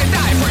God? Wanna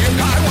die for your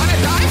God? Wanna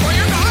die for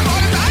your God?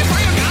 Wanna die for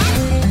your God?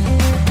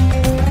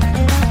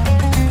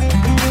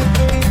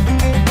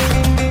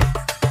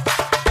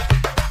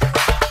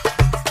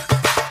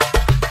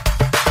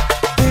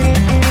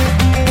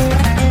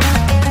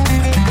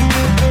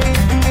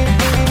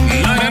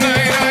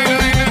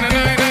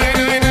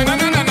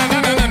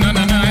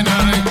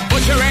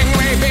 Butchering,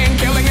 raping,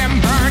 killing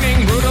and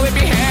burning, brutally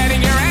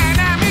beheading your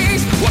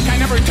enemies. What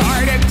kind of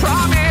retarded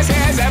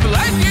promises have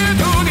led you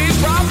to these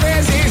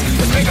prophecies?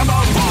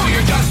 Despicable fool,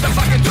 you're just a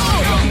fucking tool.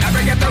 You'll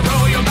never get the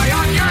role, you'll die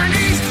on your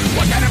knees.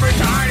 What kind of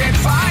retarded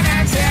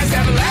finances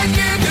have led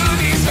you to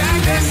these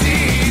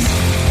fantasies?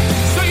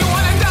 So you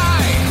wanna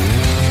die?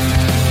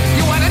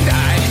 You wanna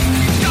die?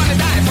 You wanna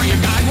die for your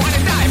God?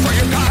 Wanna die for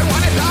your God?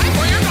 Wanna die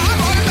for your God?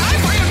 Wanna die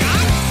for your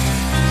God?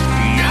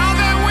 Now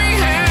that we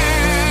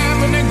have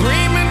an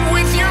agreement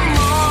with your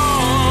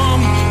mom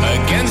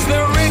against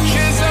the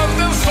riches of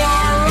the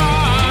far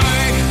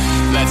right,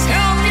 let's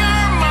help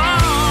your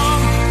mom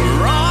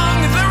wrong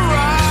the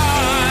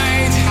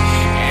right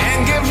and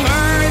give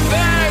her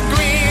the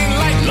green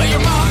light. Lay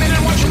your mom in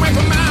and watch her wipe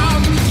them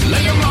out.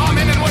 Lay your mom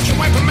in and watch her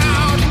wipe them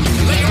out.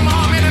 Lay your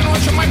mom in and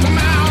watch her wipe them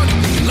out.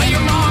 Lay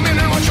your mom in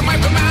and watch her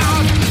wipe them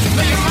out.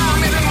 Lay your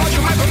mom in and watch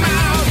her wipe them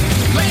out.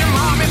 Lay your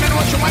mom in and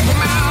watch her wipe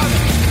them out.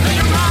 Lay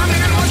your mom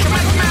in and watch her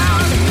wipe them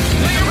out.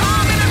 Lay your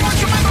mom in and watch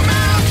her wipe them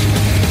out.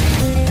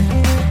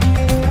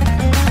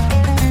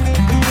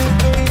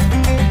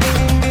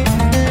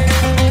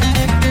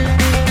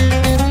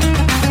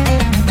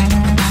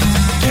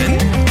 10,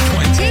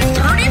 20,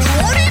 30,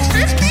 40,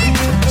 50,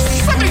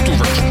 72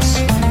 virgins.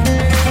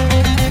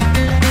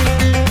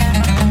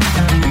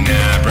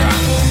 Nah, bruh.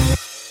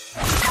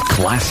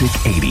 Classic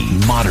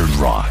 80, modern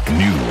rock,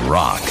 new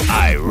rock.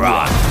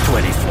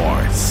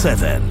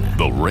 IROCK247.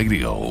 The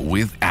radio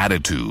with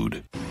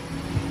attitude.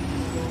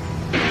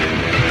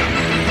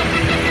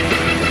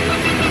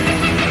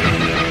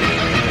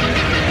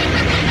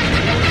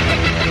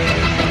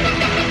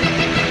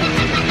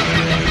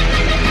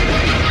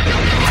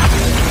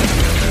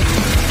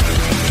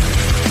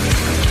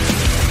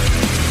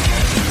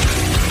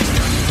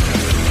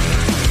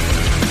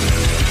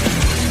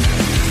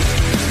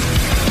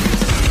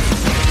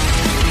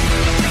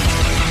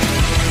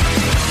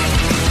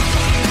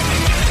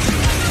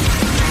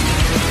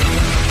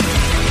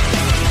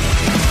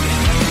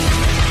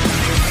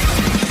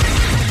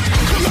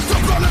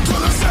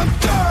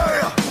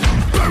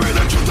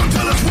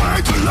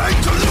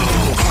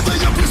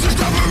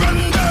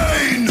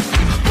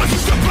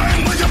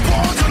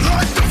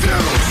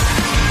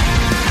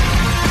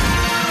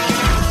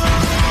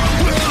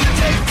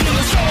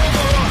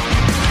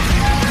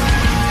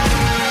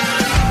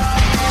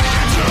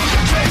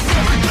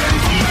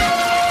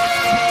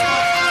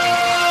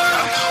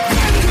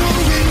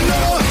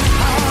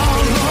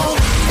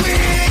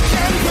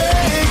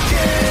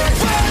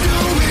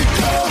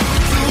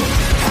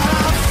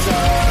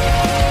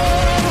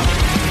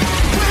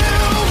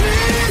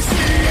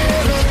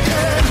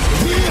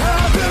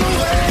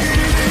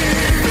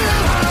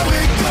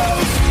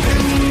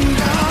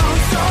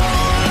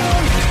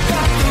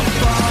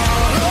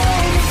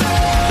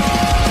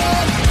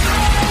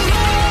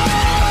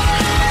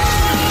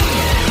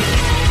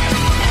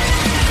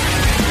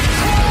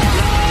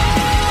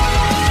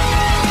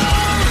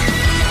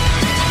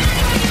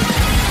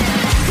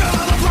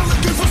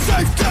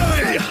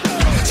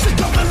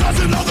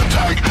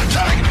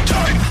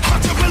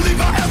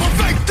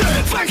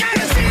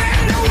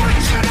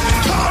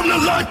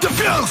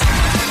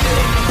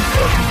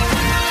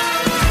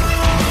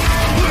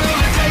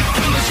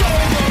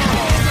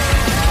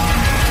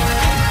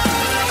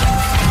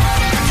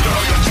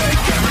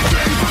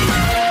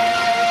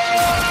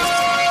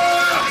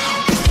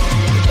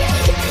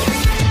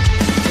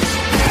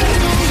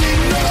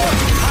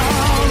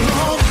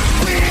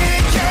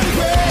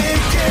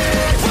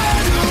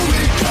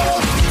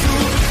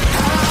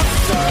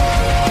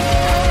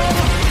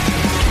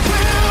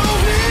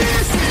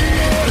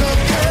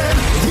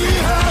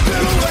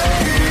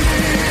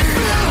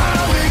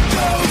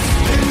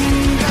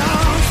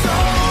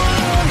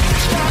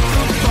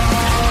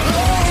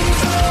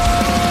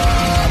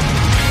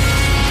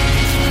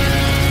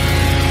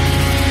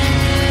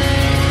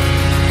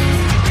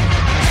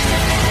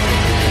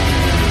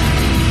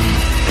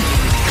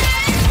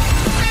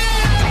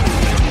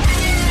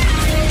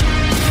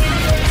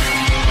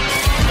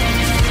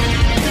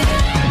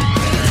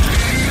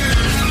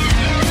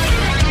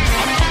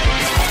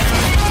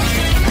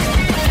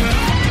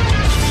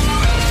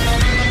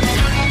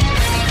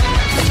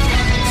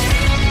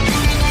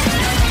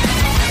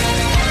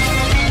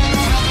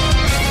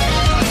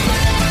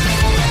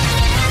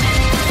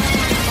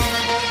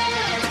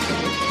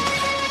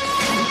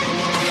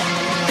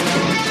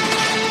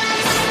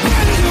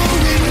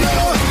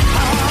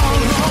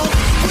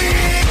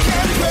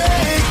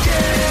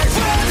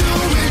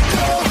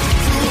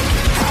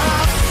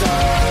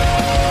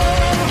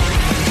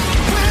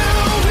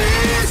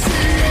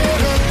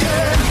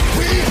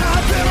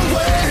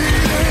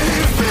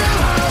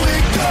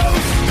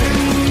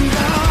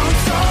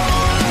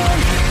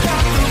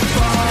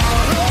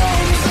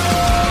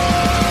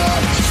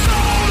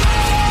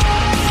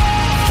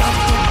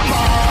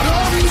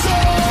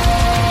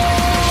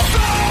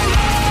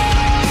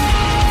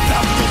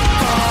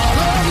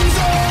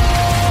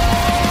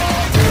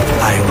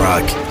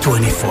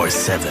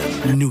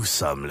 24/7, nous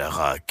sommes le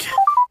rock.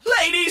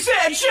 Ladies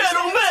and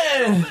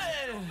gentlemen,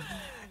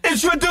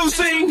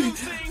 introducing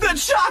the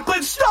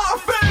chocolate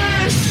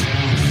starfish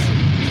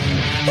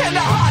and the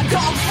hot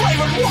dog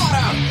flavored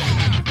water.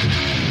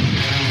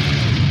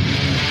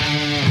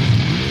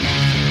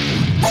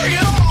 Bring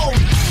it on!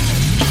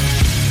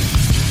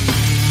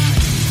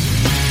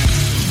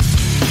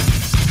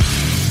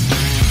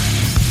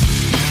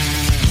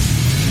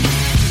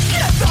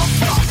 Get the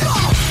fuck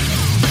up!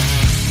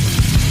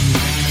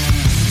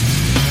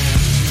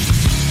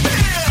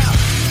 Yeah!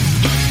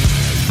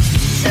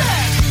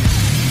 Check!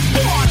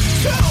 1,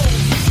 2!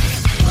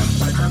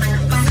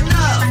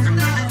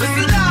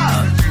 Listen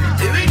up!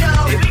 Here we go!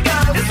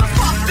 It's a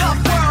fucked up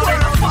world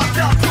and a fucked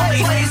up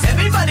place.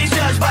 Everybody's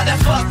judged by their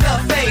fucked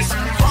up face.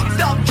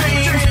 Fucked up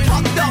dreams,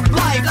 fucked up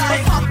life. A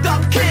fucked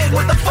up kid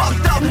with a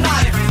fucked up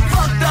knife.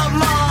 Fucked up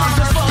moms,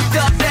 a fucked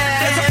up dad.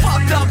 There's a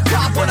fucked up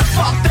cop with a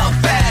fucked up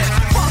badge.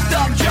 Fucked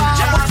up job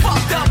with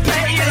fucked up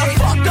pay. And a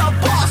fucked up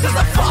boss is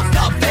a fucked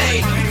up day.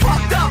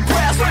 Fucked up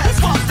brass with a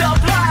fucked up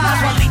lies.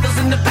 While leaders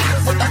in the back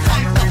with a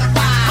fucked up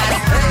vibe.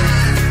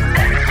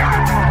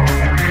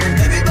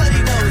 Everybody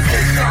knows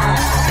this song.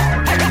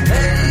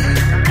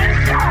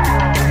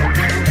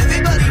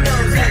 Everybody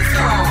knows this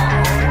song.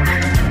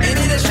 Ain't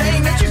it a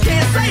shame that you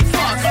can't say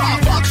fuck?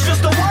 Fuck's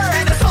just a word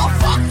and it's all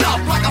fucked up.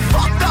 Like a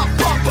fucked up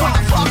punk with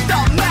a fucked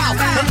up mouth.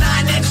 The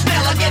 9-inch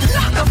nail will get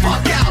knocked the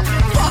fuck out.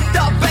 Fucked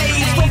up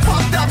babes with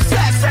fucked up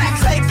sex.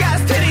 Fake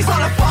ass titties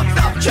on a fucked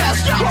up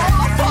chest. We're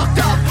all fucked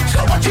up, so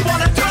what you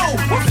wanna do?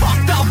 We're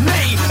fucked up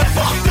me and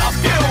fucked up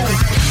you.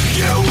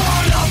 You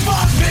wanna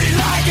fuck me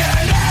like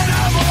an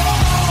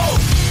animal.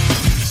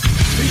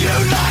 You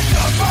like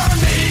to burn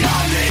me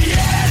on the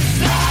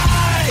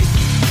inside.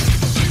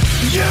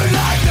 You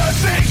like to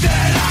think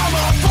that I'm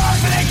a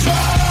perfect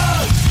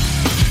drug.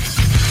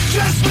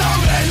 Just know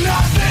that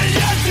nothing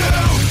you do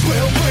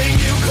will bring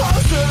you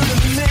closer to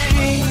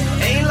me.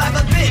 Ain't like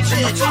a bitch,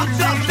 a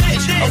fucked up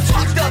bitch. A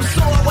fucked up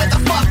sword with a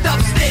fucked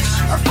up stitch.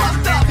 A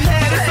fucked up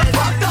head, it's a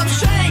fucked up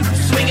shame.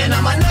 Swinging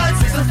on my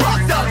nuts, it's a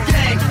fucked up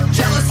gang.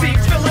 Jealousy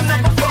filling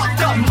up a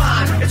fucked up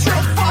mind. It's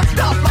real fucked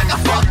up like a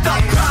fucked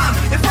up crime.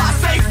 If I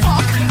say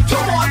fuck 2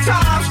 more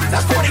times,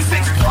 that's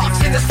 46 fucks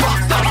in this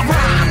fucked up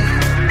rhyme.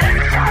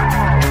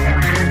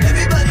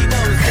 Everybody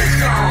knows this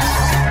song.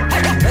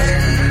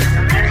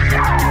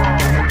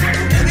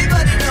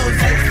 Everybody knows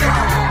this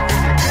song.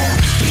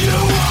 You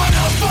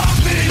wanna fuck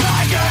me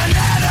like an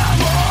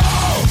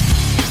animal.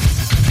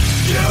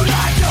 You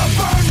like to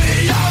burn me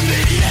on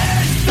the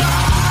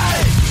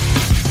inside.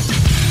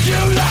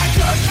 You like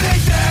to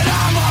think that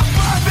I'm a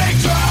perfect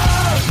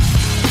drug.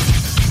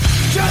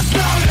 Just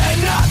know that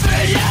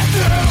nothing you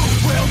do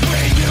will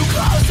bring you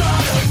closer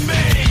to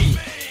me.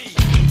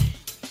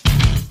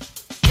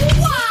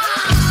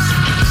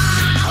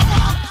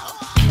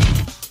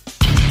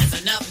 That's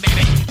enough,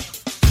 baby.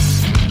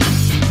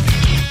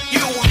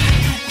 You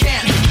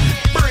can't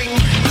bring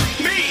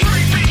me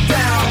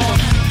down.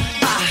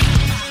 I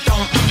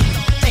don't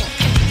think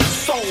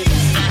so.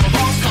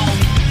 Also,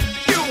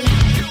 you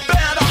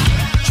better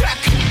check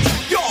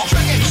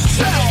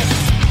yourself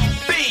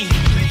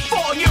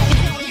before you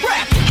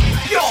wreck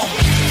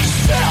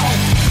yourself.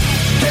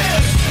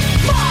 Kiss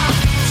my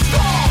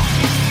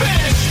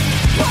starfish.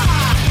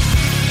 My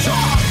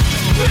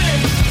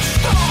chocolate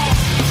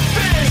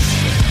starfish.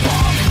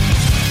 Punk.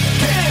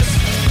 Kiss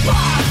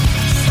my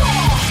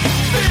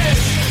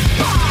starfish.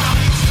 My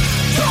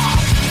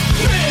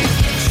chocolate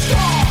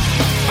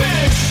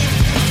starfish.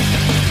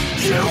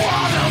 You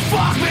wanna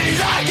fuck me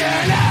like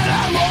an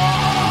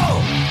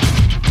animal.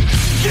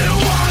 You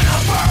wanna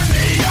burn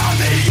me on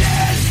the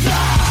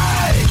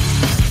inside.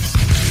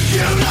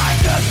 You like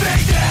to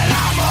think that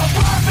I'm a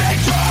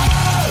perfect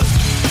drug.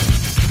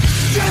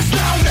 Just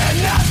know that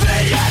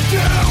nothing you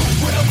do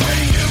will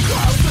bring you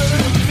closer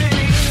to me.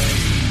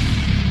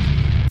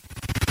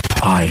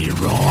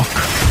 IROCK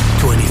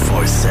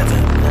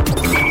 24/7.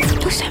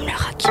 Nous sommes le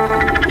rock.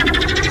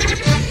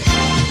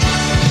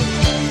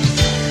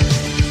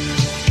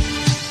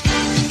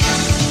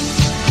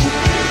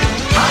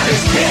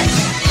 Hottest hits,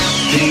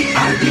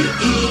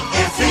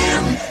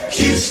 DRBE-FM,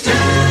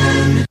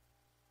 Houston.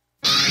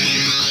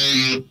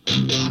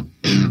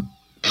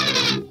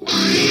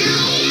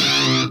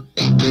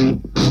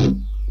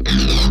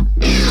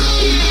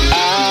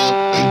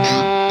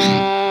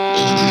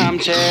 I'm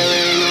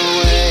tearing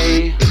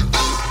away.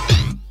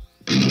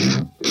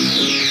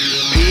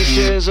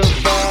 Pieces are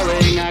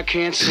falling, I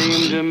can't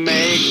seem to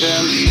make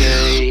them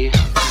stay.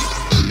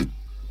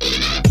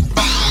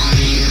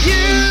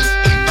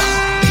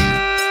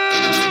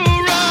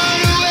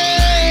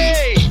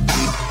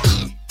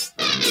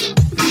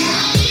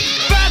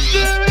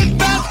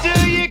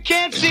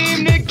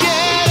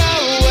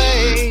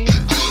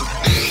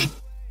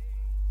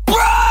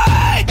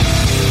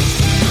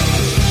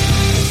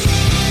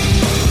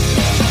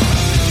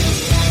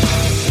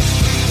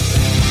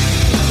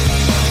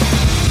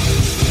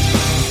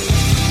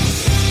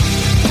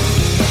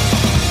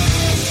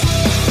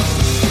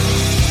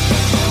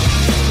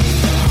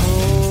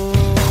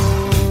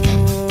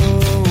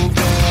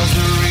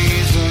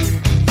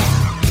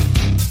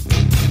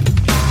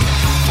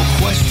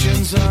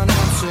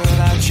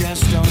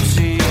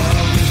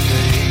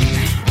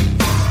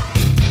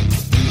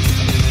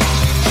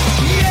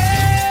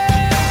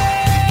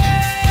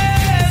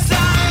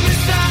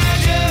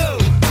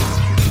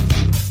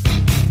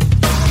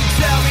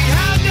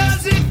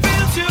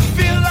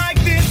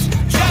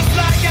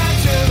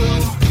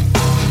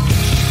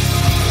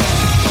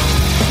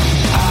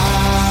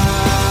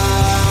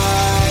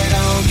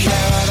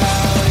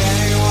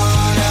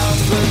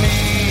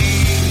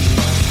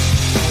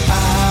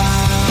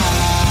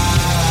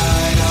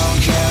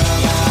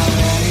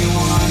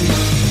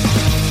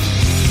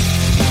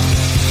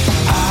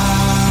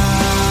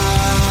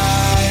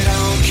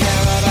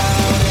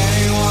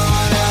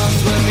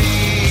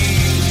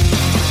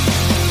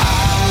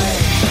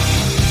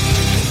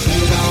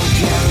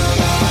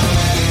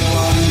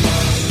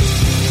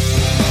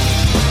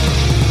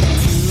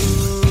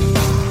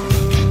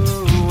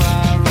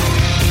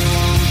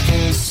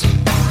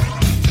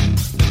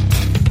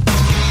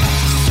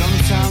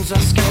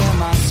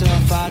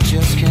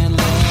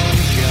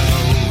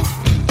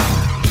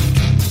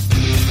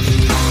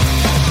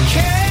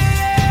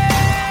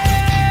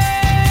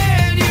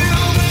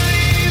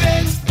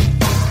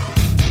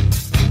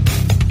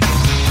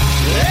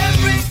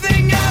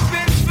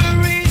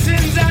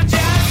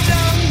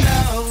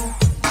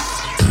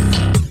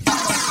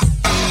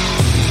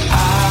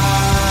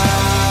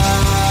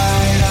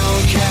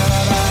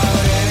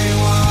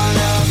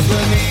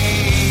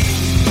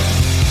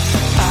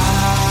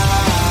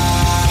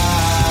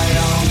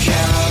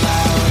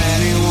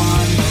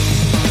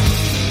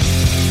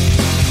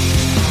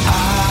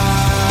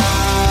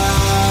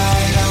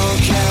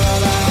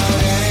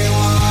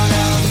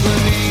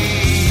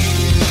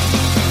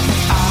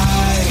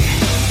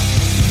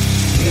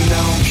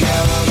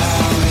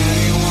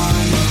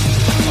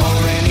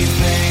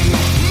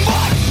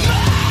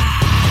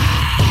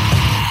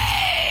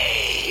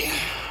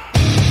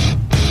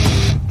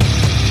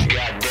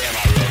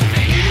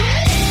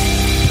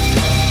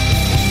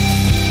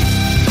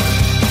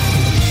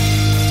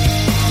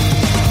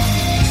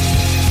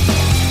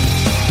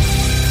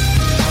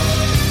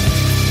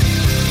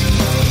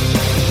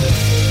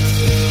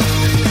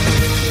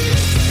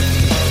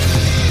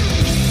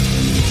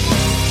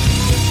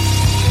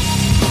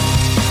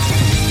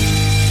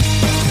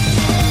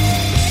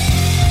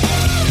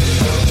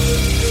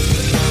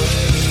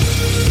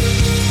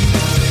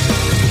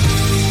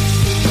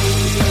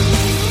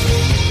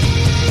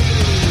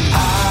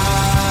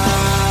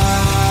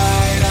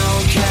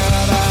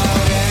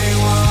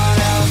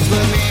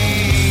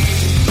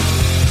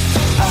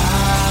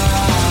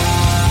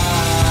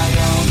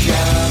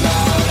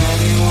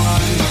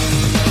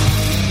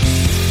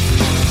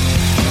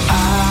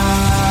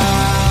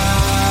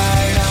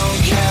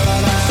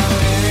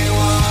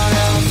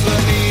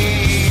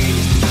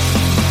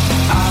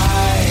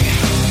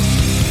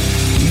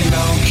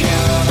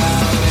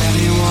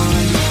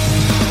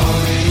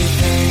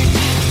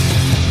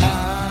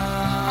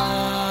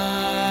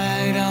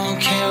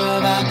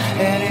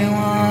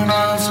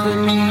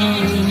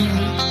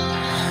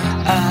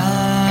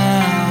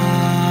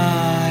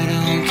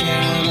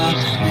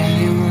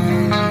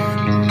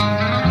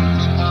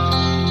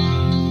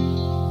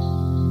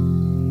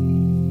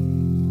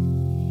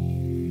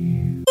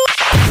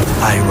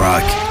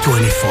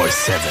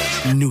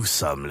 IROCK247. Nous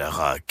sommes le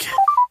rock.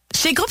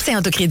 Chez Groupe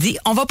Saint-Autocrédit,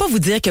 on va pas vous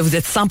dire que vous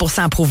êtes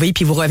 100% approuvé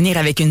puis vous revenir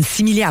avec une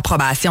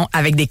simili-approbation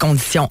avec des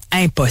conditions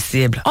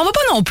impossibles. On va pas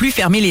non plus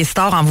fermer les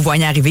stores en vous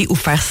voyant arriver ou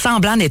faire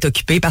semblant d'être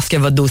occupé parce que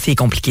votre dossier est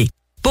compliqué.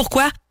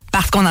 Pourquoi?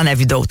 Parce qu'on en a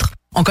vu d'autres.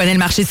 On connaît le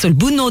marché sur le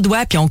bout de nos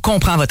doigts puis on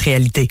comprend votre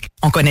réalité.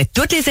 On connaît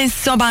toutes les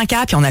institutions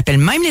bancaires puis on appelle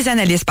même les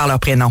analystes par leur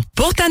prénom.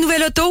 Pour ta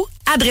nouvelle auto,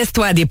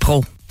 adresse-toi à des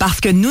pros. Parce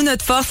que nous,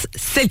 notre force,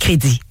 c'est le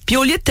crédit. Puis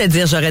au lieu de te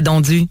dire j'aurais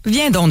donc dû,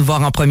 viens donc nous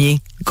voir en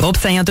premier.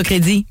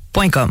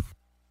 GroupeSaintAutoCrédit.com.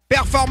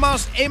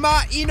 Performance Emma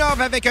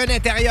innove avec un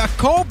intérieur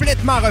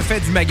complètement refait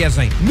du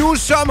magasin. Nous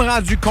sommes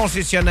rendus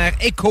concessionnaires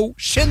Eco,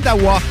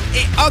 Shindawa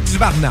et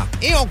Oxvarna.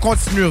 Et on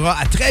continuera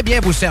à très bien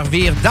vous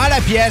servir dans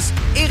la pièce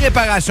et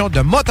réparation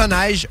de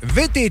motoneige,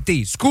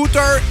 VTT,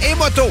 scooter et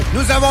moto.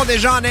 Nous avons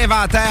déjà en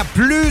inventaire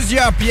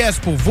plusieurs pièces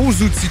pour vos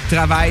outils de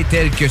travail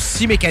tels que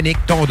scie mécanique,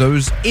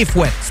 tondeuse et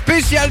fouette.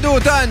 Spécial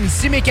d'automne,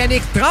 scie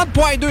mécanique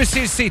 30.2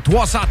 cc,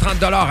 330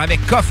 $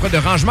 avec coffre de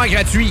rangement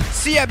gratuit.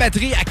 Scie à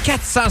batterie à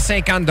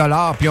 450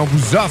 $ puis on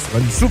vous offre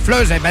une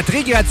souffleuse à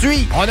batterie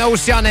gratuite. On a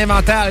aussi en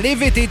inventaire les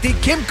VTT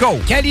Kimco.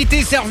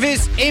 Qualité,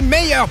 service et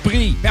meilleur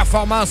prix.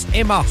 Performance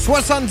Emma.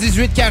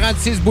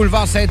 7846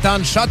 boulevard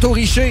Sainte-Anne,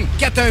 Château-Richer.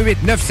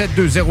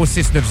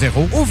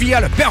 418-972-0690 ou via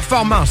le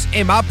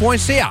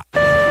performanceemma.ca.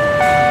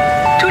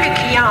 Tous les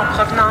clients en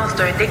provenance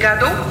d'un dégât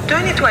d'eau, d'un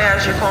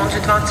nettoyage de conduits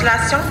de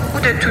ventilation ou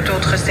de tout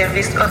autre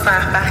service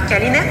offert par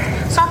Calinette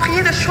sont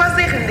priés de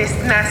choisir une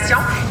destination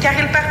car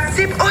ils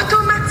participent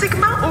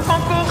automatiquement au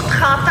concours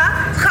 30 ans,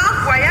 30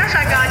 voyages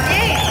à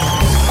gagner.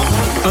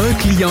 Un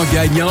client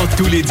gagnant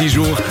tous les 10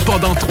 jours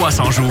pendant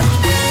 300 jours.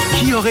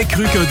 Qui aurait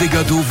cru qu'un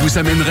dégât d'eau vous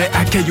amènerait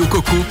à Cayo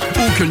Coco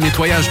ou que le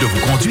nettoyage de vos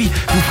conduits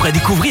vous ferait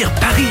découvrir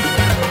Paris?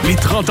 Les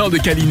 30 ans de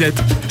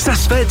Calinette, ça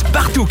se fête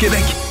partout au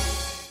Québec.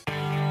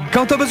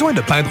 Quand tu as besoin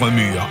de peindre un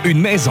mur,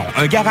 une maison,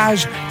 un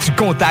garage, tu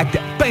contactes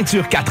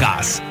Peinture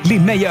 4As, les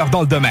meilleurs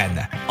dans le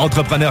domaine.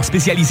 Entrepreneurs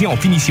spécialisés en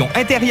finition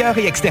intérieure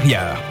et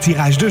extérieure,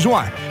 tirage de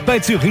joints,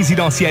 peinture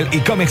résidentielle et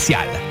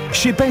commerciale.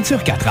 Chez Peinture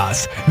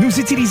 4As, nous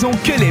utilisons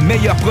que les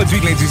meilleurs produits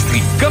de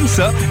l'industrie. Comme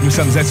ça, nous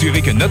sommes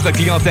assurés que notre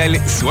clientèle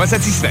soit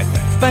satisfaite.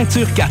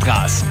 Peinture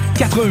 4As,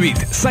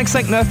 88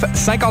 559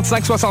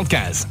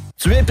 5575.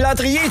 Tu es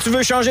plâtrier et tu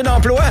veux changer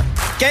d'emploi?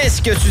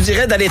 Qu'est-ce que tu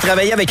dirais d'aller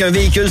travailler avec un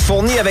véhicule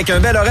fourni avec un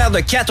bel horaire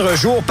de 4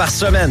 jours par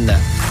semaine?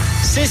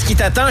 C'est ce qui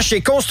t'attend chez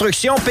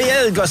Construction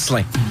PL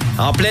Gosselin.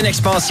 En pleine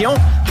expansion,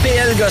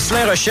 PL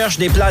Gosselin recherche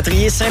des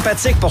plâtriers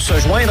sympathiques pour se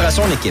joindre à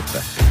son équipe.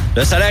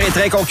 Le salaire est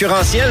très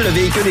concurrentiel, le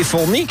véhicule est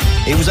fourni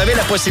et vous avez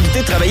la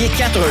possibilité de travailler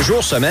 4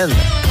 jours semaine.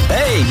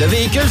 Hey, le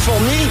véhicule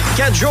fourni,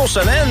 4 jours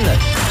semaine,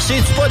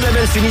 c'est-tu pas de la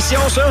belle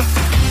finition, ça?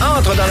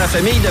 Entre dans la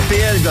famille de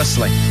PL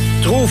Gosselin.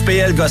 Trouve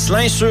PL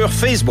Gosselin sur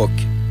Facebook.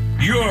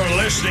 You're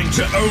listening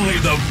to only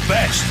the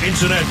best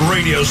internet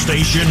radio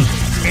station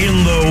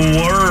in the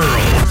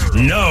world.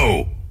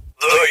 No,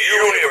 the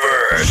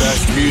universe.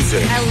 Best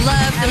music. I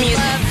love the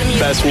music.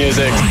 Best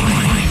music.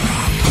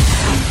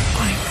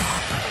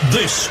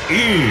 This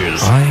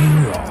is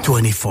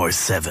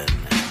IROCK247.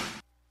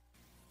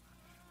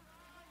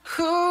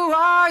 Who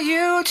are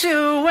you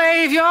to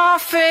wave your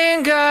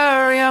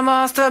finger? You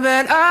must have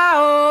been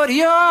out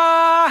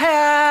your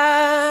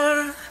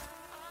head.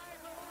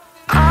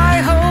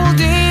 I hold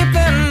deep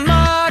in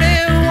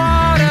muddy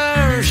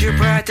waters. You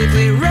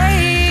practically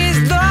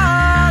raised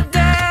the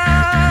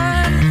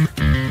dead.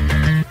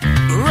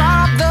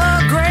 Rob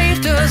the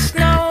grave to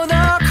snow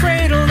the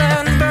cradle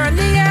and burn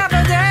the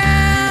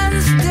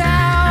evidence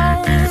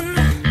down.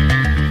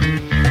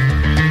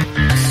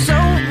 A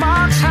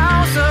soapbox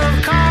house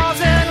of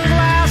cards and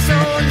glass, so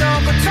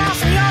don't go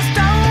tossing your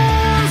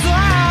stones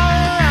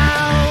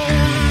around.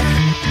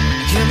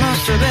 You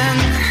must have been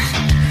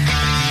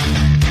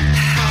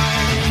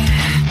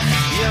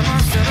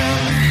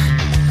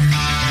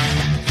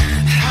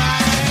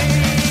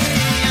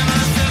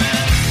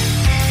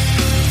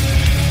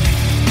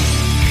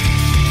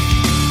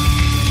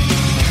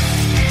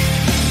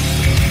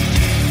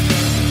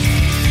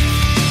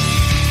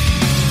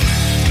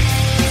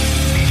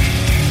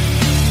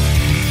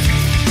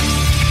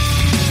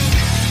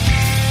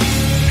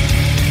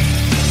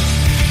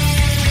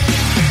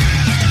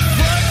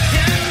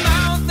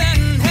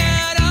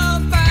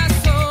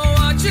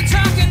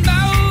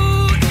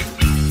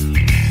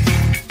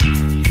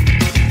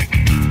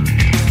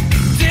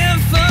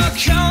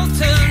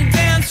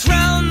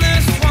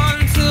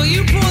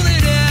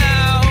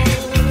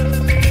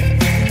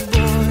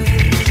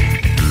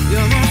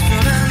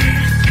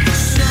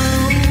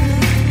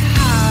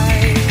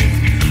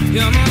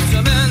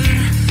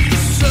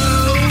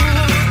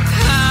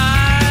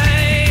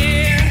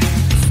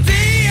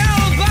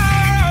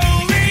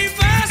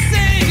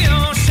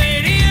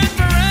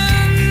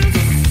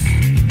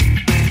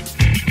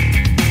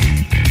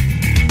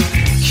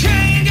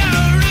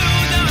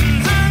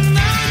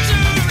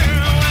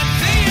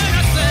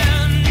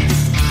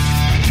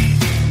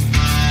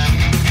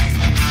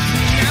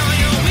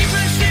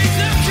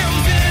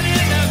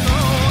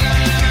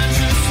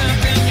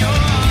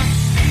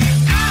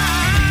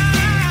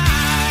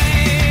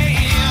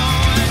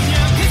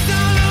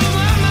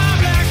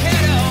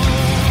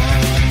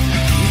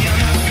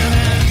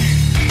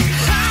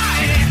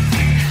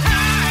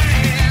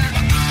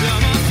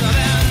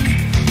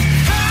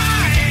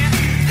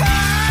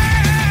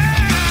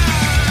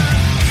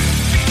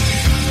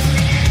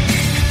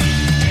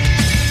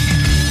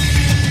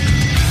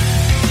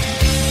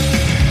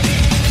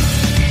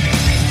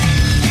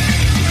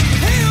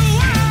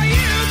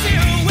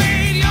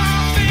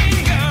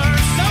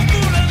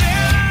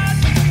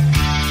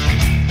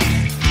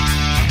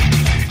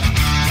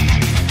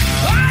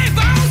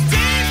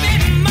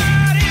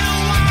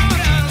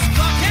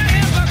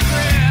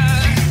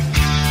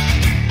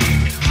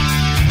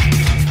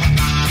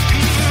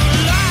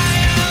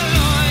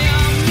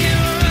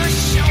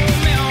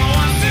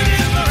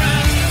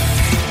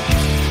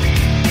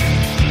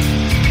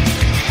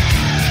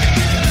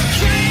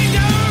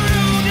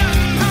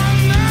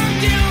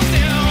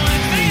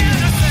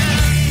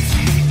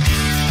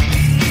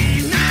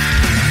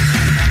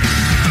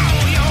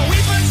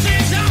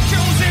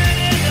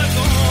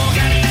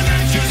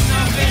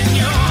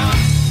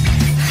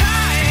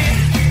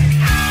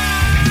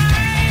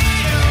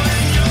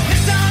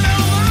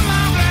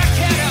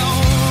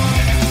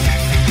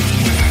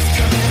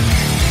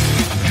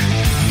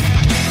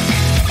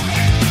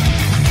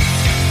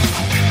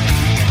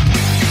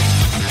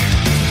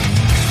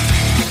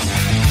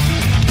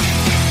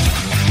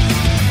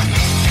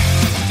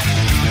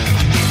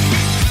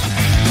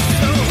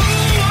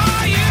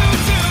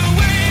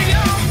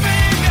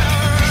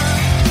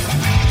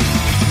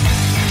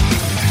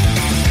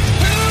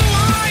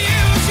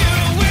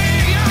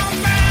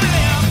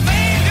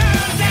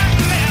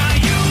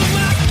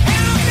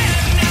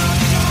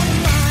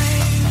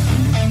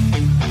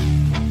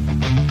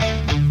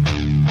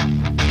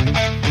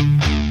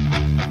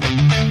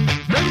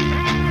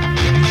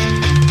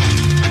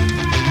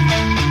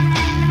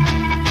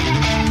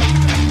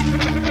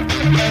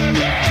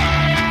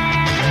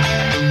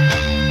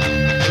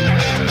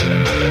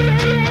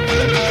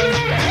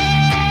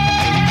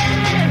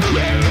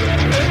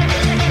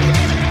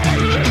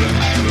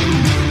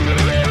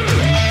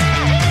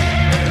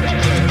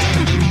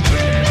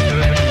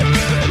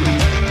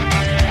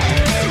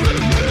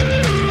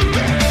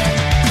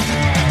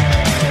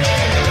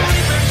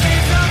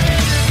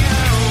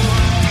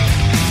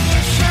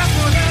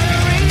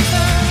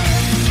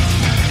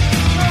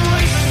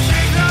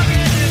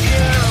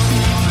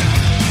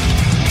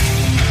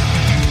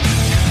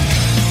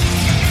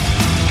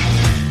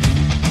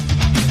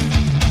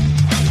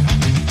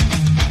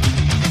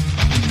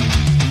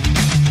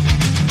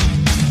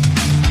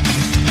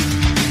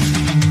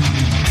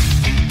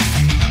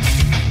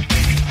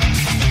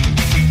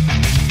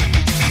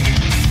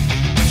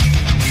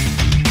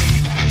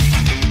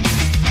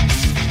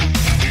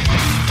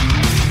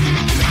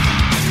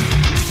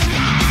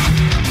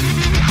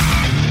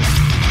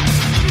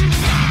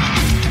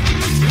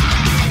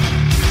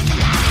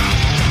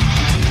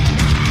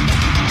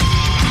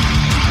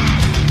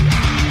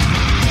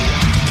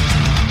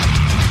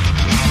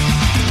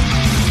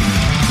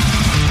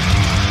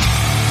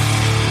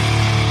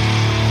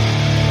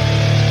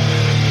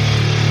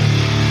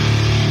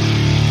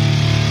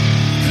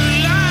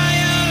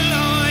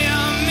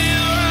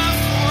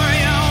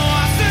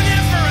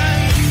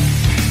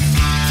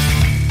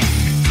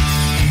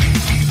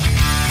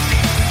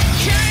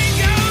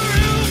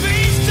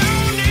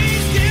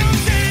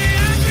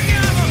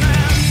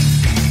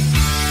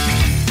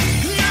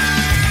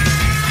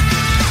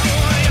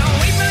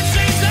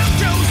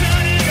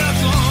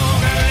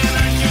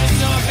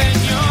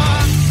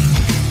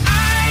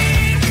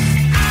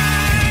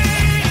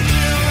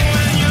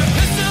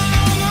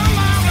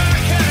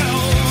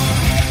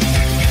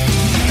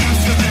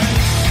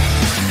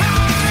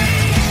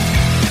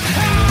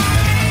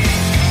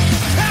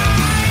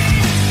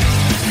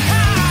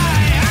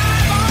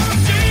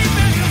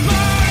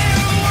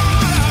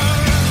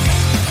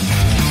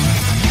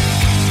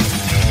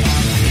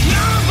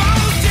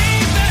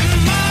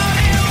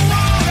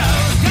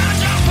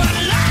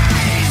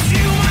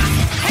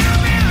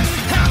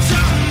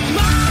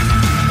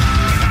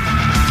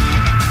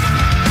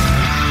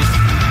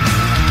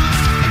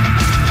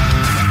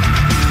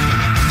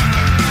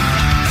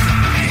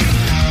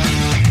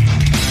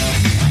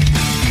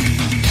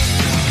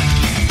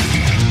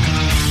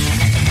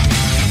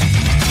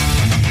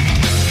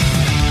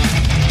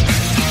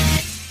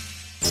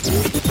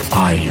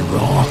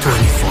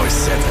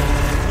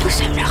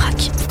Tous aiment le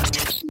rock.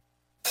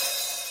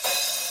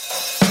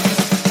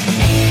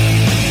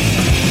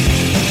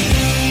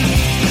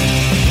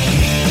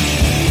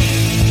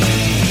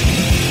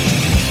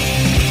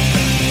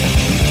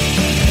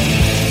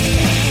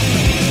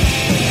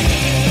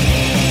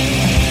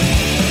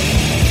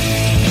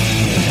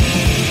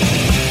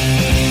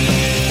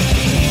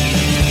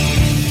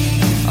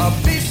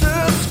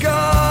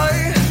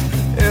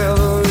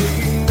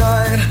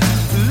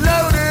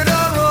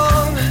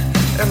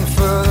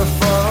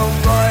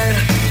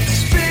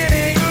 Speak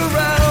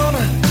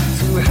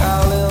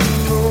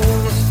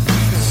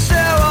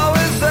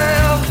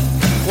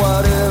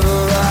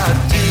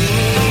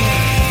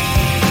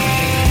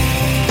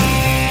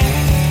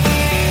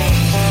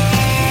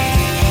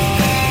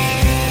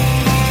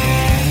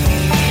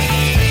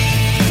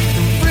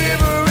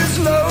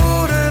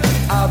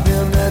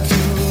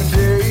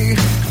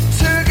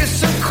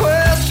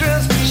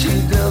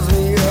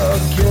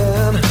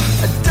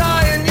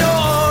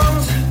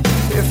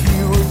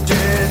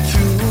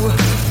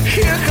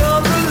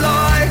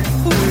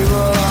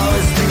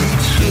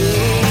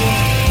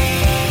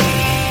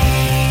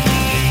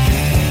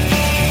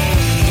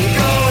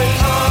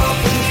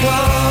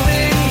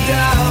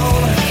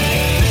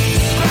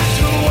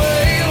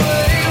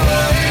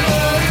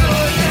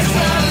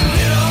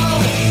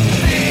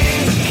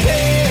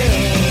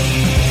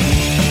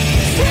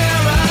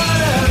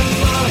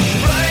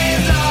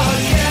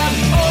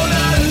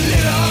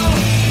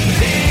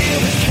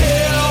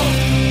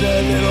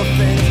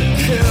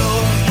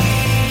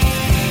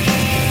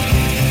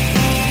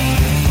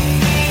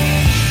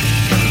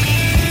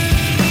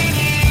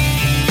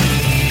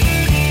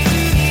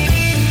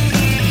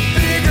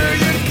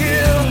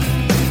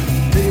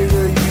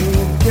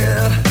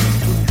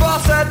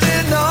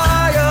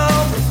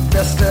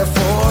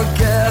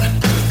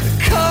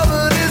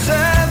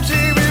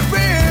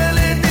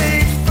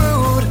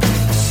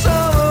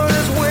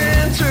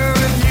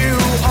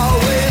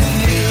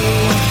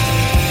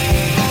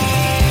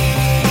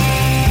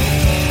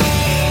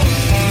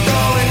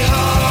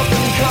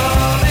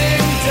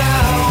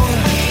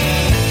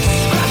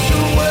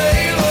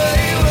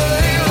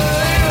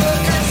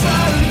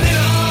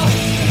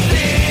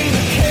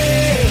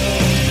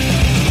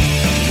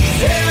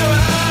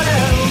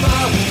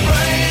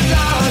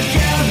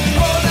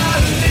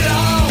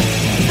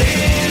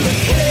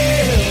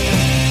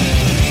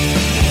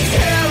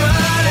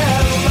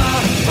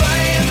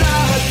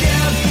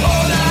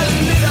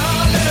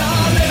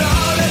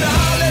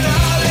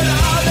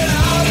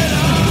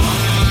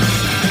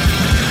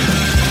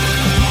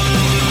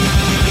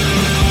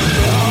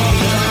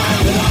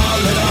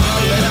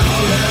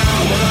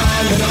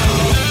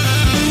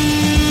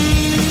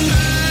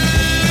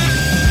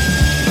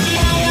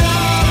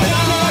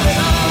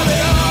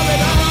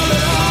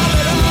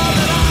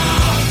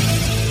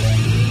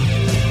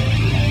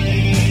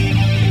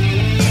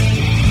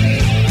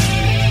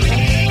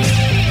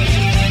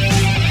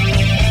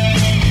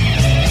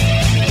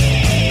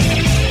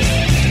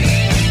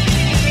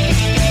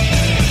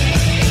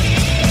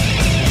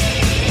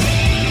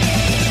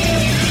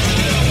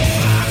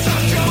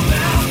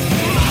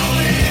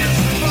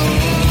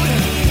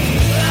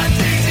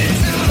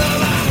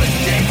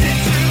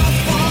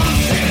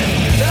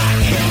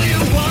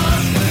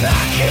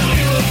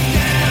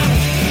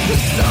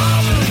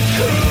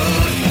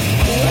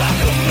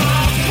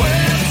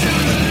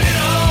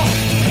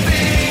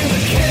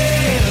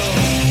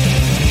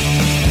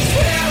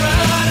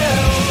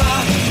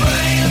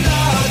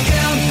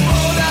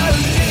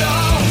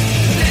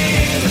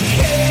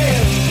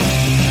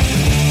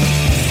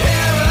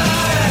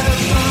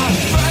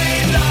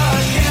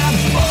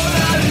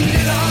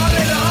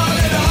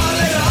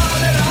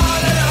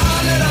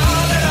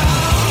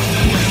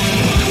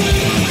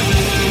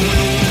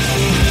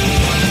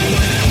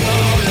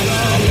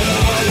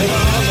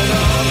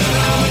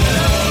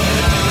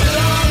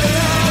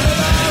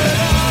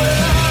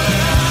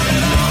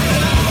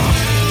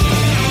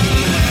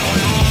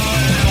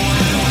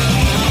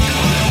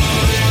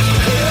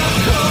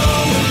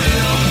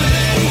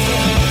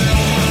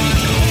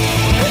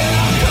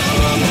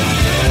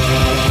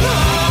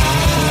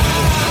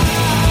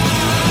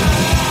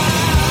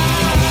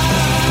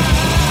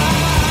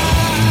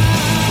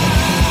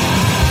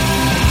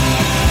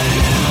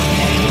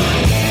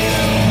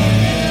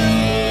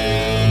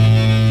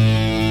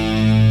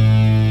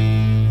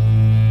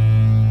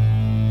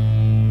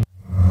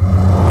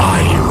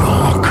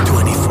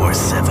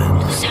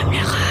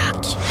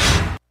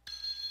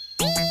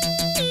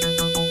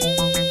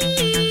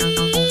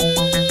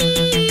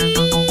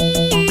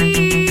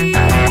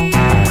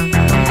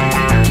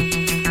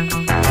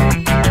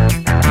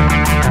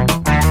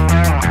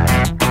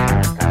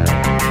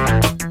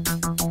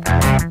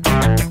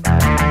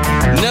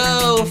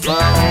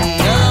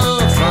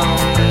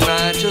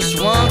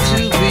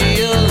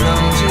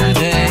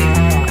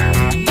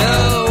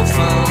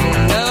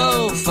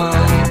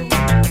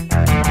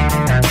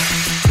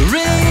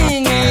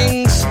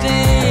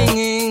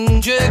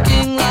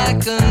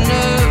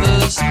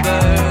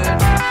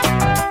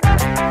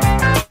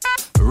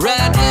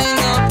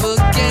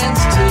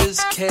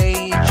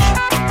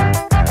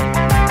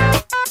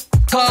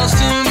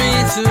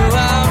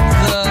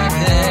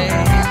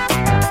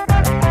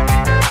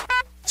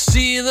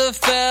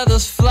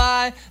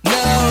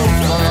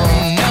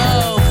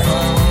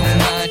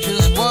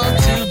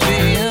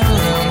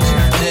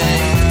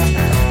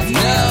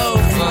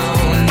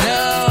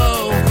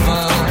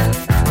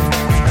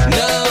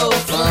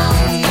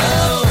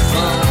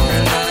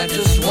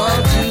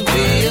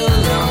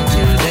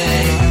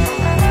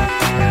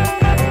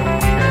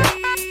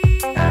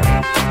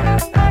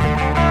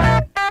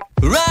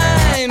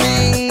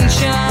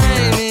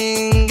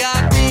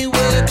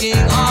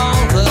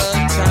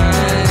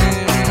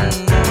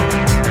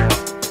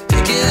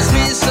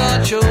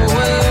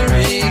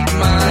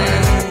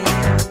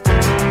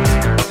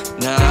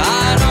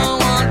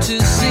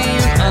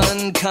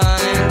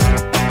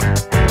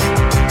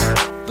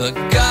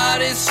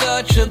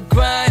such a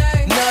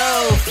grind.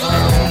 No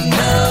phone,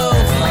 no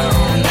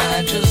phone.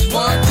 I just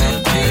want to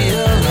be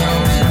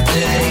alone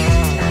today.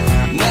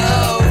 No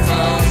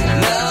phone,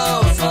 no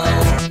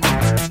phone.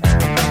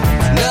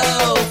 No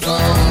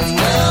phone,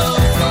 no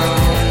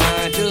phone.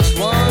 I just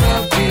wanna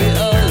be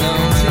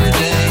alone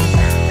today.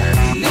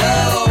 No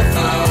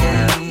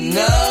phone,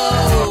 no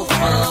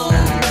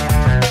phone.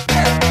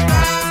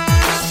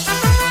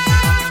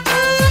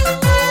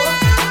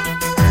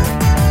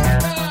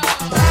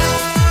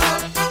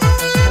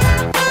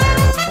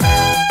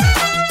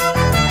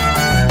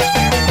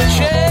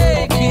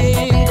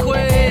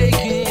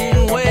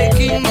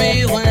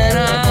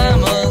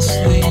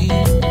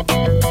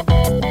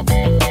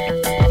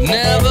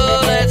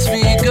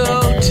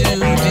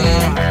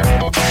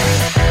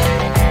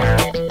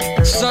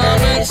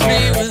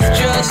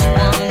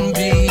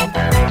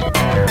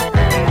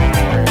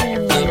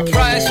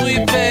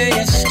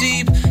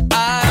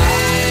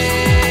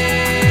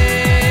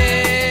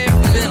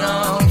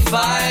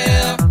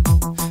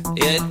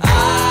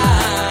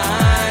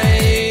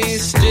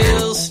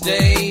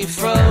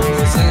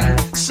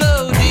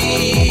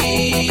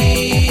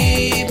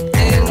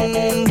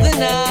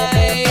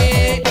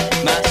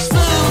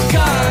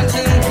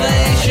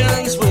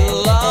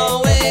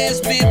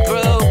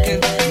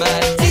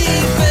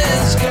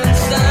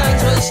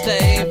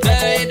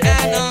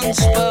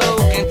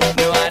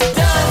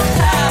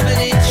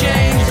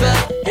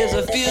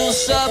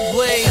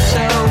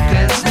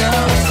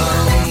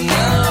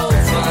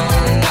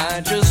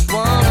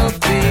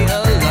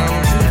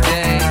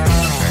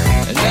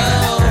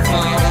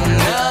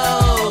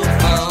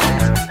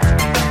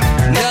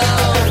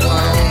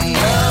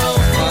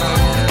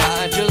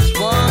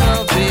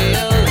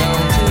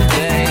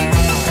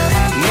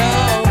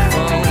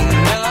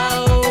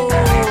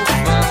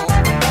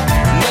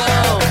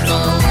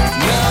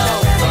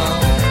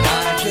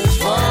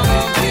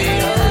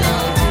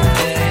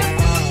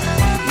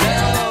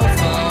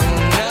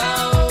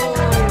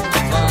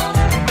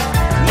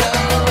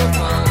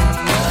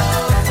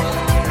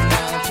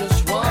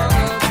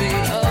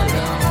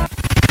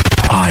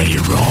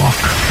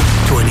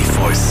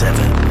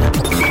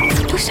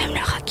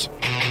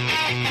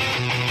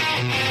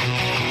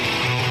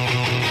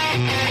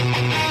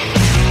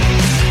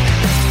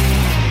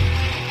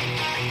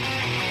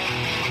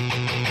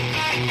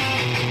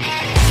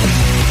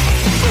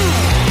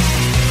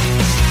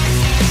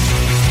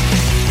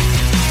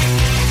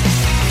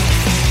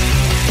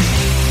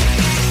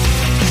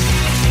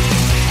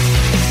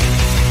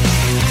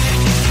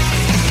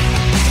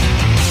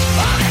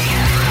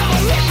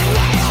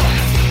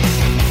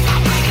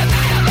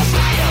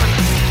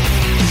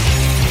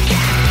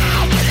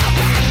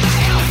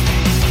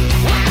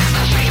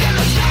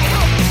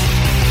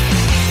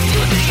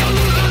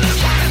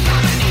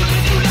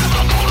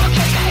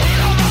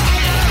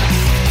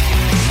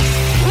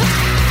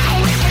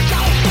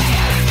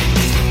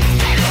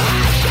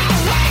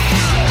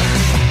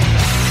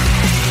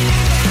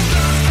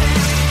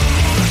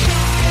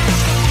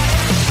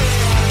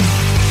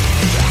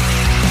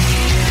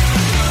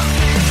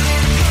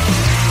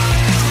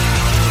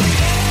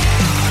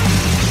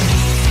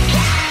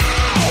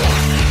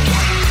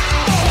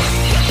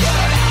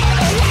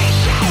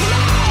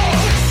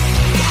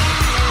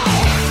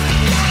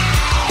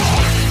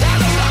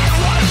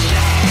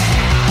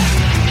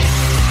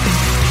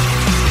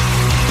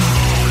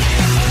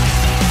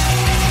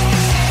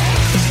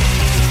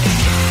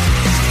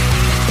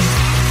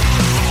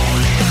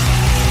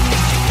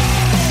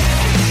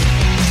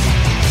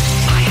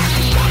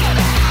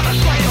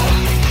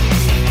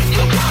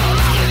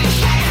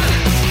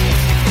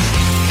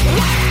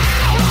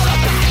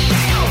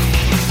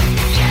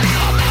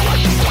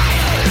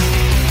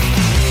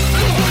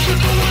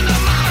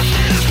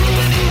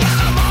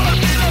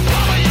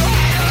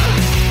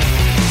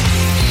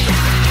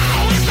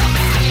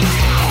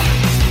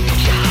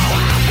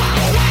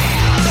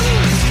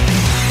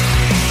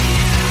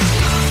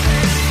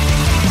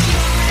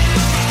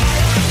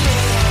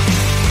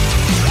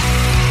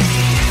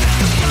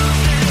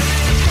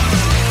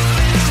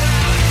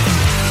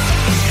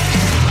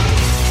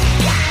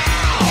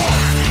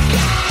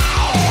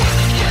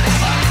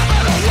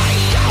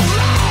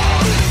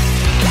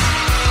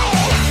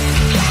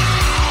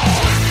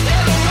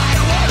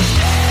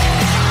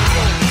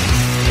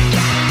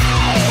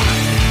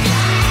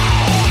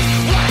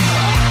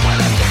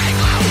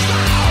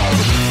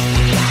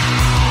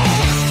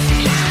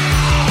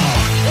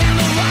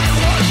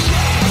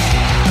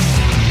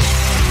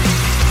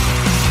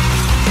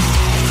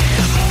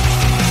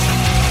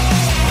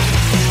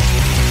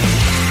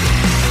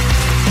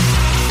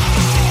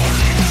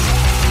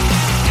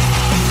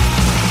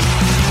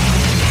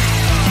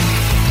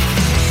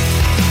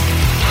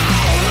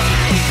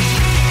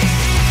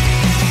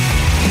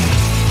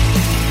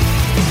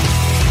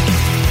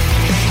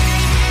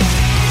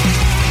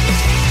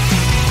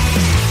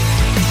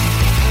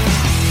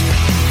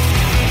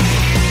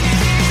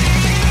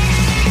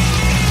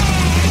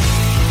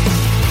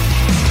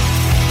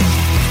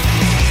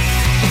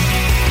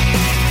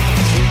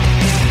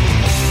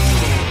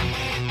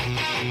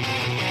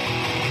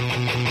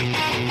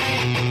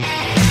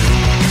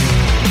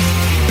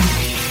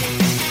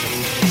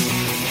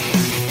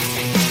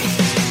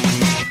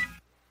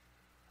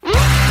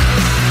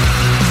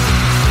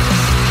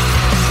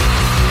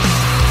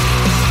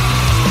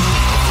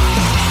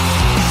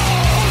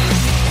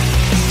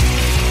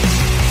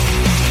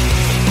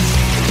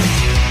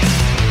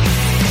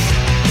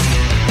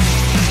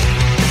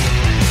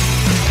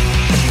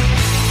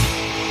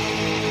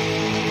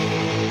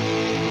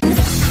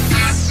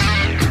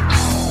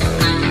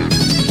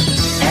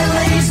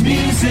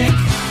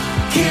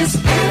 Kiss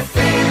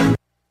FM.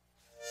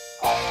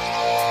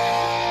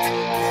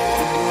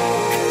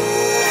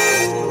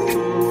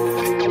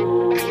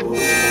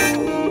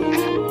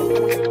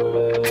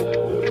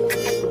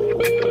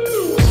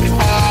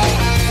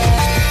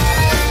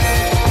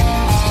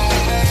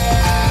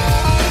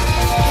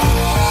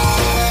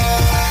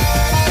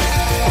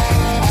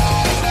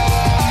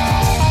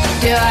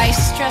 Do I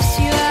stress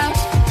you out?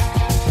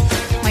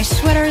 My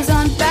sweater is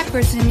on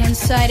backwards and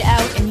inside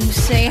out, and you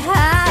say,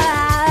 how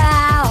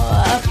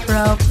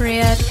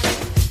appropriate.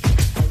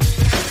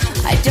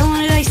 I don't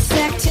want to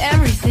dissect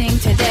everything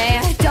today.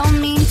 I don't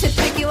mean to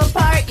pick you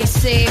apart, you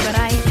see, but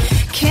I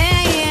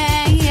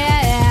can't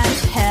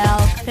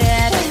help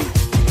it.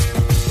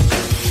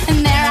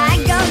 And there I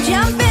go,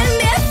 jumping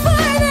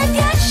before the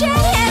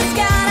gunshot has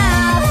gone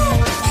off.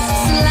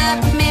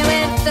 Slap me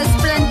with the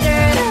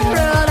splintered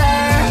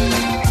ruler,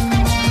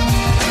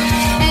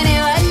 and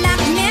it would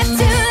knock me to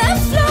the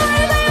floor,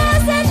 but I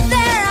wasn't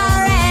there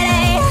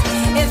already.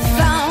 If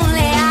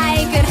only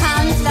I could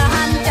hunt the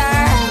hunter.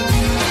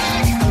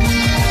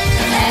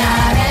 And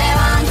all I really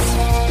want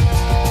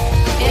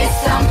is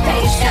some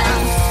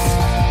patience,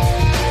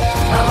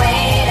 a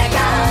way to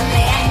calm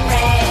the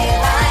angry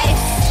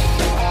voice.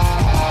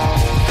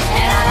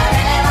 And all I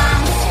really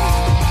want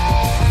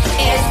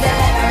is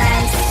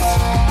deliverance.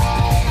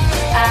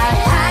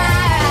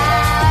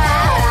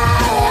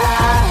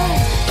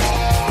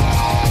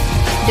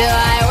 Do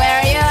I wear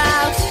you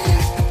out?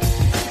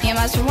 You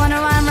must wonder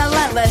why I'm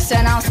relentless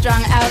and all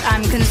strung out.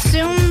 I'm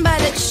consumed by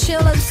the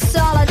chill of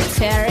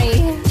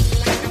solitary.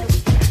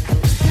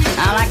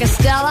 I'm like a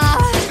Stella.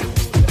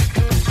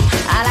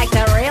 I like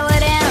to reel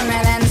it in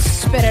and then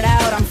spit it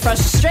out. I'm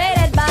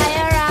frustrated by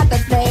your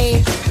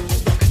apathy.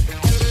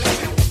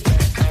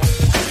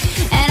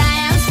 And I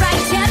am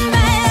frightened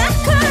by the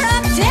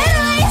corrupted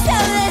ways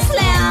of this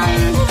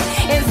land.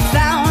 If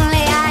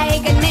only I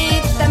could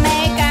meet the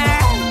maker.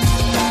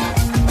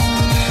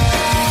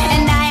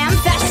 And I am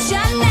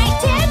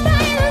fascinated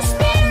by the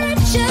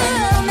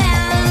spiritual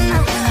man.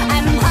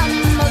 I'm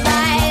humbled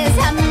by his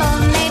humble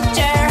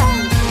nature.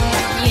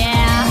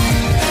 Yeah.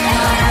 And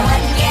what I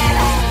wouldn't give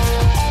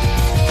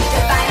to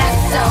find a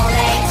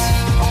soulmate,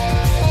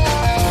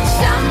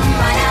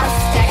 someone else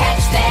to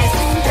catch this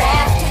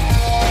drift.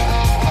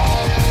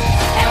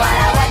 And what I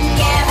wouldn't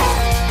give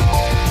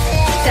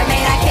to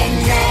meet a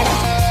kindred.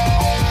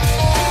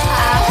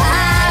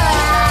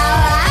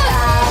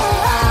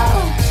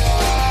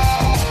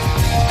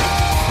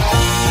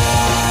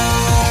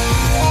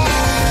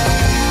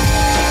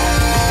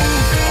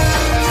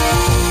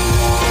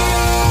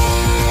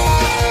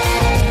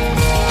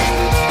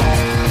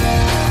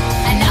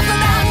 Enough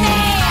about me.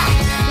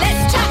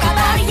 Let's talk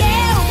about you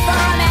for a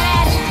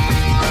minute.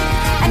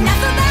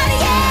 Enough about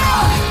you.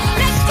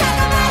 Let's talk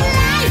about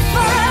life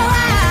for a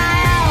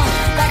while.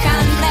 The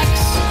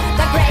conflicts,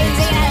 the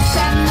craziness,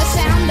 and the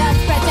sound of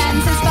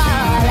pretense is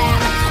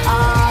falling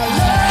all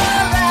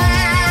around.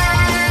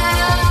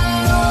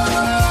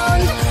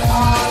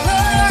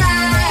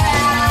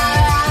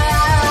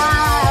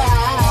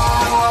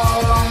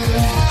 All around.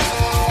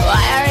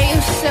 Why are you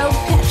so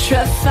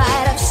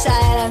petrified of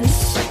silence?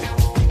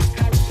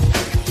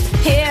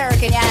 Here,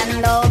 can you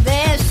handle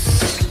this?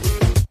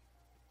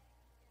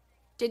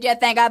 Did you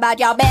think about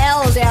your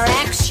bills, your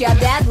ex, your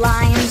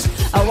deadlines?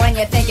 Or when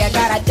you think you're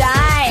gonna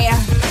die?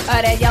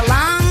 Or did you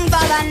long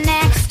for the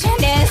next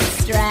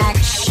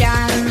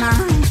distraction?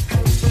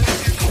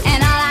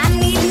 And all I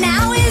need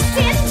now is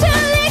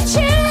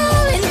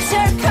intellectual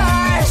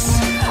intercourse,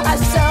 a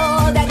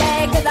soul that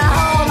digs the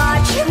hole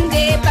much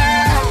deeper.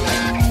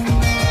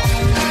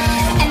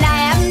 And I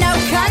have no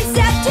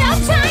concept of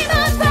time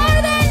other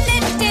than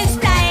it is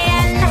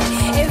dying.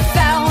 If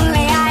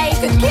only I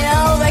could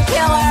kill the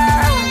killer.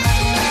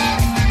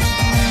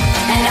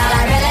 And all I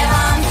really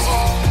want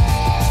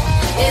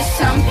is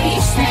some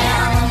peace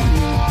now,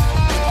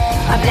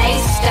 a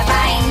place to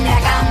find a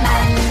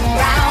common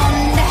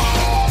ground.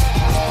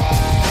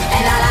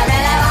 And all I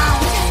really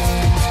want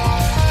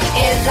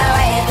is a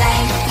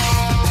wavelength.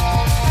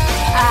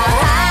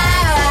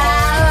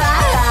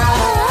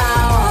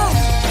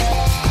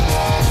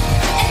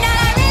 And all I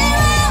really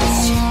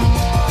want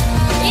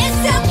is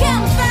some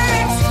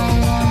comfort,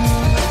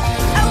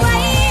 a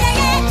way to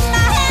get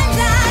my hands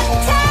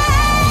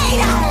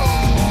untied.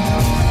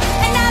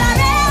 And all I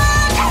really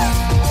want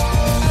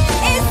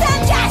is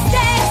some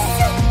justice.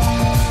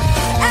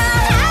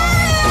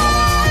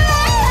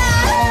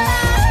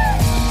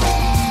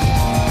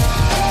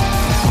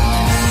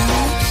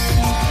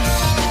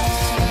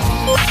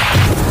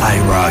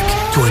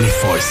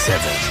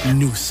 IROCK247.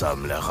 Nous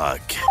sommes le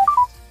rock.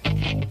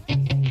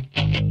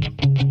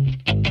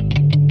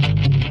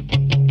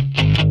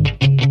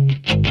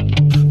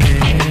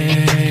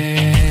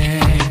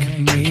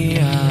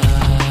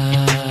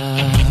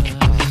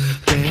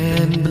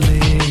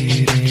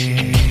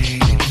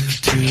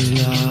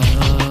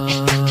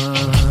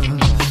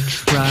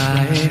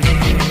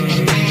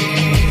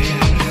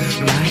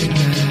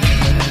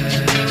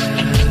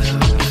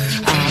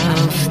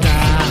 I'll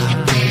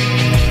stop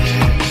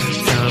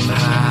it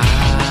somehow.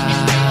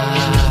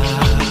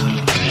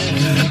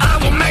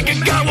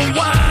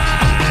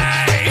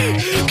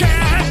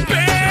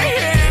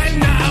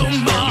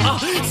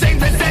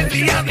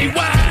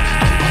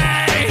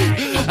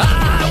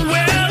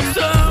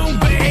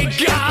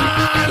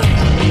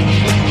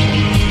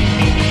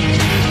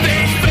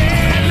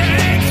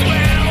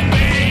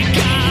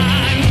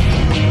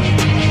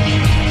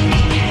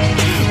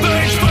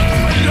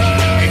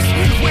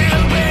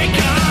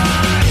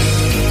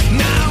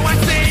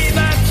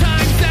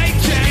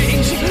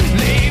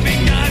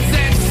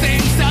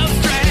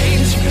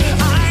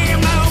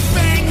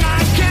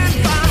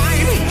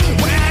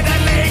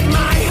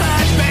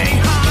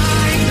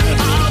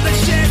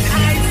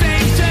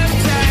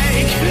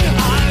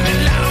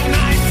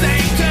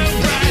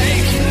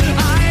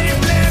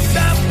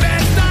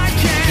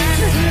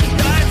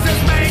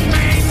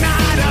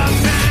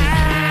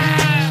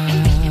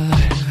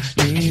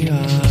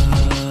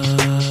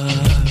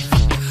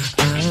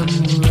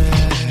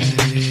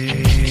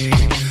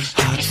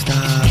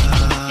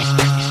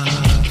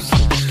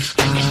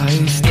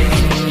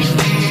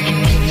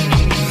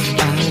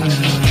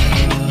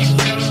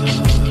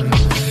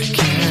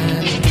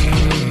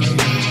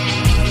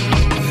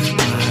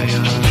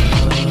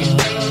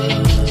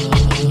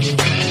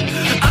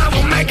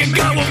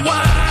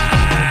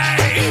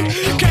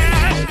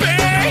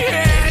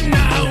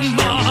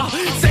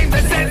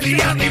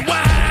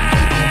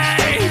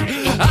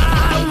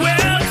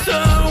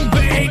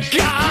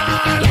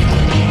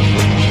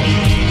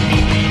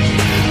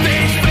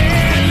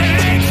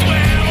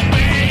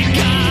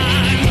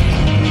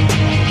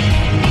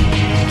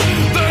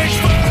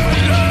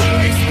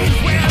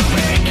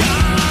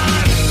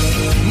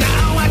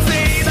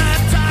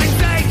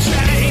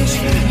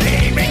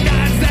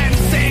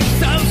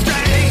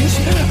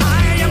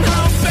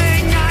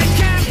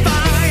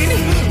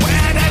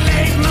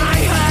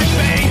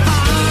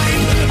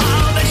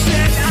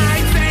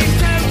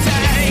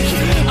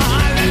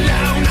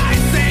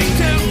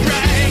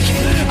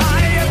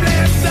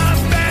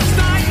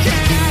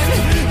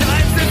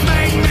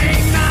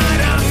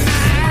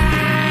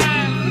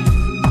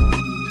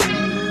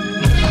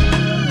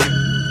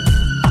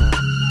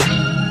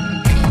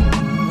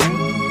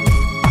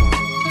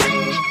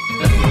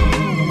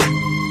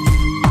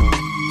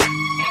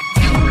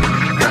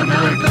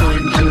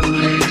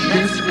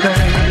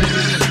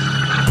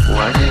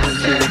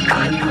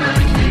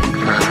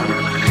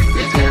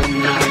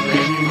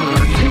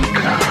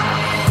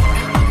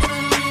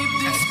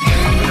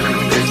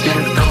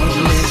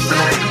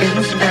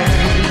 in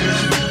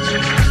space.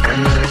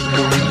 Am I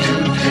going to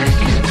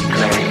take its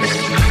place?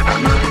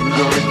 Am I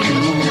going to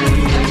win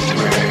this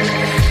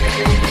race?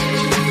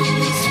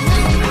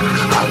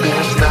 Are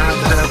there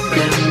stars up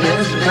in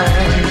this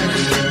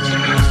place?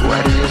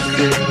 What is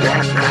it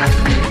that I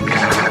think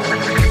of?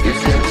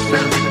 Is it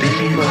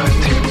something more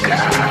to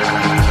come?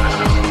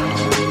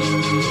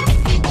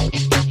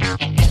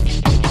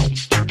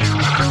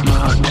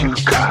 More to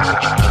come.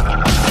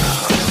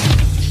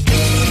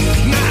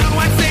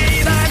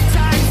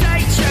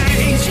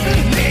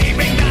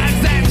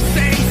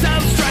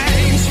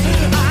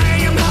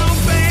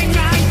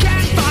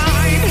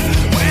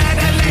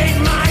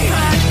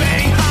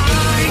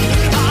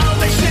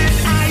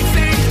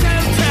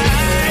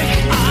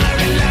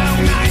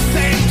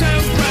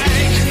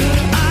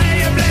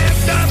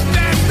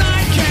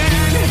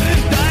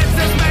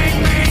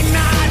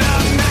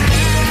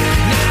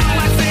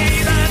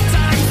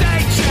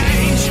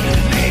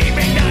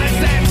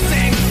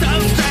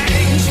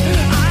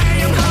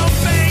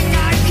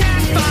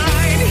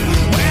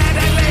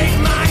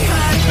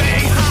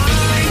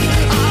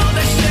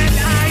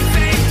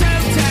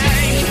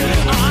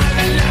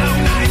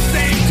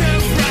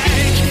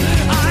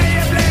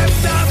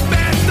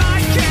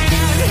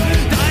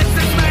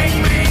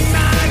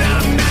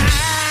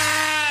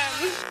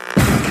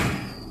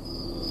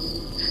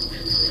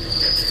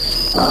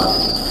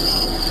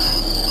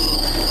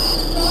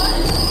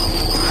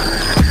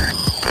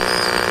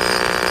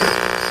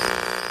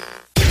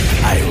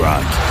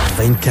 IROCK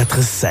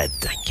 247.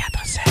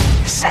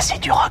 Ça, c'est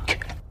du rock.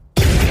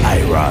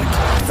 IROCK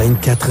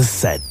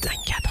 247.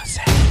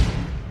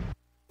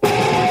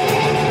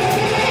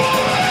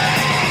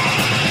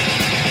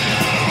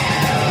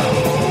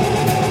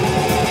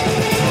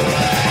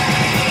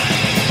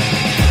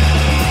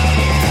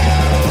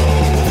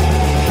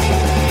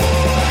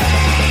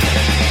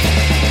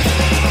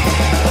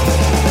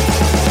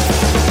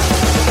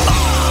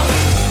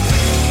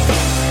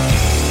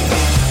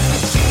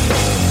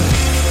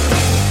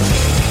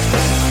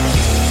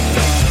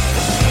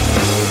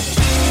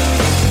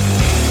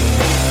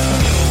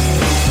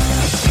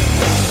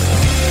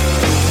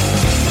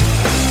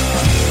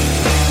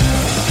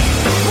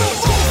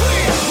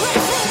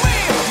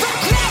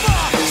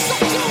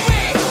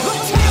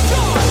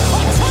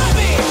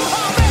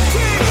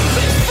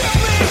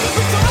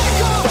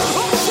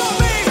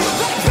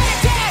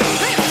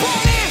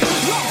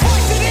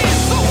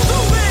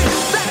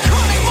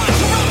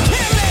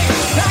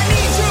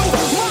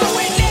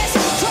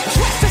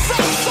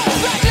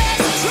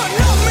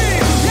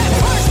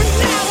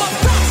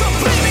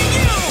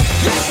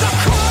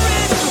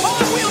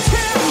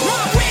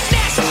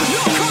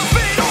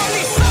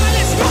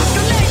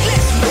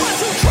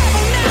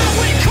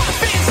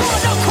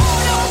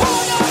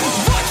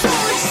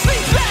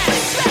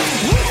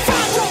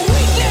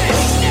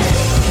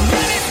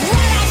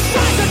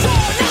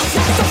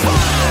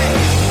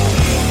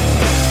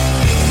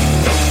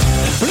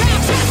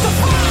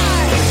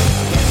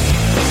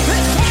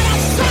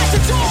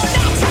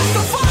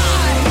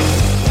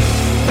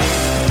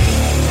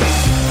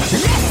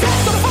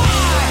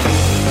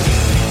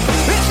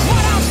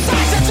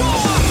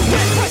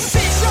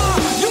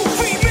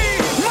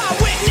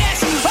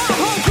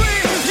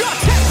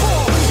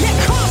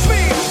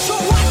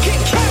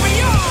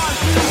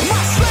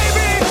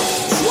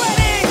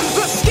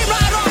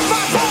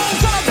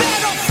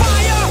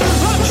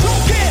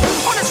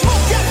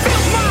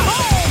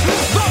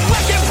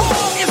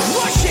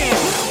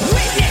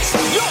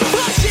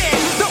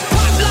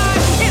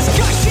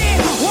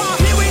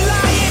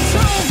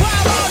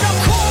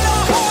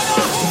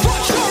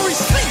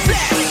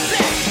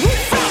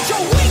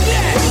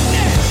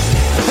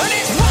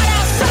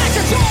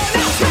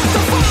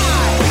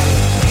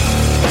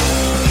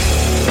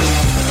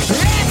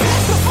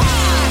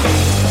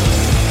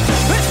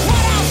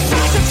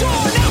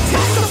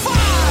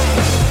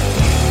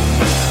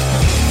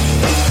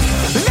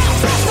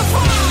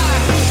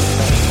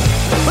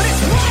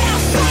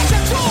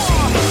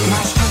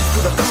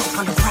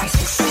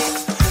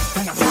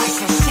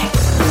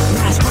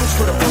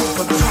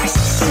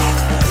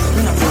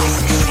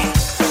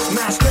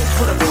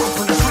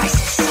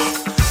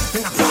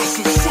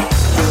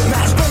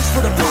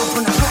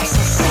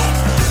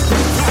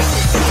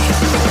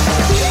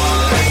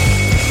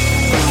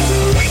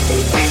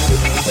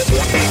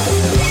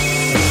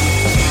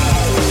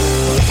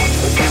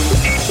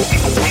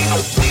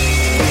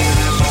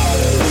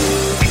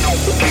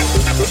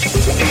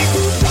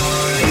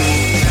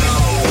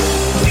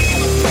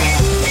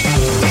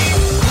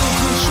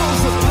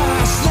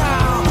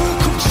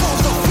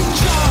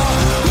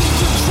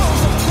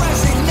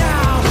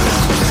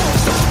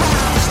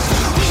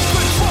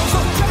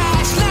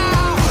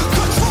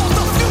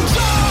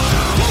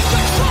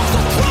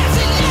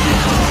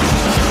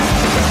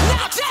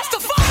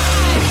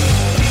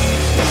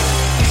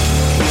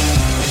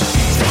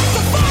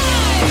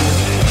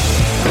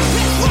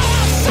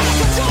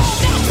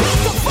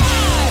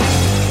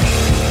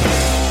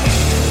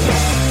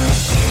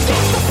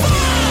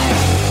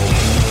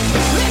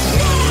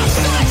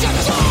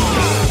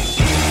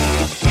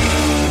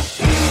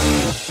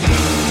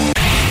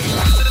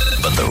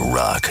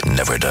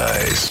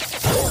 Overdose.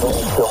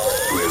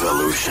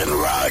 Revolution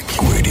Rock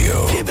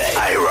Radio. Québec.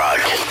 IROCK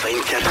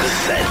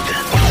 247.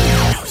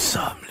 Nous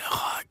sommes le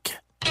rock.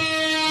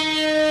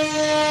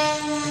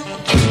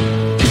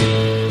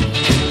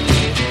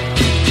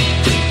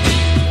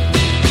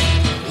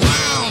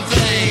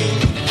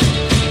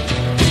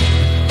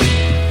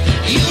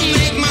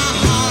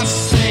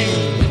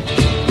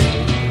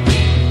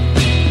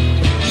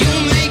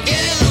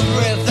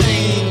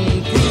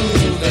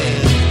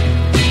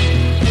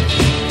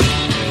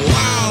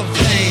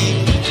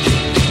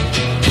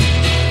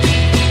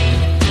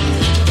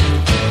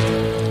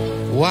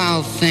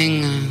 Wild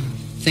thing, I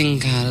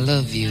think I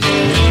love you,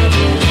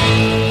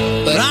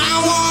 but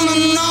I wanna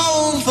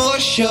know for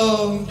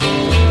sure.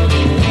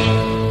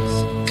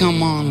 So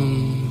come on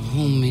and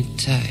hold me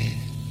tight.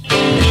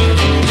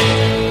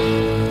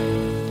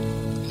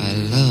 I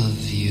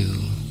love you.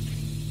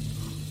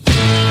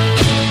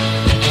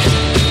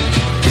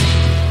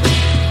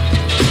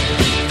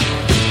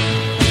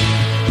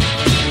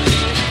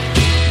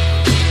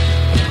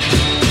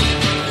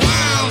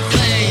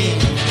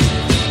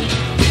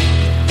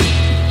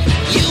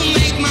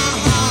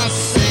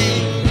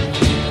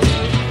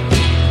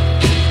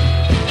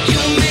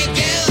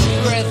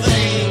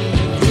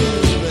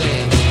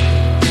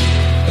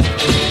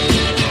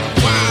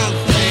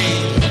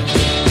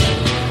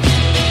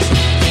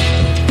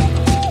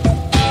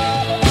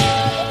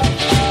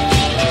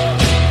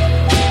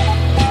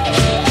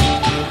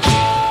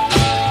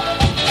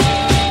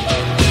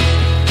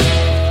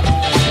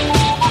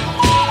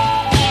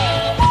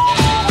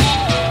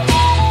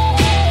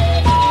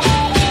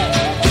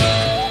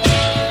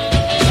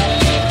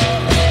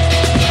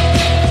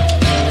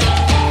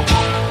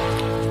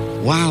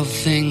 Wild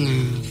thing, I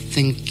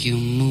think you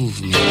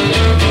move me,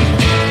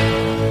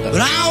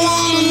 but I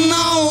wanna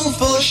know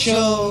for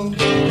sure.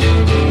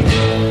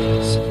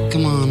 So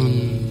come on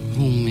and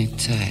hold me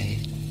tight.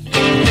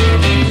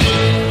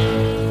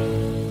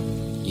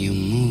 You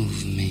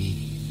move me.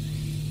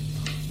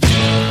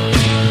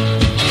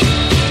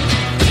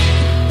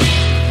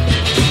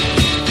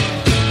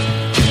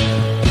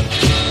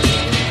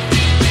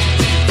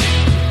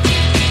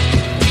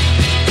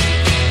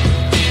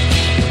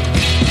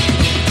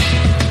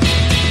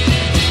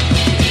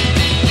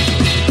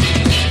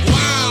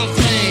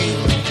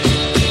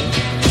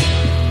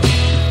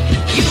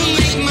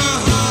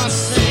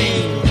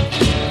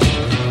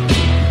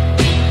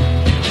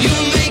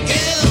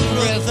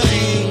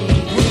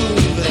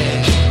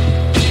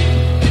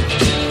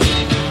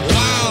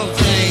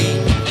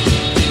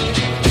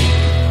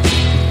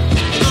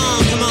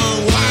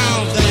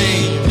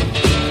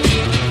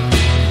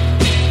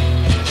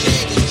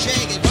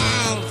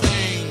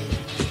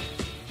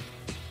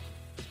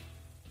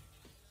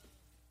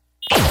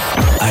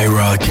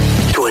 IROCK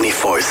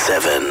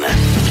 247.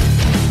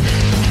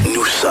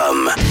 Nous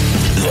sommes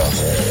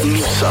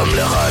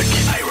le rock.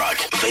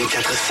 IROCK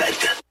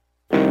 247.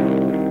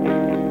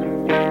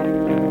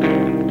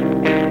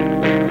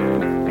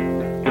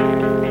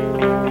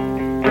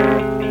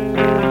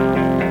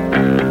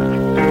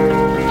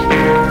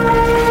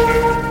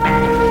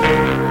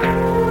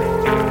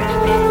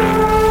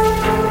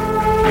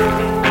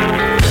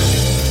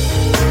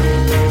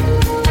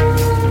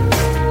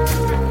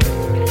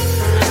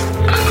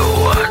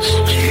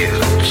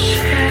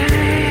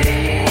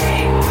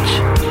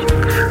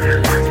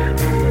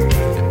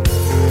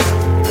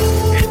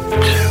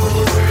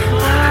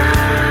 Fly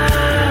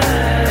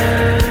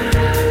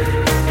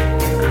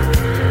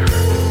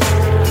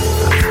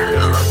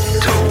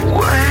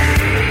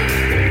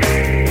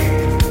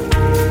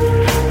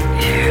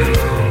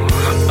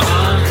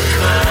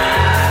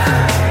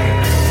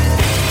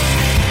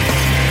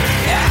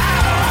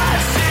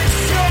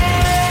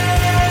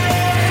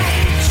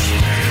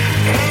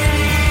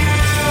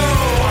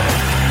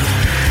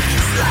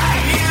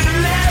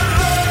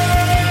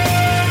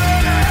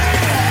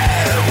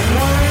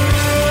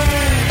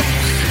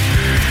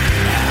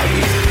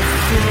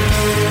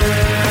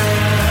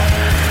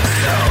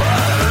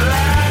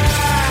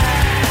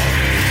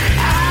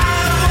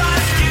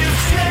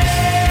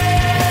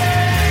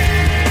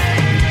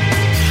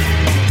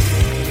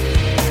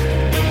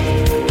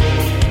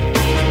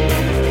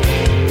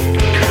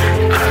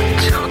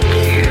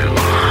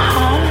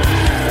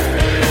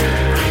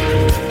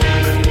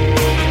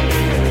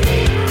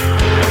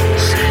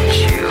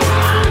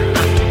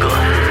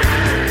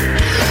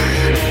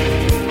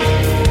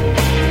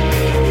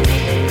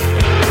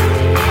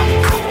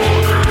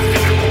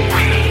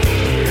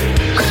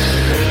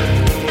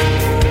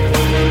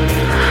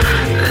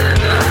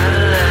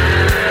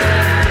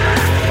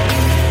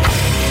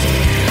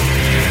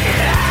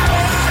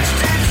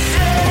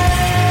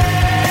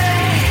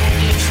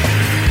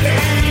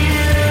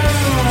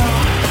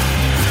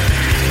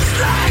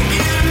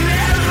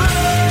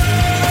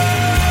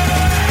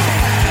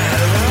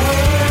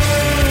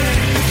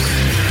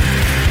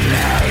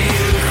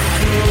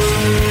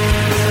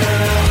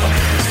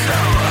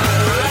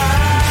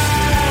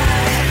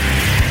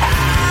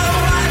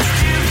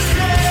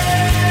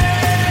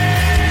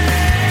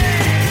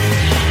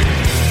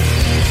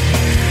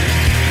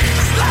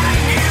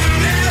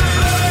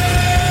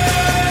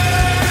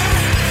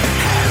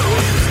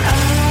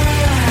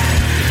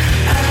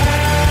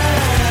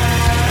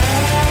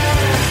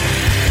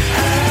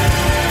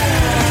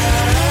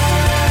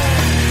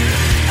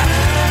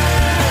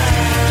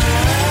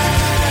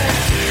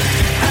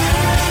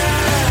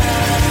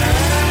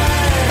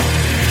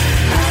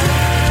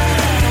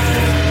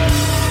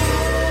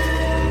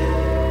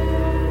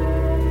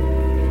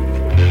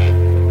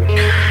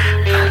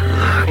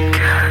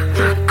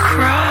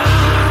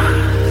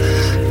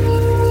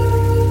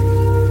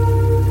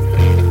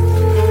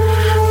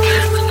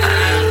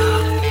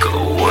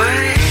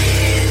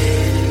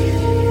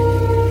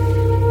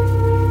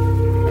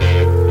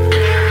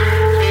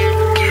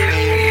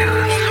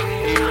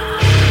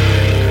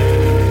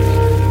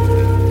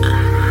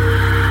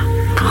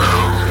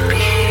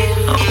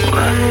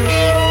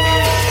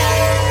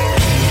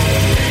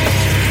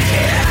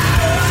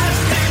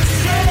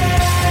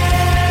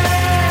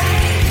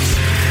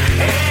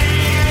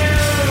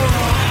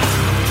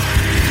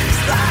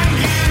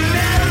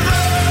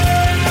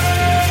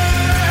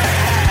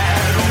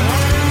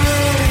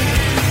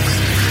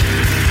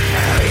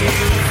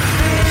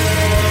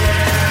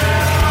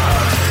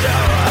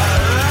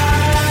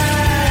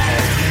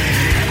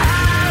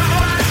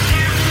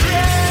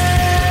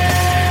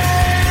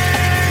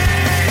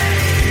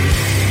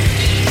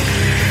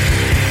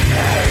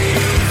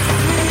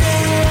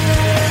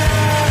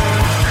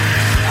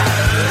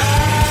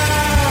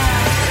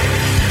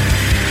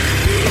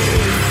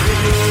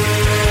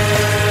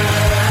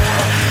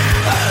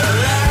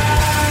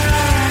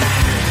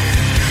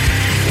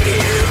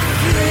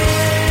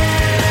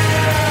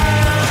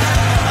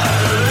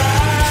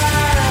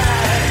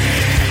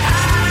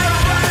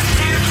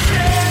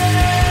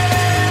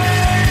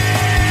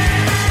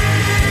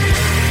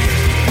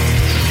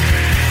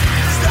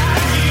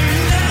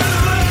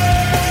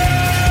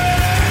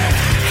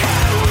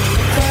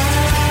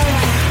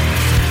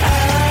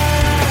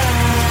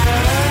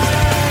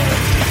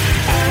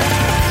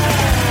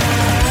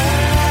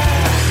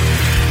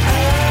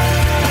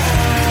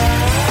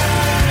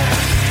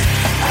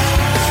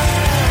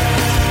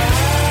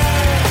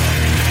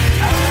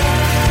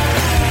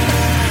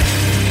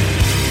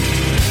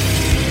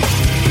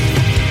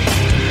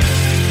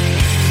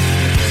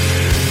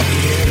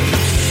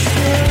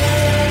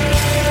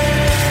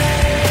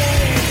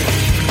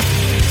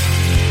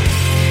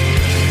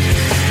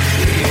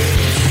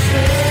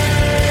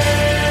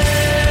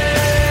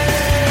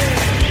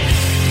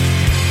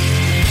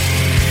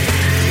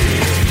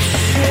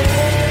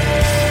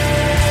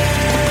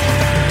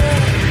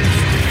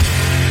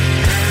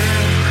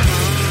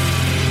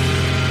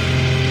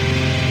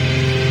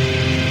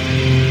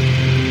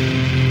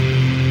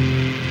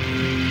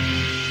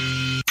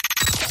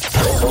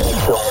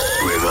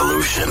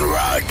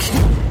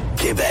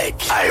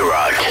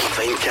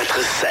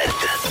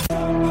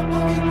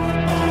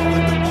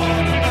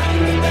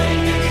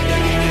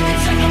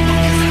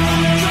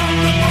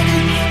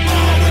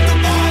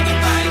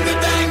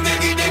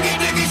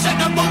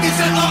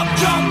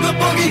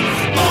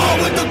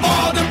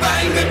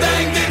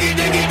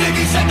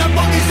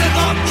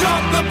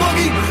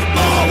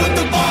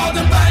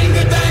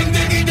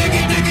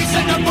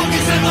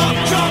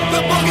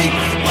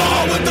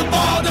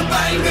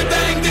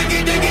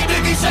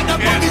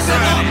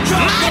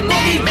My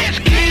name is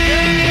King.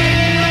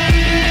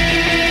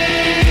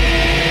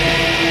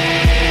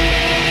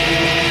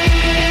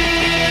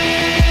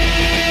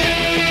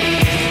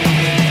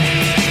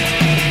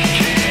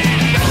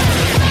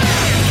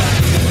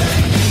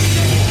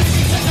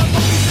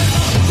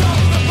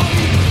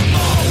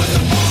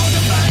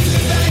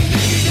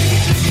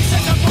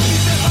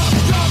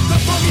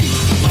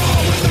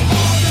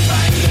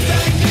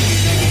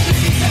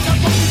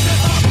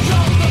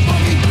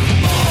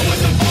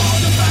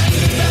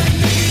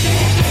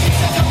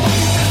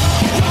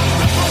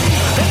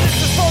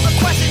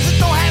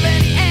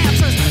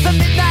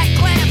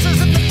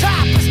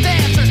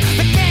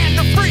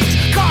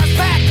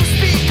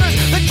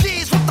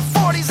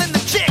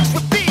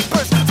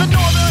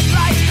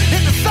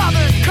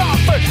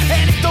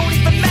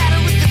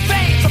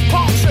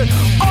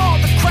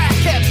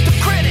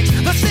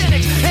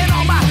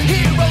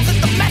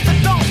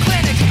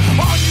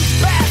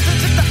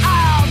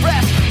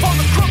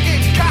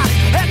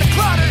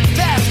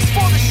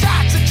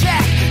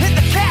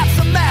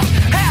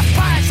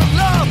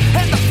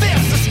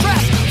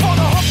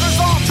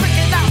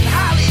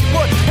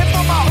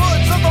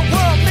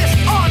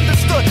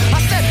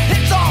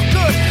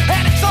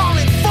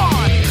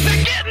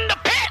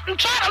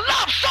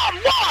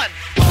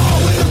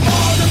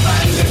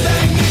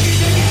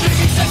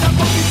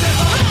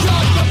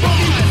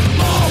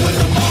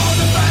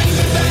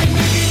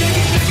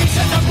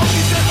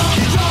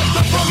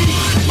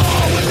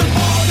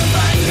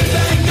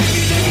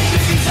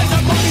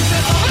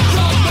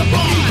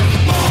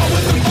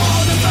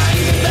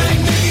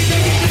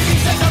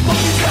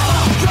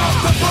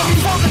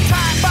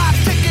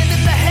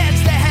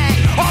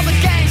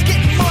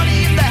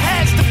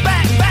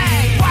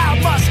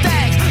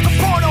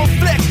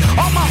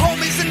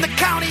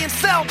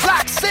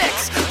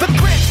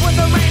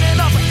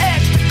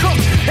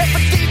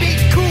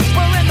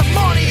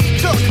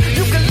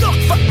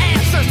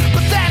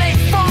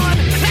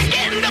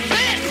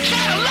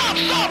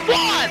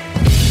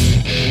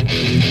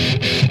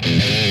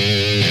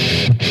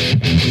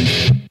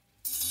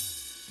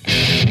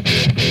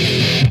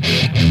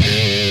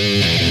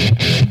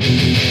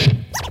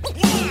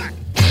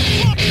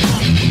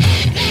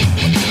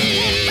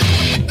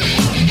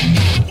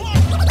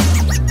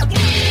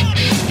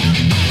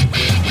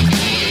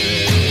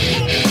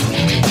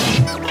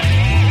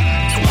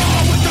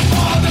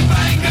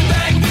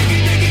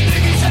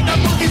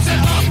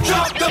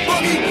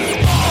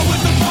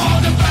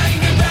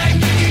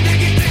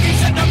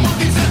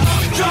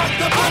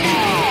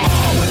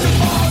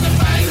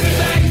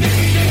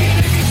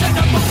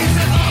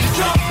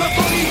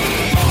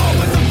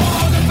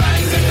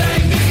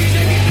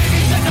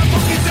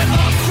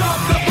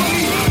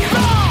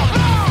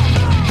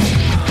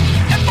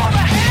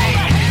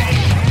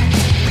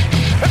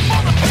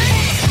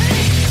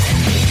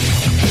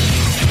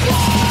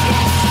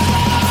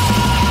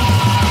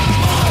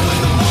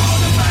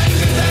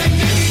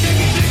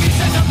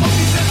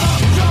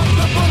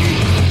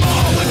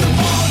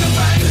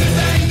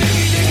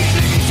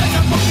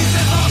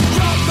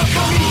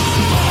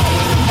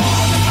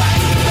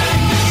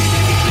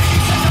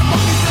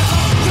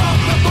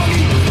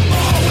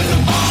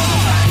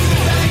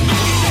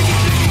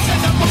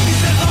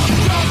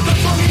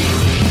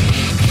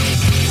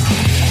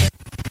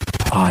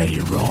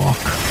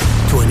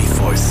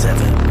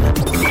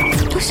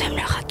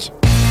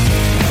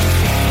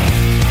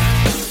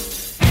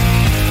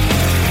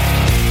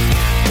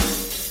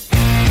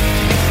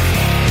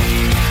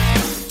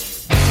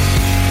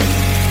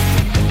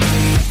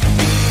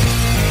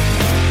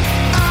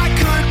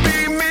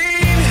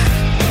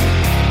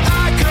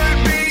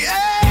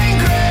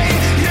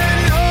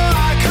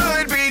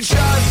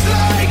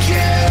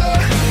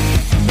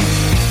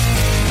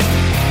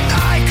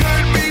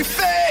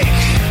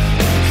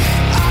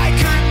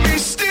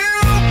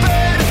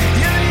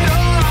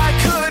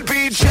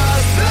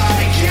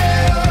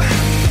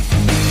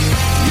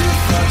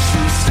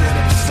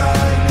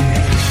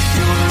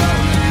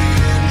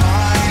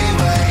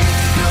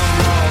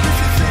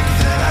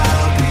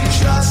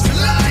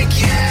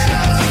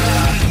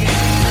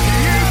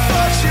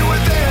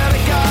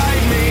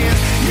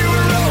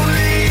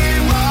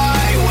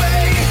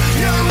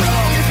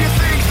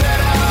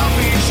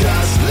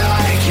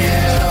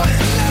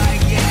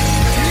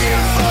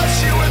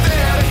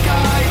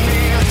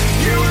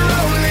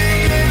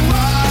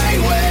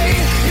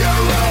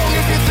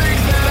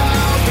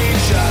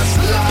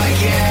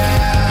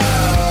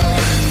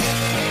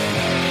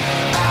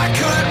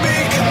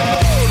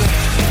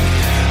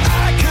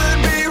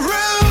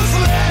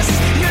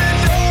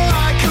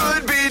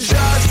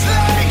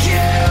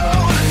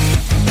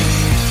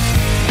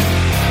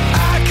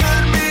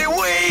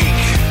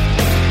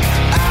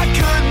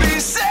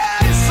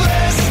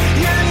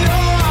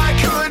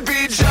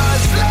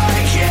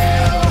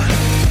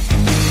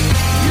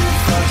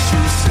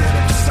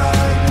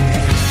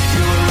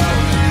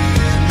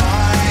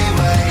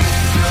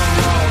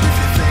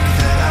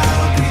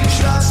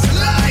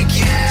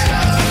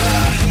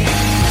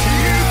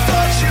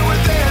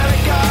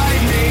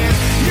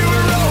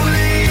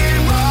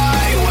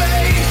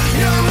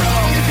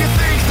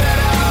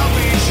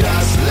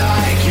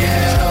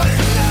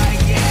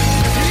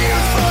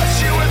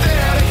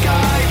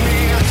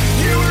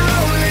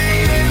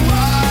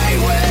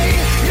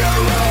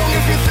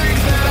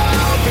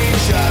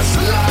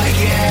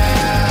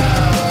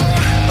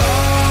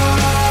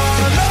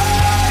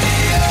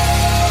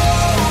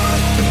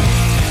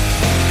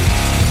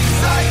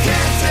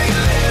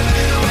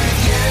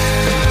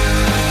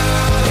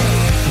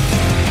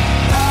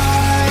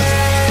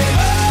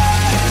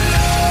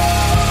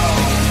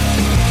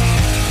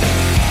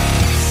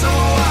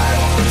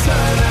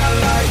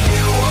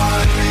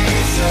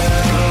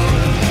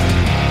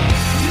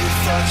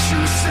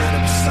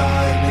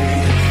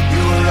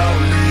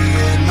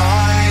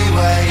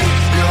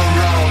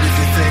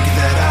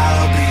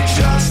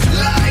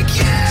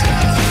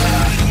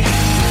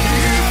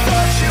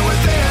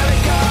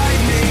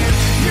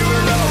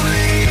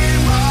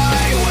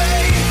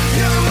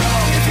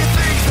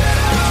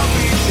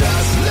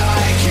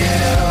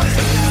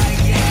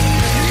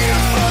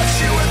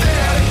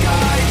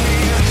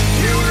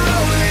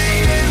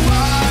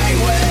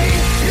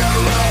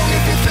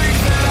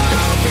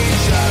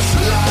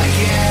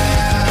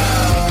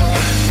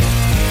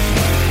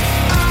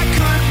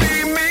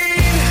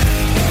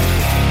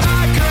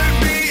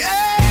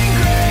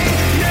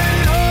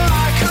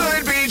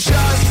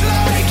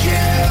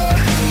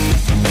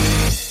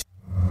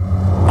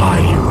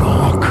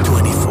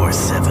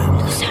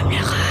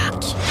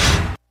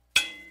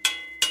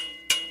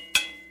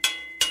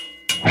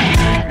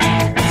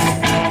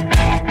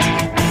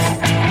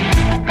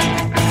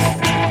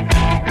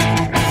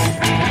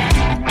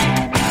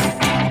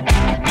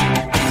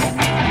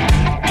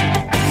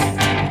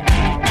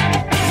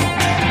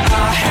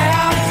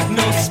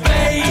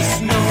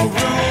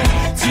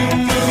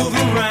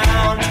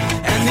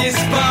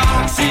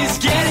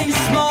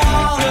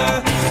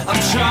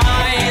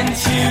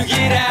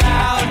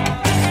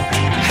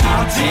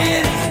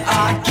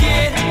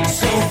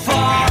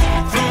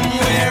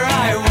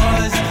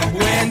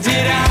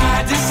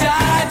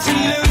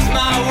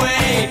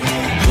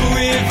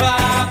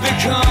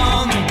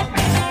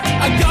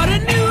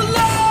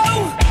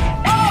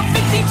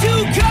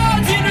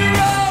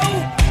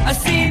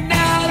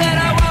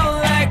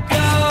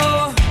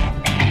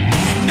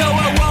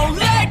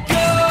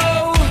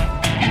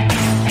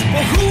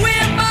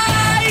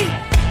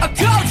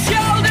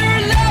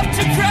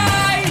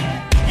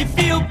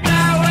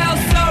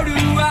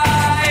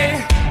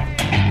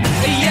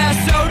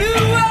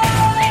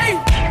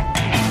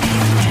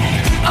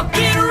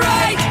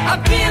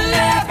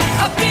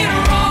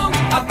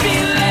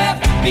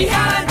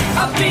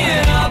 I've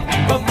been up,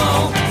 but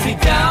mostly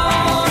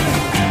down.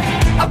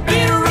 I've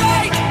been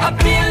right, I've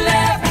been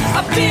left,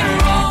 I've been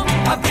wrong,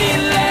 I've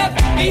been left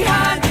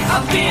behind.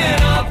 I've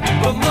been up,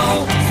 but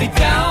mostly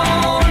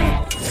down.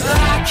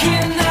 I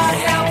cannot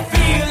help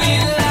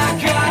feeling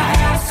like I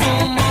have so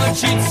much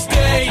at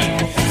stake.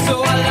 So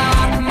I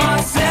lock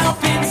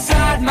myself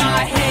inside my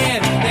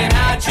head, and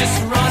I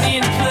just run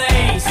in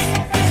place.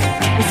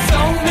 With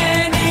so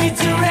many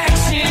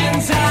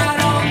directions, I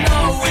don't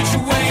know which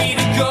way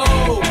to go.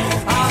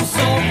 I'm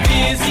so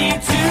busy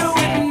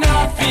doing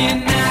nothing,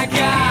 I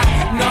got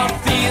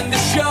nothing to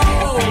show.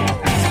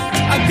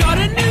 I got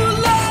a new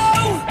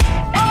low,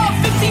 all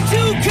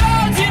 52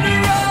 cards in a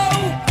row.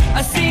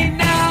 I see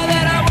now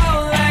that I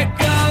won't let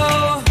go.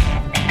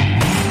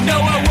 No,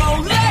 I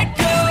won't let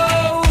go.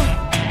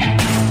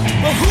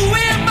 But who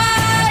am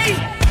I?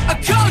 A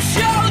cold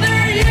shoulder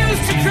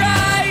used to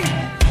cry.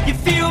 You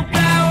feel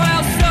bad,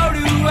 well, so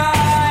do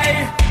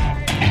I.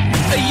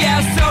 Yeah,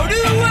 so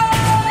do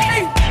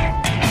I.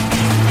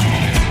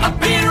 I've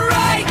been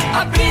right,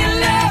 I've been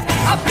left,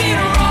 I've been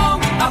wrong,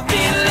 I've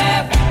been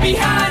left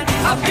behind.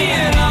 I've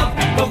been up,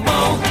 but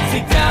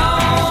mostly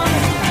down.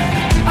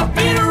 I've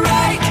been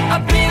right,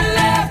 I've been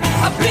left,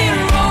 I've been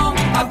wrong,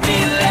 I've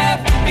been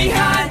left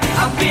behind.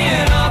 I've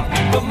been up,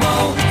 but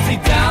mostly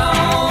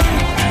down.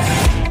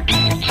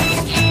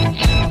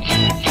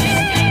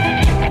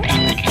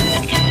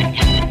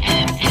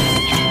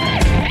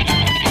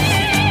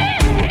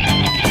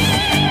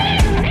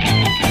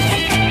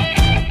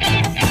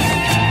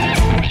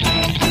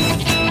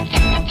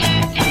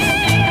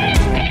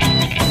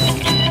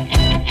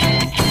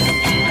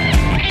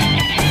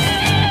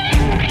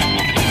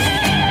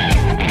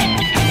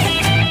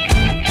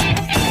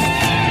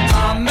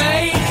 I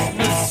make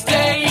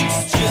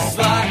mistakes just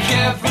like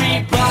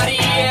everybody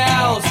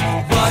else,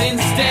 but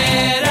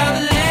instead of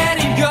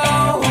letting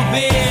go of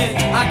it,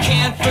 I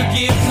can't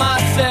forgive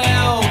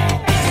myself.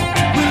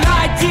 Well,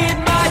 I did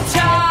my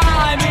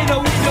time in a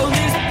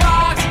windowless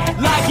box,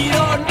 like it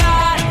or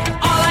not.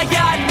 All I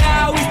got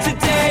now is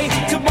today.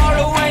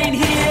 Tomorrow ain't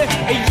here,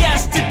 and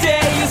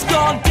yesterday is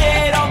gone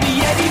dead on me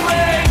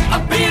anyway.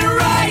 I've been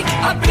right,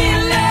 I've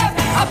been left,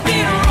 I've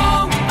been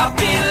wrong, I've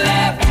been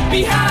left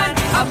behind.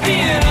 I've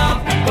been up,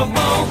 but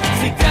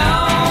mostly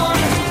down.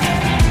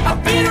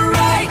 I've been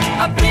right,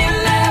 I've been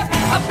left,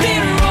 I've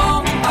been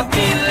wrong, I've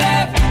been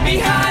left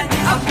behind.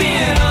 I've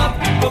been up,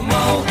 but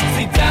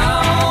mostly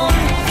down.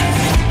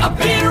 I've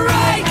been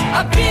right,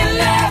 I've been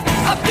left,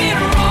 I've been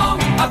wrong,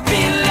 I've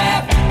been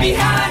left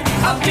behind.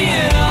 I've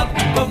been up,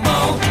 but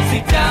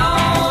mostly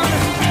down.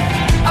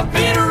 I've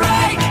been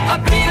right,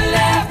 I've been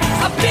left,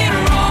 I've been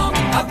wrong,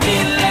 I've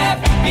been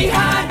left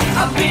behind.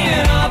 I've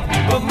been up,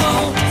 but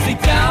mostly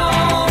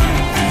down.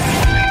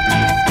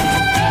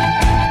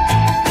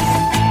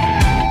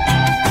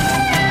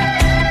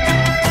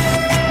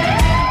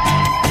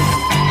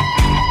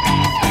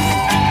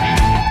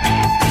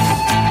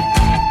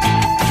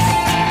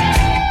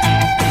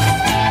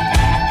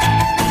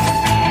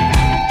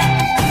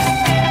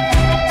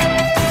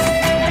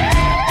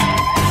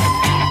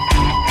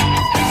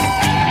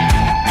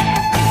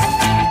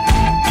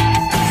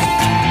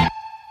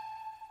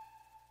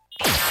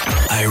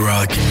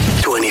 IROCK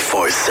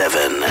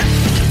 247.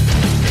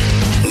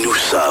 Nous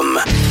sommes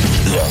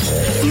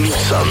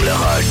le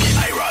rock.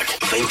 IROCK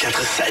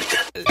 247.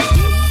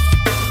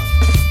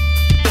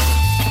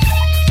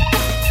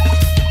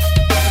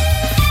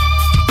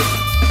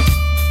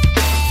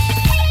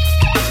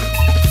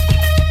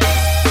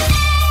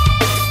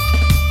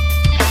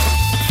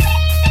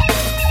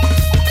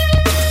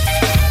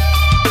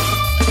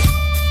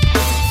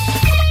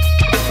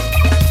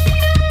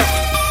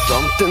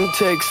 Something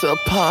takes a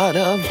part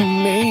of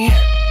me.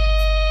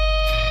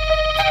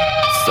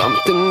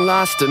 Something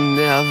lost and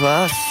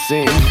never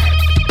seen.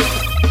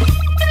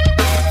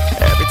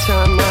 Every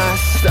time I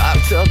start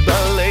to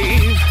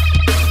believe,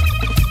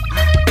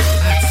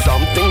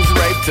 something's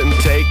raped and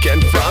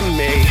taken from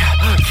me,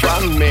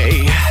 from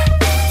me.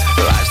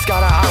 Life's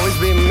gotta always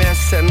be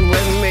messing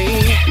with me.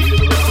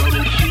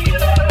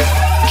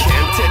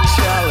 Can't it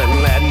chill and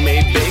let me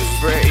be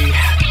free?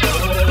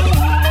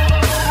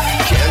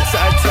 Can't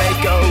I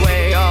take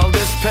away all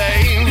this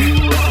pain?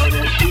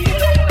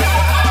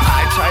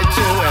 I try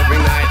to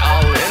every night,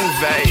 all in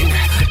vain,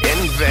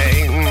 in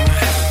vain.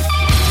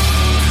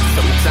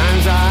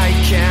 Sometimes I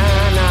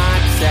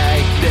cannot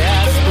take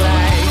this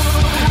place.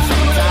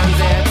 Sometimes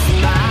it's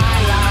my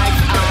life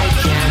I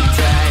can't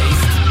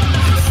taste.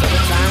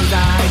 Sometimes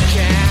I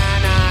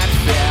cannot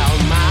feel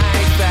my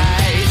face.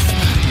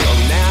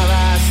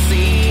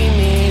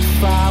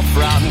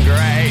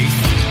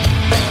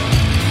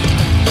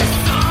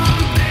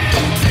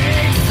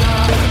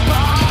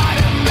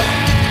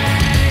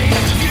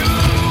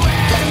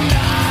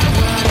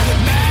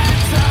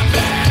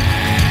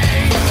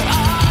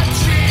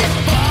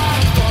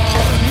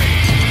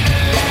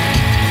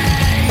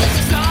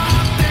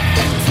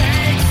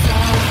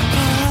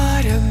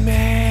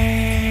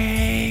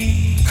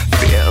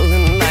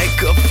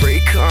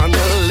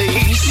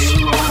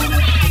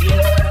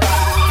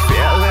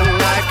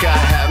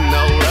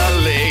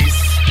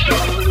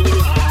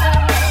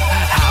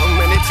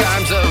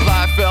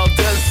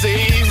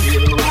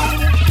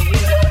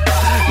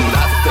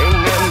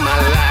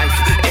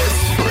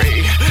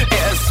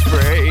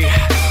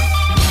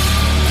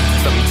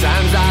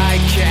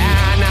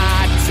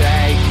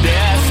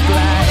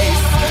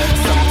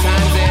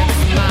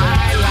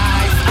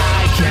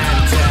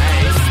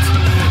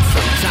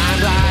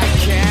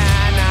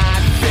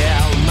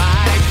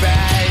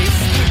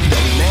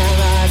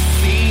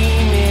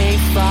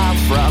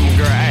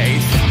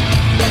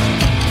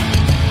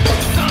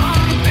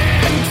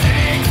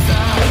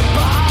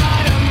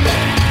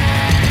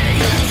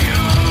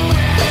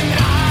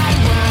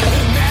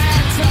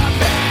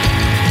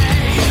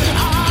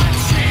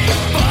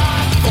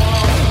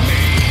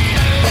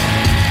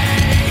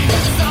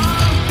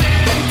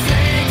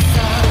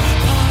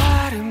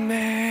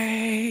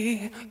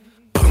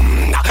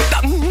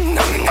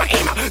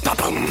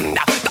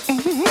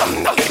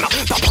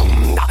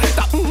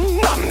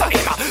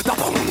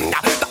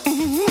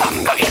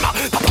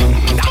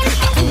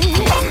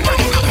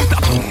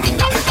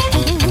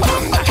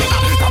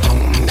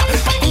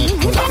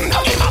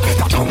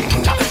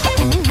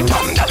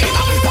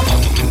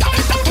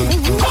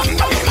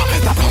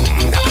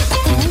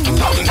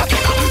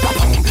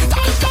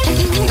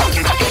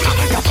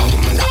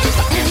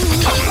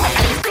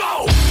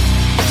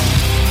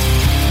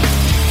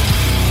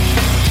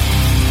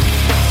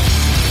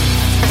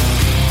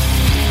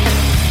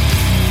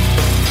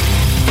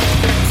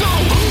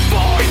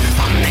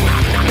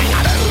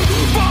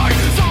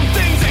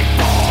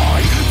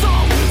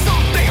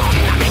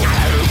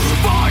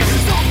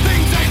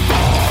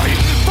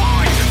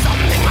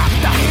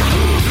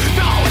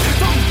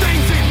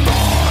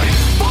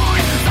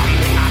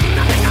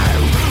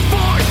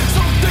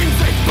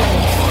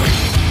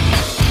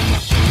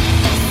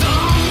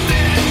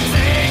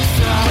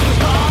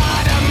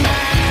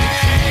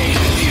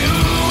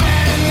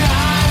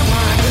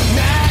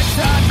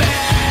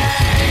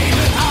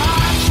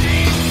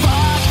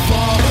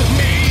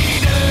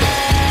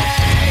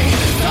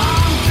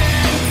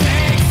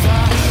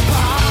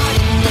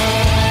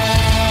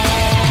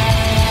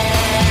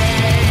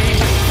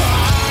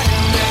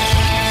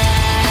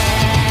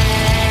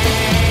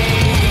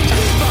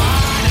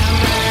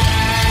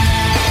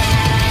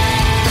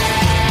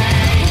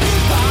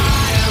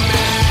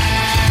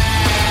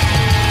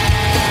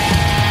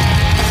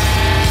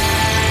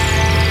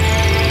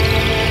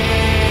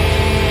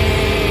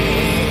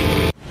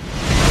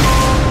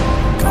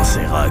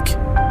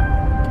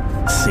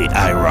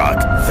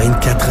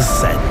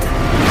 24/7.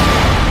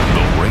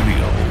 The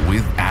radio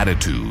with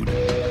attitude.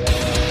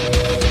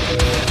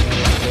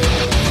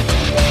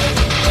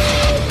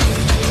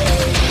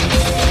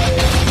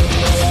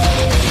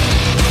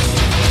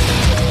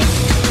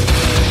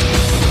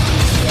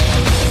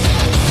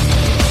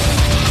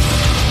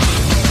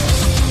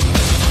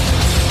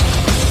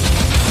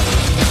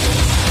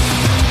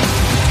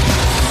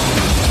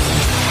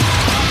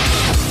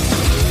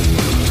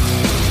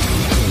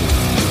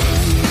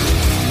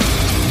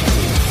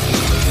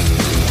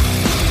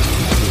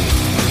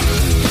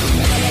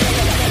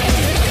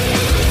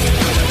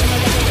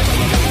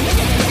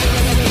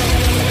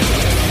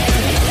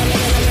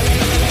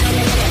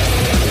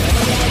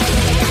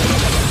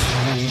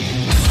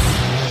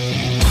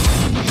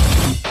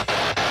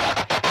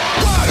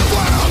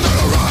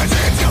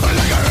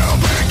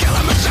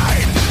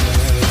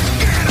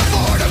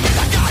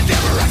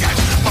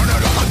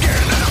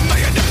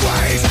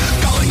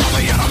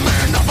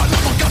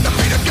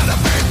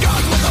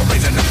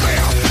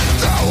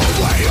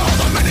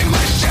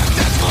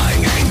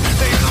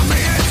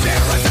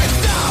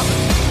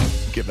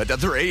 To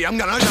 3, I'm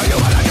gonna show you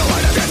what I do,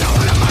 and if you know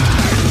what I mean.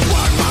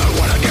 One by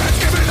one again,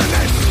 give me the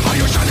name. All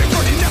your shining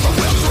fruity never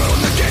will ruin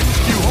the game.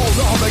 You hold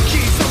all the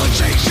keys, so the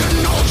chain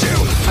shouldn't hold you.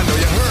 I know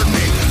you heard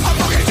me, I'm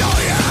fucking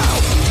telling you.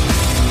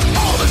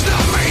 All is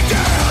not made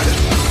dead.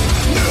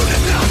 Noon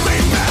is not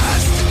made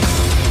best.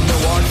 No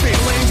hard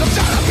feelings, I'm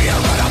trying to be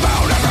right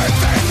about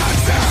everything I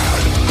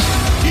said.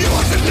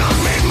 Yours is not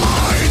made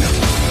mine.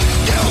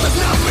 Guilt is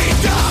not made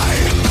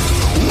die.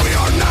 We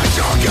are not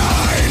your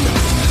kind.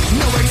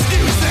 No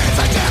excuses,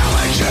 I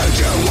challenge you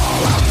to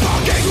all a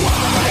fucking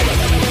lie.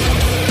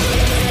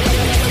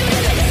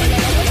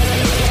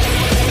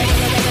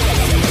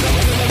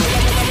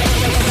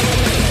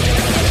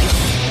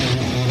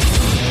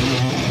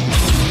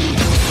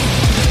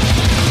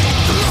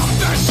 Drop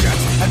the shit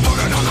and put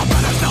it on a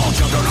pedestal.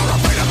 Children are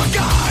afraid of the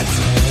gods.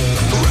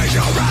 Raise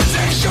your eyes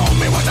and show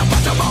me what's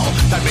impossible.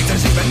 That means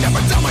there's even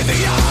never tell me the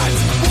odds.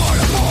 War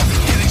to war,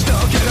 getting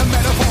stuck in a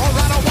metaphor.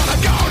 I don't wanna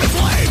go to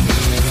sleep.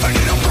 I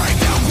need a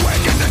breakdown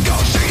quick in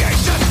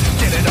negotiation.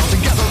 Get it all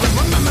together and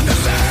remember to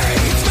say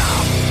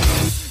stop.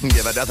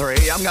 Give it a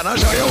 3, I'm gonna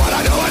show you what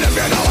I do, and if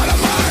you know what I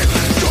mean.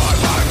 Drive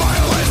by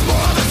violence,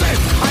 more of the same.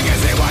 I can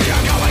see where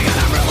you're going and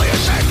I'm really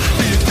ashamed.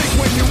 Do you think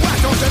when you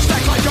act or just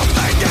act like you're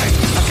thinking?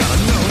 I gotta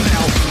know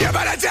now, you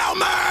better tell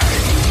me.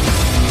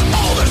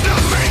 All is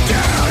not made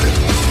dead.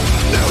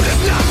 Noon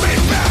is not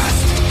made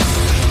best.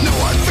 No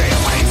hard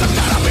feelings, I'm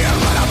gonna be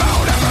right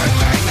about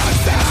everything I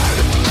said.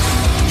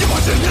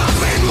 Yours is not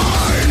made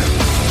mine.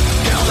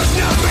 Guilt is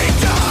not made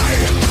die.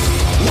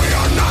 We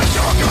are not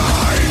your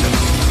kind.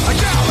 I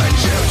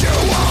challenge you to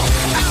all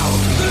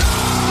out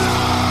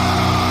loud.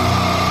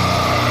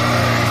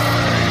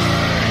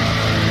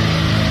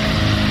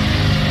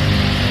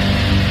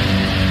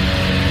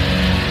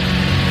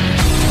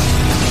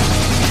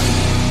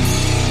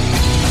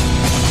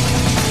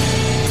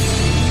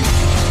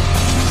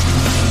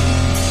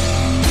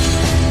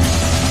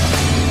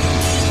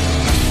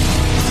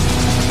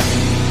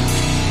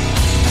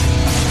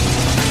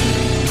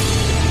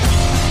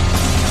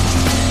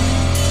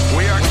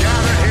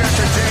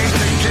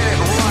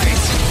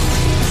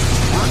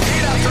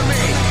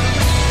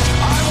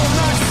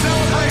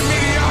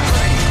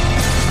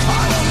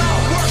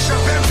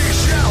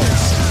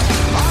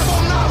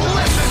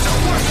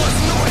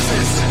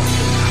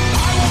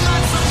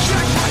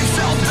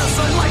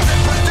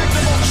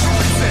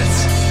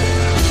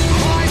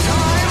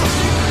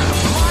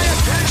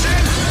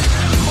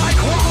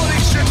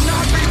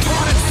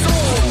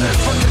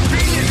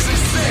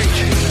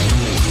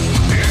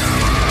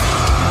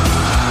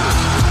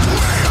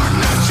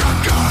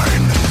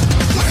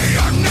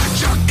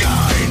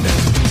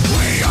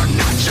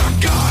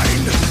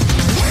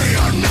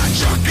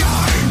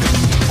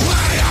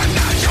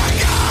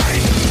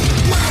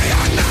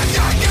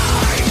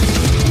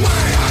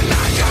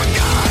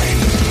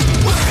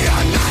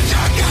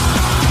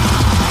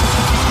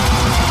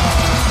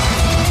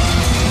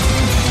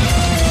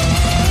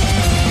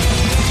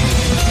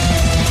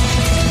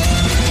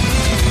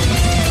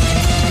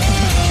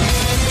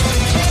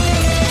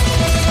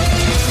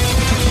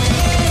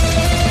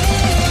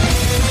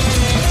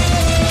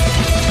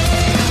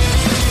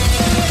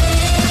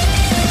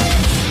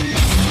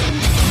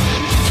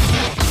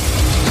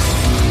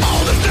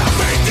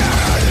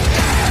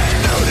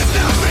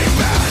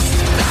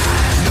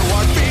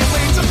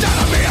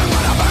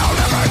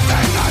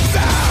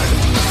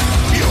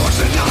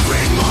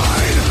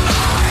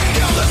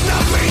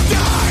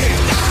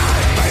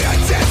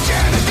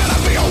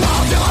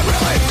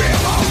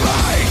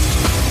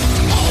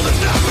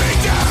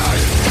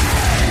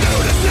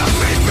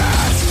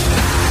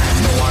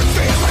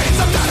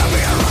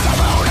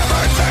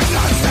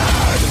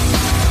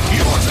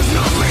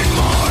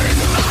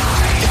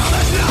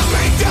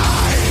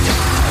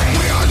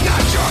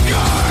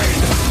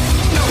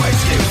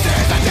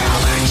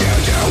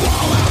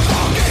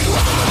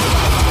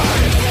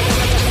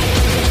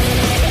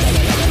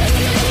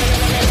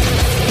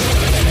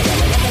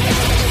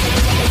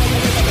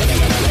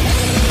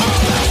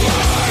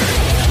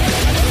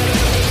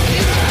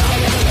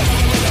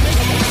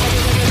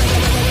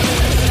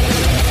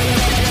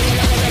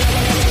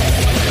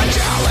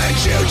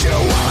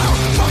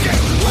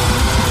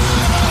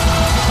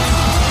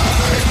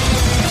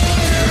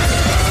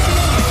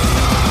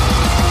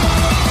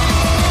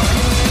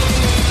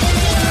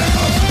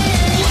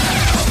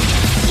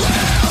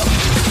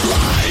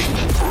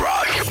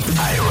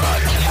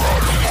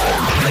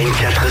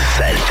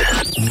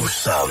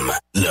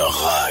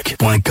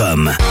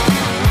 IROCK247.com.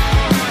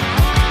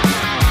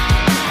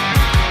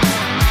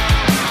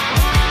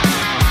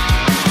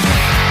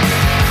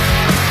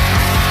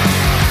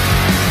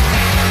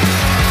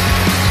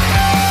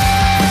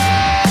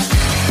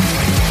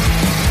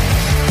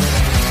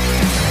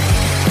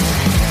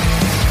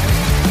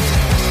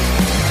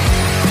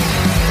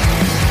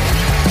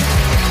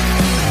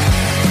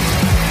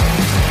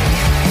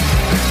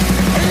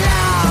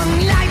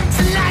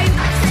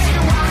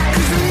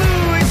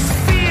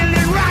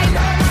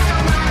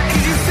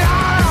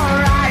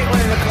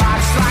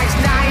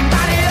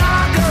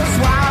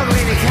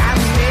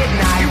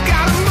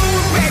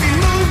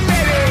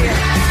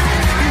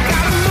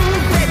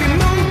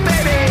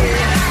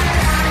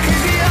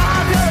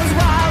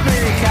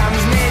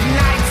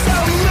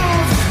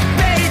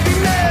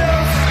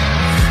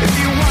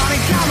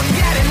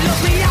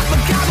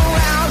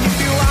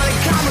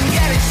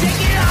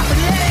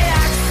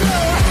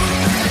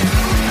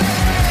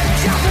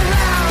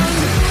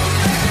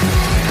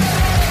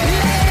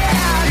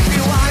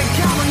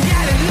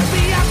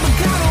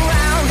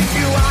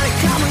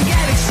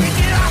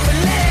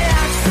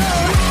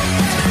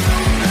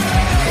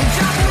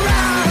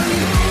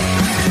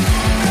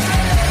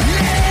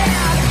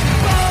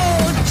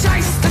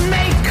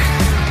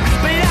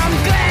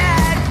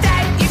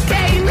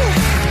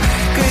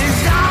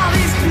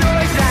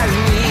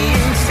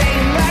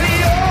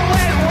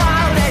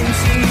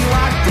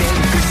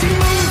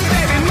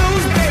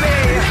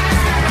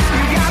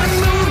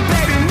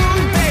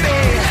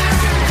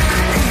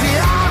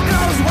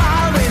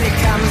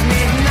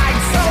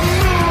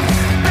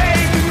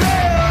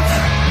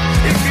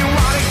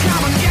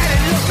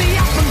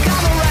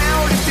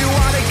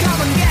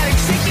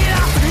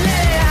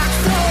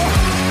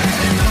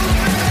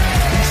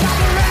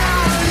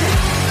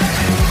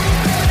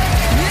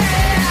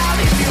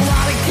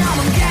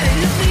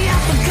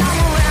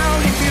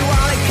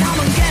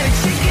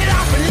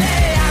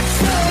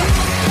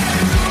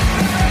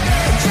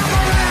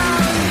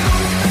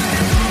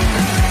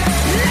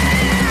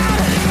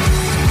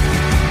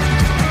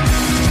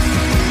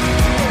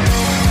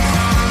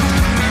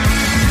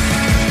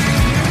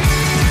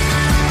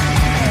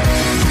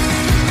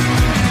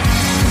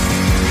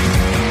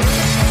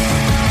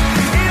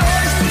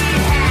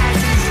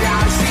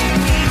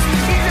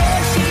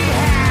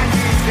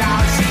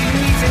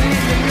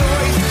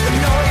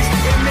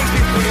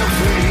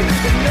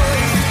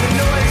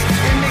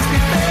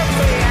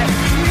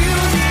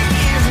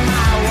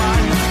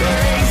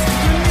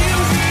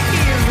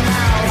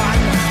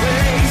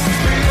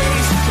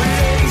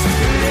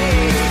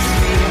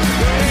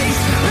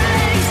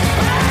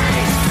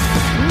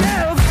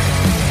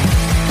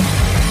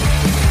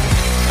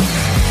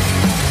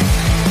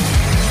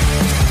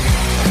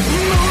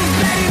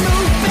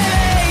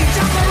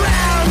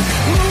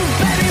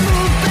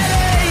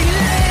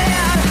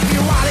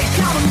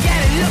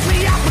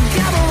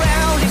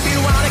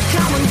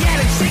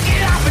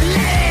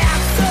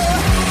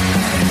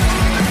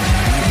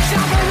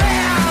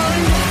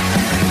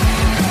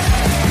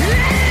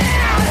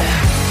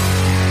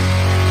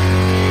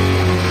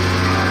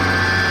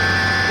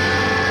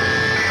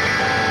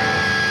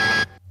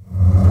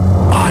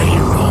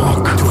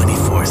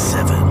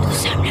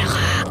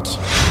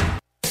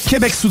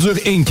 Québec Soudure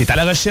Inc. est à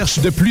la recherche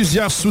de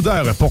plusieurs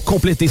soudeurs pour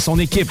compléter son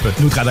équipe.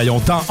 Nous travaillons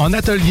tant en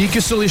atelier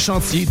que sur les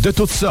chantiers de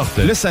toutes sortes.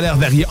 Le salaire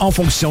varie en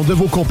fonction de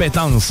vos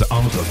compétences,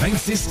 entre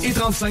 26 et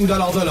 35 $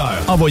 de l'heure.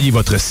 Envoyez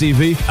votre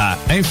CV à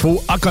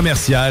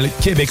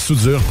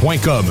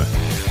info@québecsoudure.com.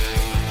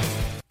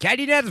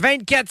 Calinette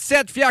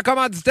 24-7, fier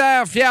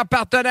commanditaire, fier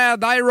partenaire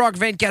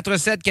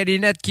d'IROCK247.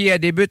 Calinette qui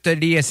débute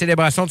les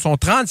célébrations de son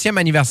 30e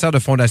anniversaire de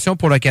fondation.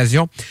 Pour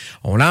l'occasion,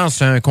 on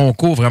lance un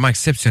concours vraiment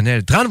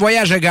exceptionnel. 30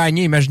 voyages à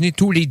gagner. Imaginez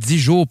tous les 10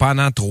 jours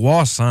pendant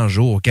 300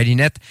 jours.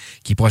 Calinette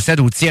qui procède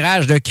au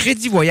tirage de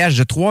crédit voyage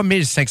de 3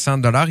 500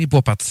 $. Et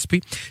pour participer,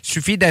 il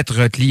suffit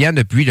d'être client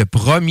depuis le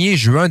 1er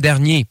juin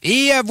dernier.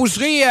 Et vous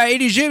serez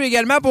éligible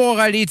également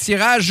pour les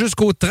tirages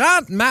jusqu'au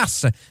 30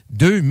 mars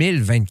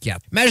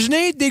 2024.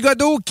 Imaginez des gars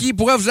d'eau qui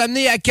pourrait vous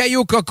amener à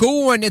Cayo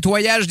Coco, un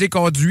nettoyage des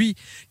conduits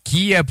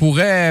qui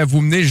pourrait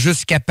vous mener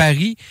jusqu'à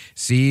Paris.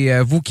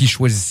 C'est vous qui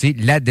choisissez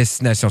la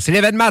destination. C'est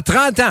l'événement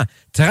 30 ans,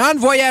 30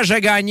 voyages à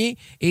gagner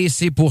et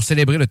c'est pour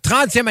célébrer le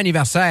 30e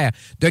anniversaire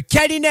de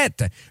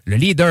Calinette, le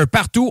leader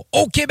partout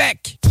au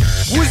Québec.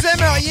 Vous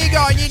aimeriez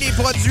gagner les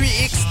produits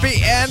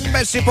XPN?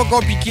 Ben, c'est pas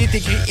compliqué.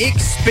 T'écris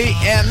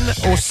XPN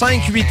au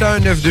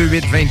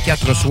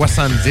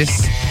 581-928-2470.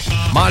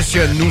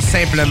 Mentionne-nous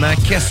simplement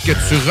qu'est-ce que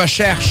tu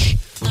recherches.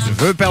 Tu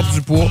veux perdre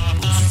du poids,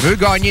 tu veux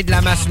gagner de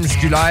la masse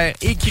musculaire,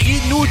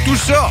 écris-nous tout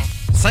ça.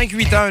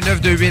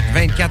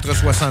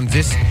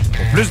 581-928-2470.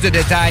 Pour plus de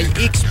détails,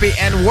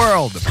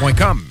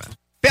 xpnworld.com.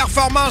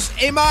 Performance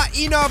Emma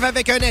innove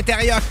avec un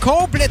intérieur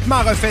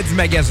complètement refait du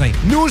magasin.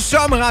 Nous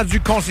sommes rendus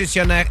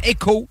concessionnaires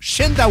Eco,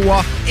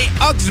 Shindawa et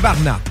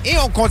Oxvarna. Et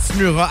on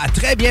continuera à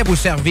très bien vous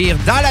servir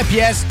dans la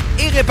pièce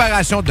et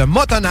réparation de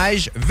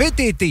motoneige,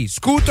 VTT,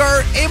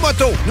 scooter et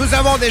moto. Nous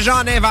avons déjà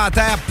en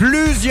inventaire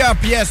plusieurs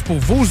pièces pour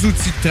vos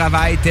outils de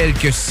travail tels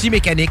que scie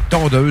mécanique,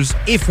 tondeuse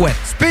et fouette.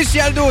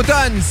 Spécial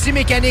d'automne, scie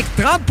mécanique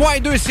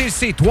 30.2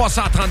 cc,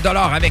 330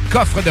 $ avec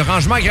coffre de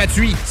rangement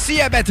gratuit.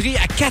 Scie à batterie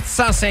à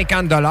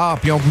 450 $,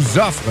 puis on vous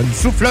offre une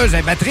souffleuse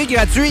à batterie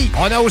gratuite.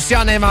 On a aussi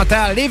en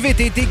inventaire les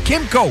VTT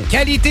Kimco.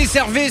 Qualité,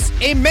 service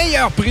et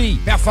meilleur prix.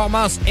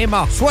 Performance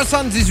Emma,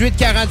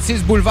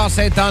 7846 boulevard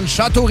Sainte-Anne,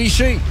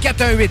 Château-Richer,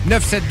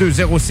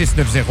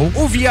 418-972-0690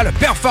 ou via le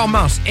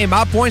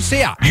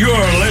performanceemma.ca.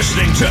 You're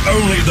listening to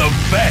only the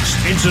best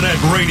internet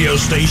radio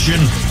station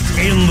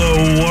in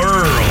the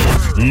world.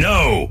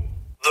 No,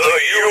 the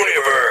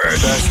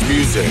universe. Best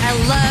music. I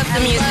love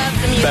the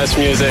music. Best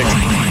music.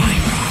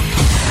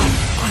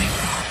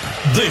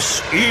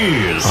 This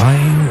is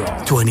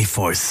IROCK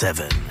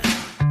 247.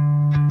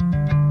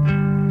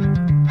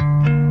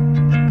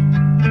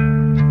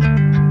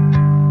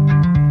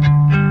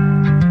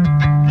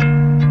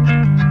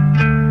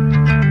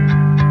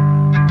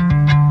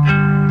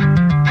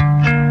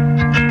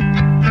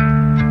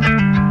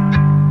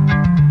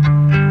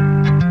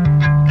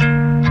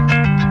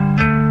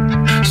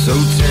 So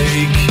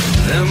take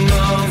them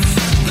off,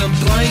 the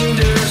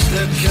blinders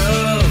that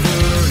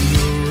cover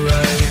your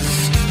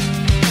eyes.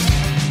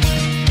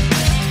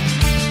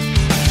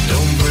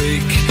 Don't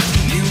break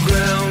new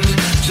ground,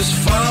 just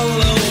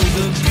follow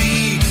the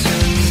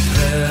beaten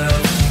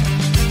path.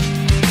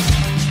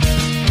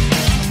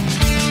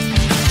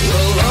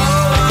 Well,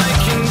 all I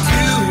can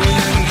do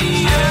in the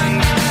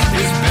end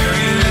is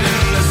bury it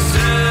in the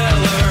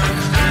cellar.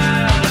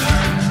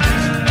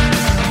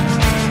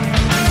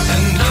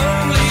 And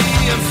only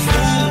a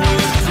fool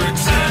would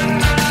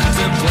pretend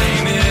to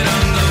blame it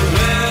on the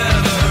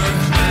weather.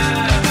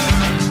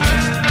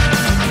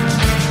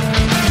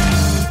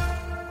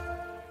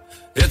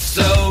 It's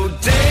so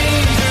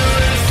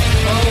dangerous,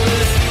 all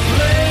this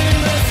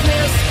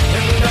blamelessness,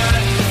 and I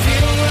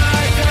feel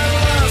like I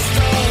lost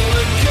all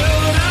the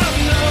good I've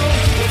known.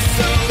 It's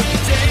so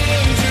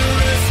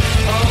dangerous,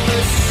 all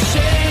this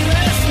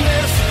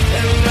shamelessness,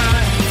 and I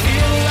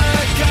feel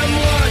like I'm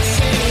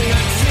watching a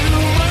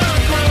tumor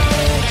grow.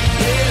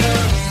 Yeah.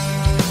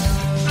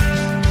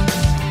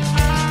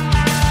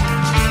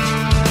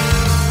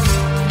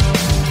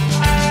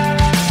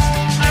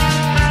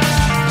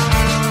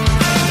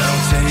 Now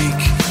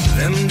take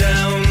them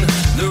down,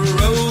 the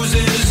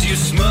roses you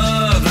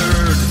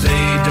smothered,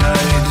 they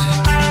died.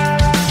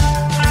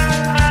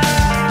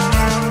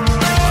 I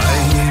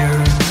hear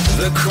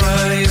the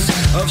cries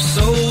of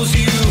souls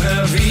you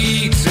have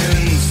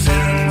eaten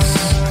since.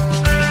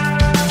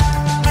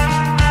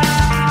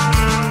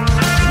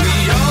 We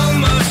all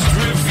must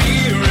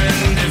revere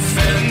and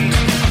defend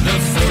the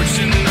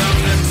fortune of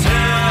the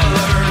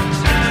teller.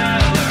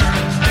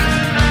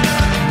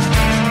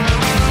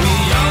 We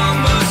all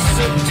must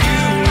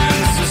subdue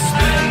and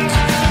suspend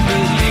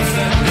belief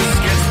that this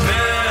gets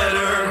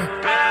better.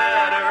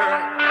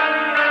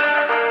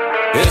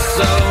 It's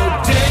so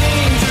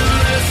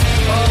dangerous,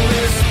 all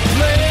this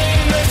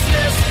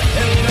blamelessness,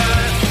 and I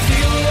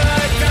feel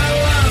like I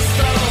lost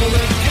all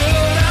the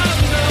good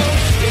I've known.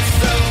 It's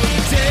so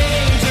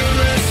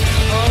dangerous,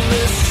 all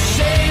this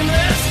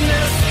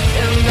shamelessness,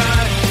 and I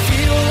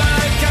feel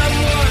like I'm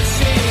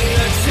watching a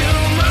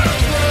tumor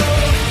grow.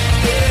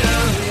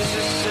 Yeah.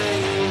 Jesus say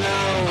you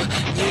know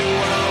you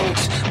won't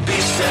be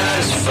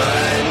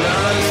satisfied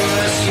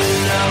unless you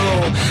know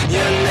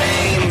your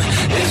name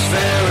is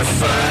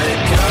verified.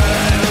 God, I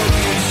hope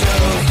you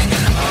choke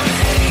on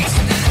hate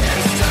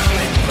and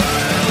stomach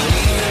bile,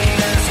 even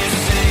as you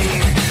sing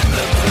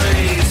the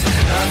praise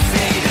of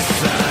fate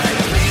aside.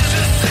 Please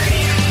just say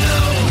you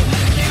know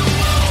you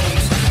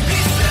won't be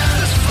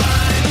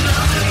satisfied,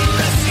 not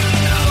unless you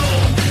know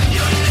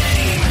your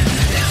name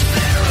is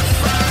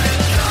verified.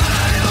 God, I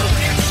hope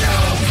you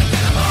choke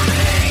on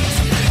hate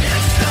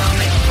and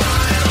stomach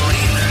bile,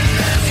 even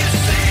as you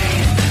sing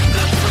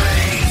the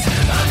praise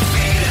of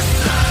fate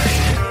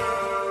aside.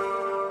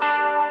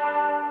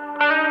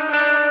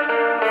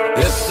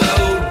 It's so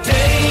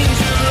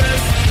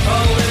dangerous,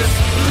 all this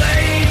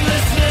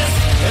blamelessness,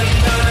 and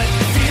I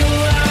feel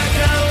like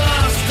I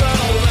lost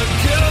all the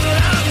good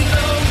I've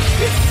known.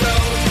 It's so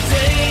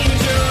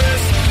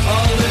dangerous,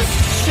 all this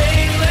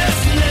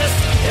shamelessness,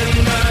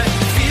 and I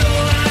feel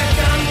like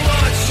I'm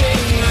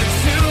watching a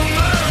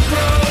tumor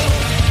grow.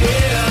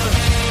 Yeah,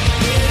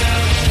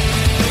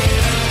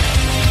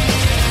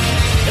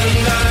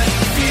 and I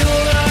feel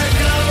like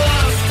I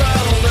lost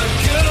all the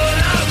good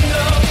I've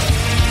known.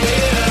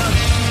 Yeah.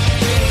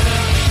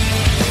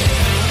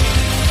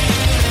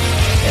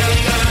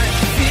 And I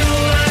feel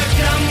like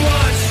I'm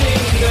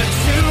watching the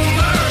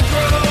tumor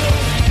grow.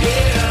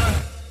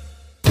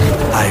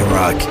 Yeah.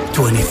 IROCK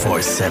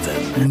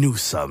 247. Nous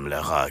sommes le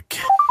rock.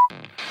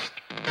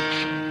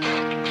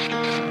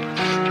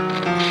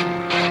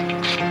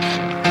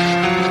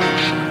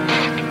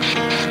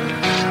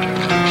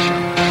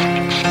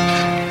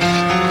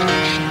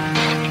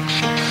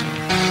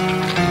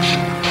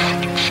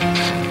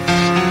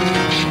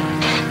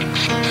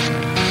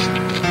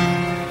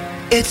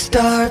 It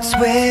starts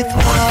with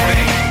one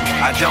thing.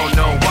 I don't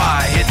know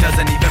why. It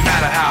doesn't even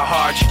matter how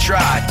hard you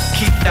try.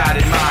 Keep that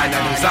in mind.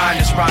 I designed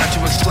this rhyme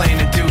to explain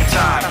in due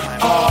time.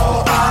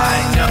 All I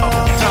know,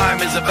 time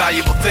is a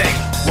valuable thing.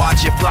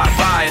 Watch it fly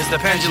by as the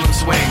pendulum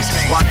swings.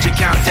 Watch it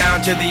count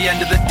down to the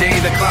end of the day.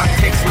 The clock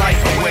takes life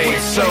away.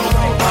 It's so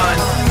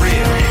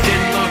unreal.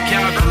 Didn't look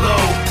out below.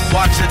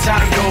 Watch the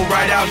time go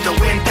right out the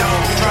window.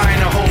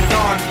 Trying to hold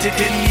on to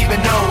didn't even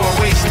know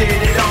or wasted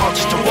it all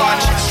just to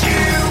watch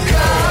you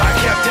go. I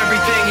kept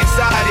everything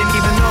inside and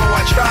even though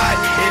I tried,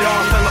 it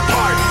all fell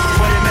apart.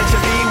 What it meant to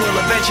be will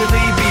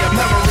eventually be a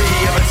memory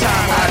of a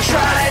time I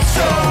tried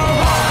so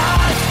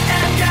hard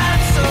and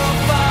got so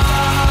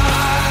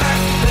far.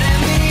 But in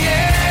the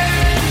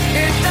end,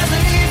 it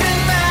doesn't even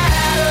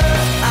matter.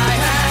 I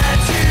had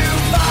to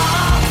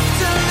fall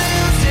to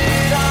lose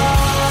it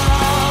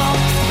all.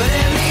 But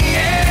in the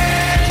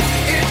end,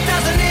 it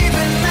doesn't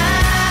even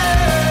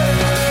matter.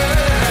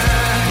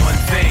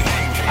 One thing,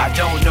 I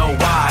don't know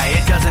why.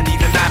 It doesn't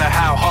even matter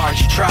how hard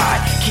you try.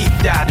 Keep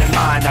that in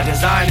mind. I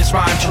designed this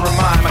rhyme to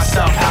remind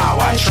myself how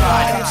I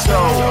tried so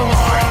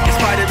hard. In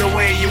spite of the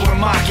way you were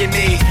mocking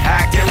me,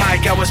 acting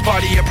like I was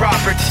part of your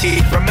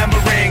property,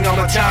 remembering all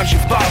the times you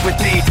fought with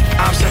me,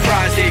 I'm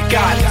surprised it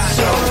got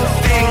so.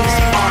 Things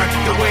aren't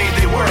the way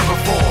they were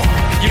before.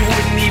 You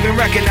wouldn't even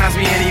recognize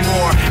me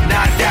anymore.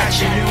 Not that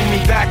you knew me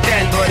back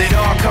then, but it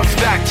all comes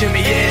back to me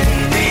in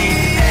the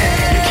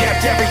end. You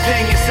kept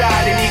everything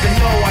inside, and even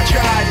though I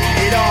tried,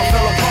 it all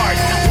fell apart.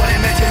 What it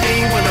meant to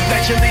me will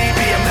eventually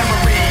be a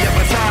memory of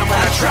a time when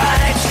I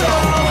tried so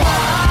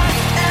hard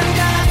and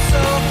got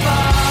so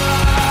far.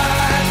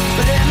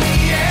 But in the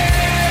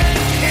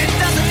end, it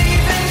doesn't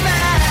even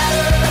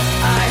matter.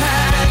 I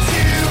had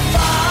to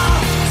fall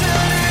to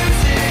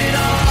lose it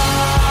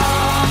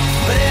all.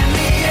 But in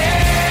the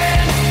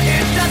end,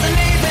 it doesn't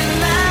even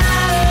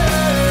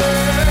matter.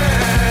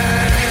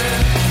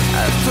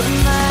 I put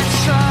my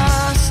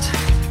trust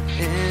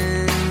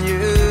in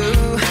you,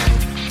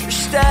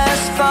 pushed as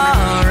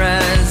far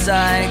as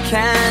I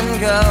can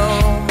go.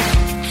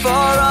 For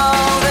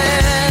all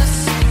this,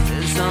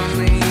 there's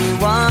only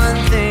one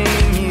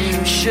thing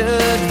you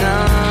should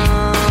know.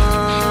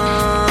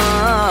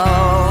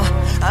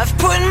 I've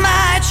put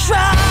my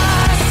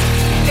trust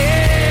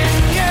in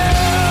you,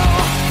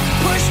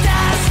 pushed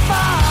as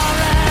far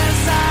as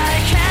I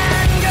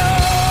can go.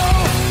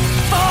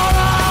 For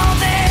all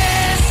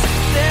this,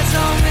 there's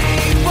only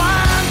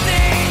one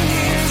thing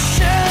you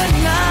should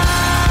know.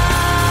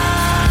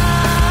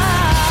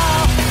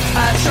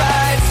 I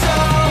tried so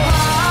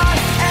hard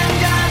and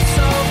got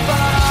so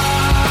far,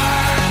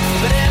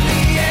 but in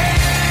the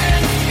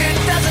end, it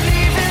doesn't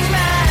even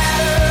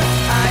matter.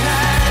 I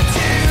had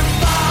to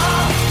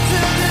fall to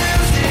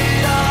lose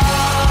it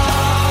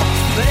all,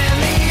 but in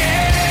the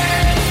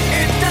end,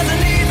 it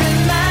doesn't even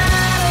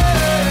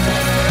matter.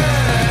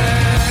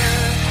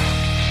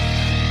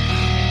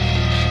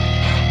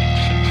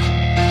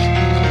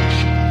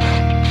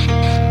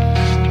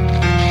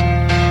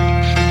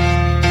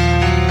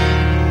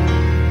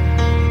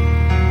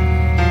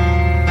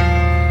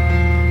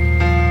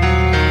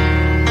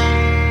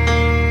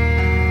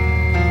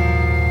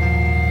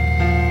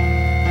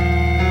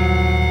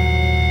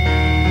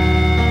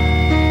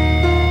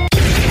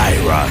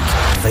 IROCK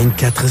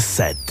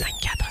 24-7.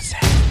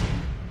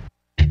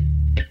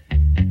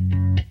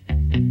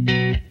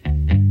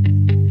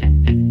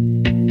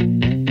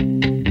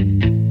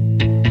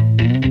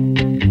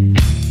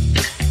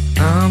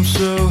 I'm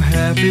so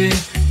happy,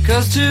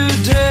 'cause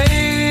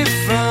today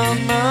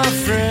found my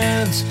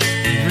friends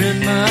are in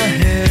my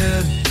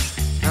head.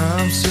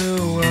 I'm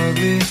so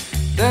ugly,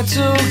 that's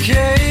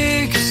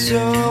okay, 'cause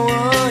so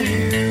are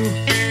you.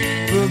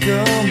 Book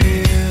on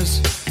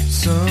ears,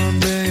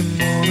 Sunday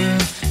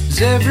morning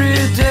is every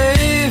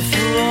day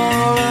for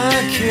all I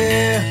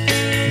care.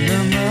 And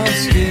I'm not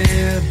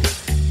scared,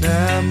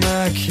 light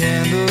my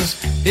candles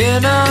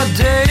in our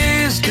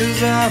days, 'cause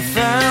I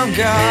found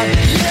God.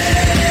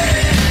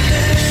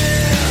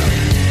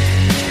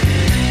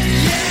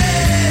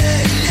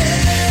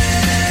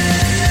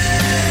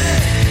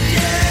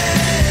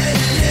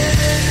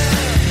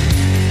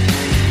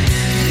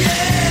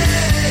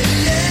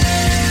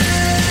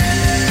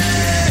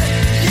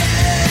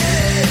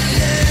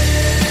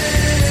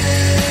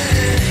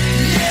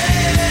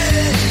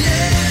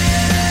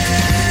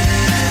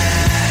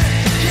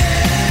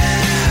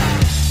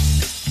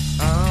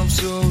 I'm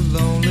so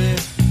lonely,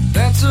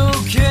 that's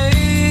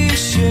okay.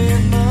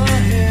 Shake my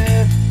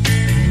head,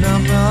 and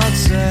I'm not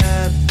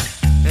sad.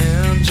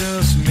 And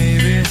just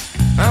maybe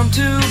I'm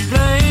to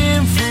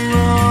blame for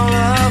all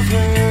I've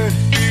heard.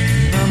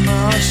 I'm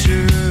not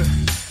sure,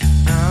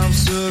 I'm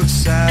so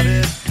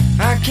excited,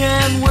 I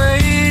can't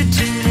wait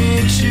to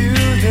meet you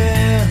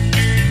there.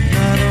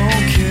 I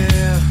don't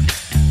care,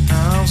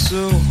 I'm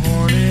so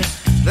horny,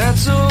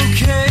 that's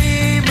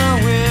okay, my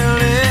will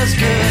is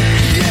good.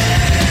 Yeah.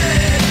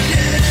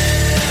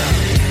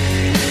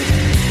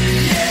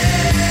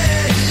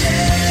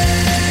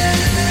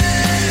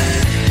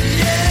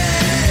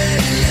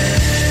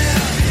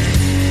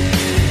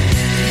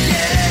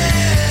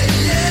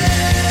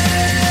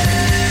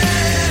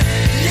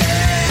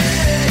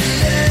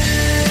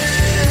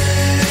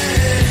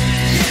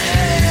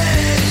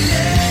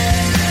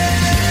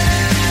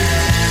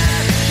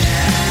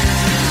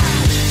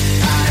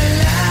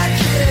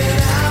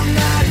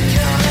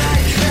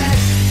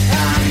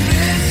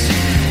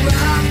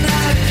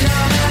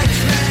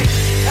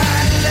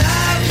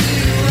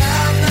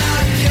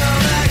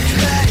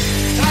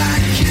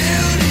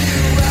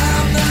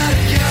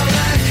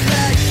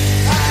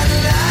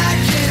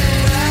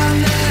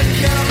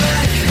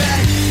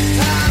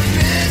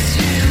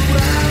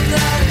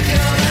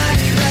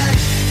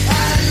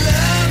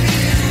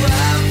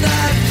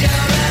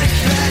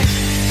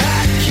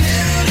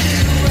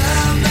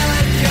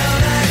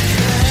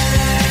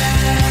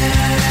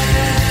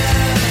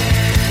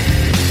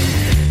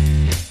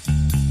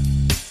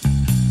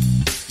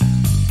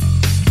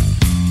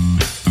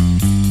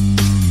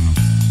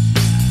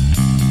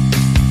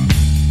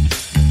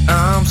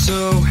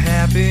 so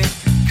happy,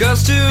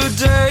 'cause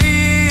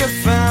today I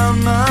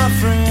found my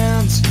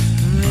friends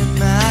in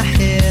my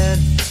head.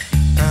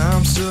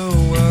 I'm so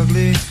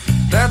ugly,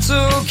 that's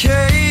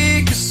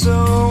okay, 'cause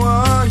so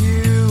are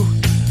you.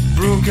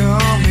 Broke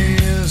arm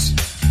is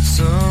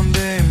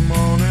Sunday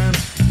morning,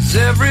 it's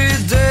every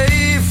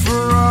day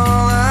for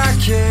all I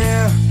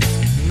care.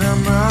 And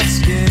I'm not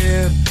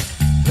scared,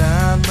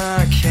 light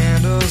my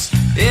candles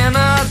in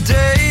our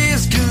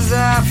days, 'cause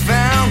I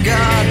found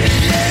God.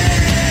 Yeah!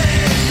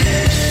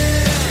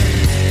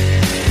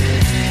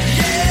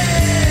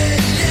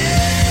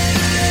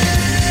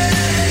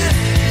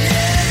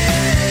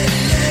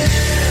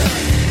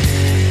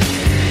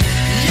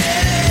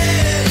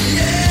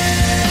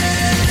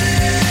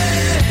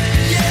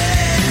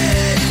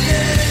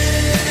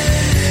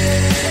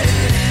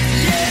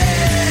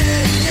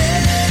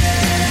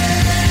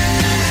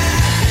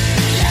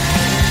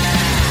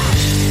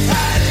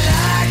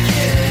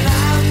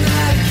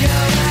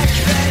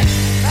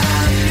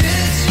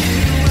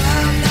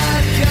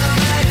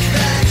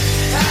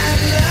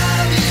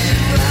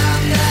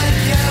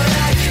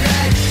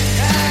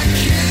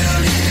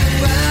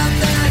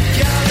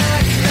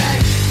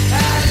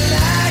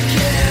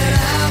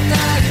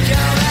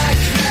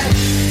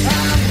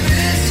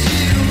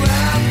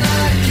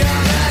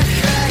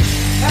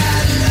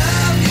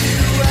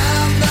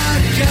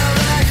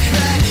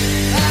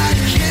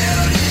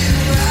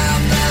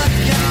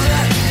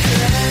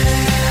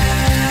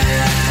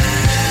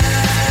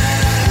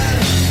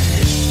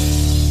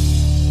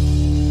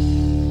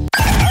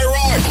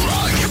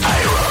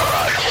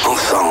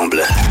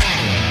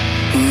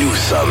 Nous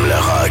sommes le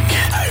rock.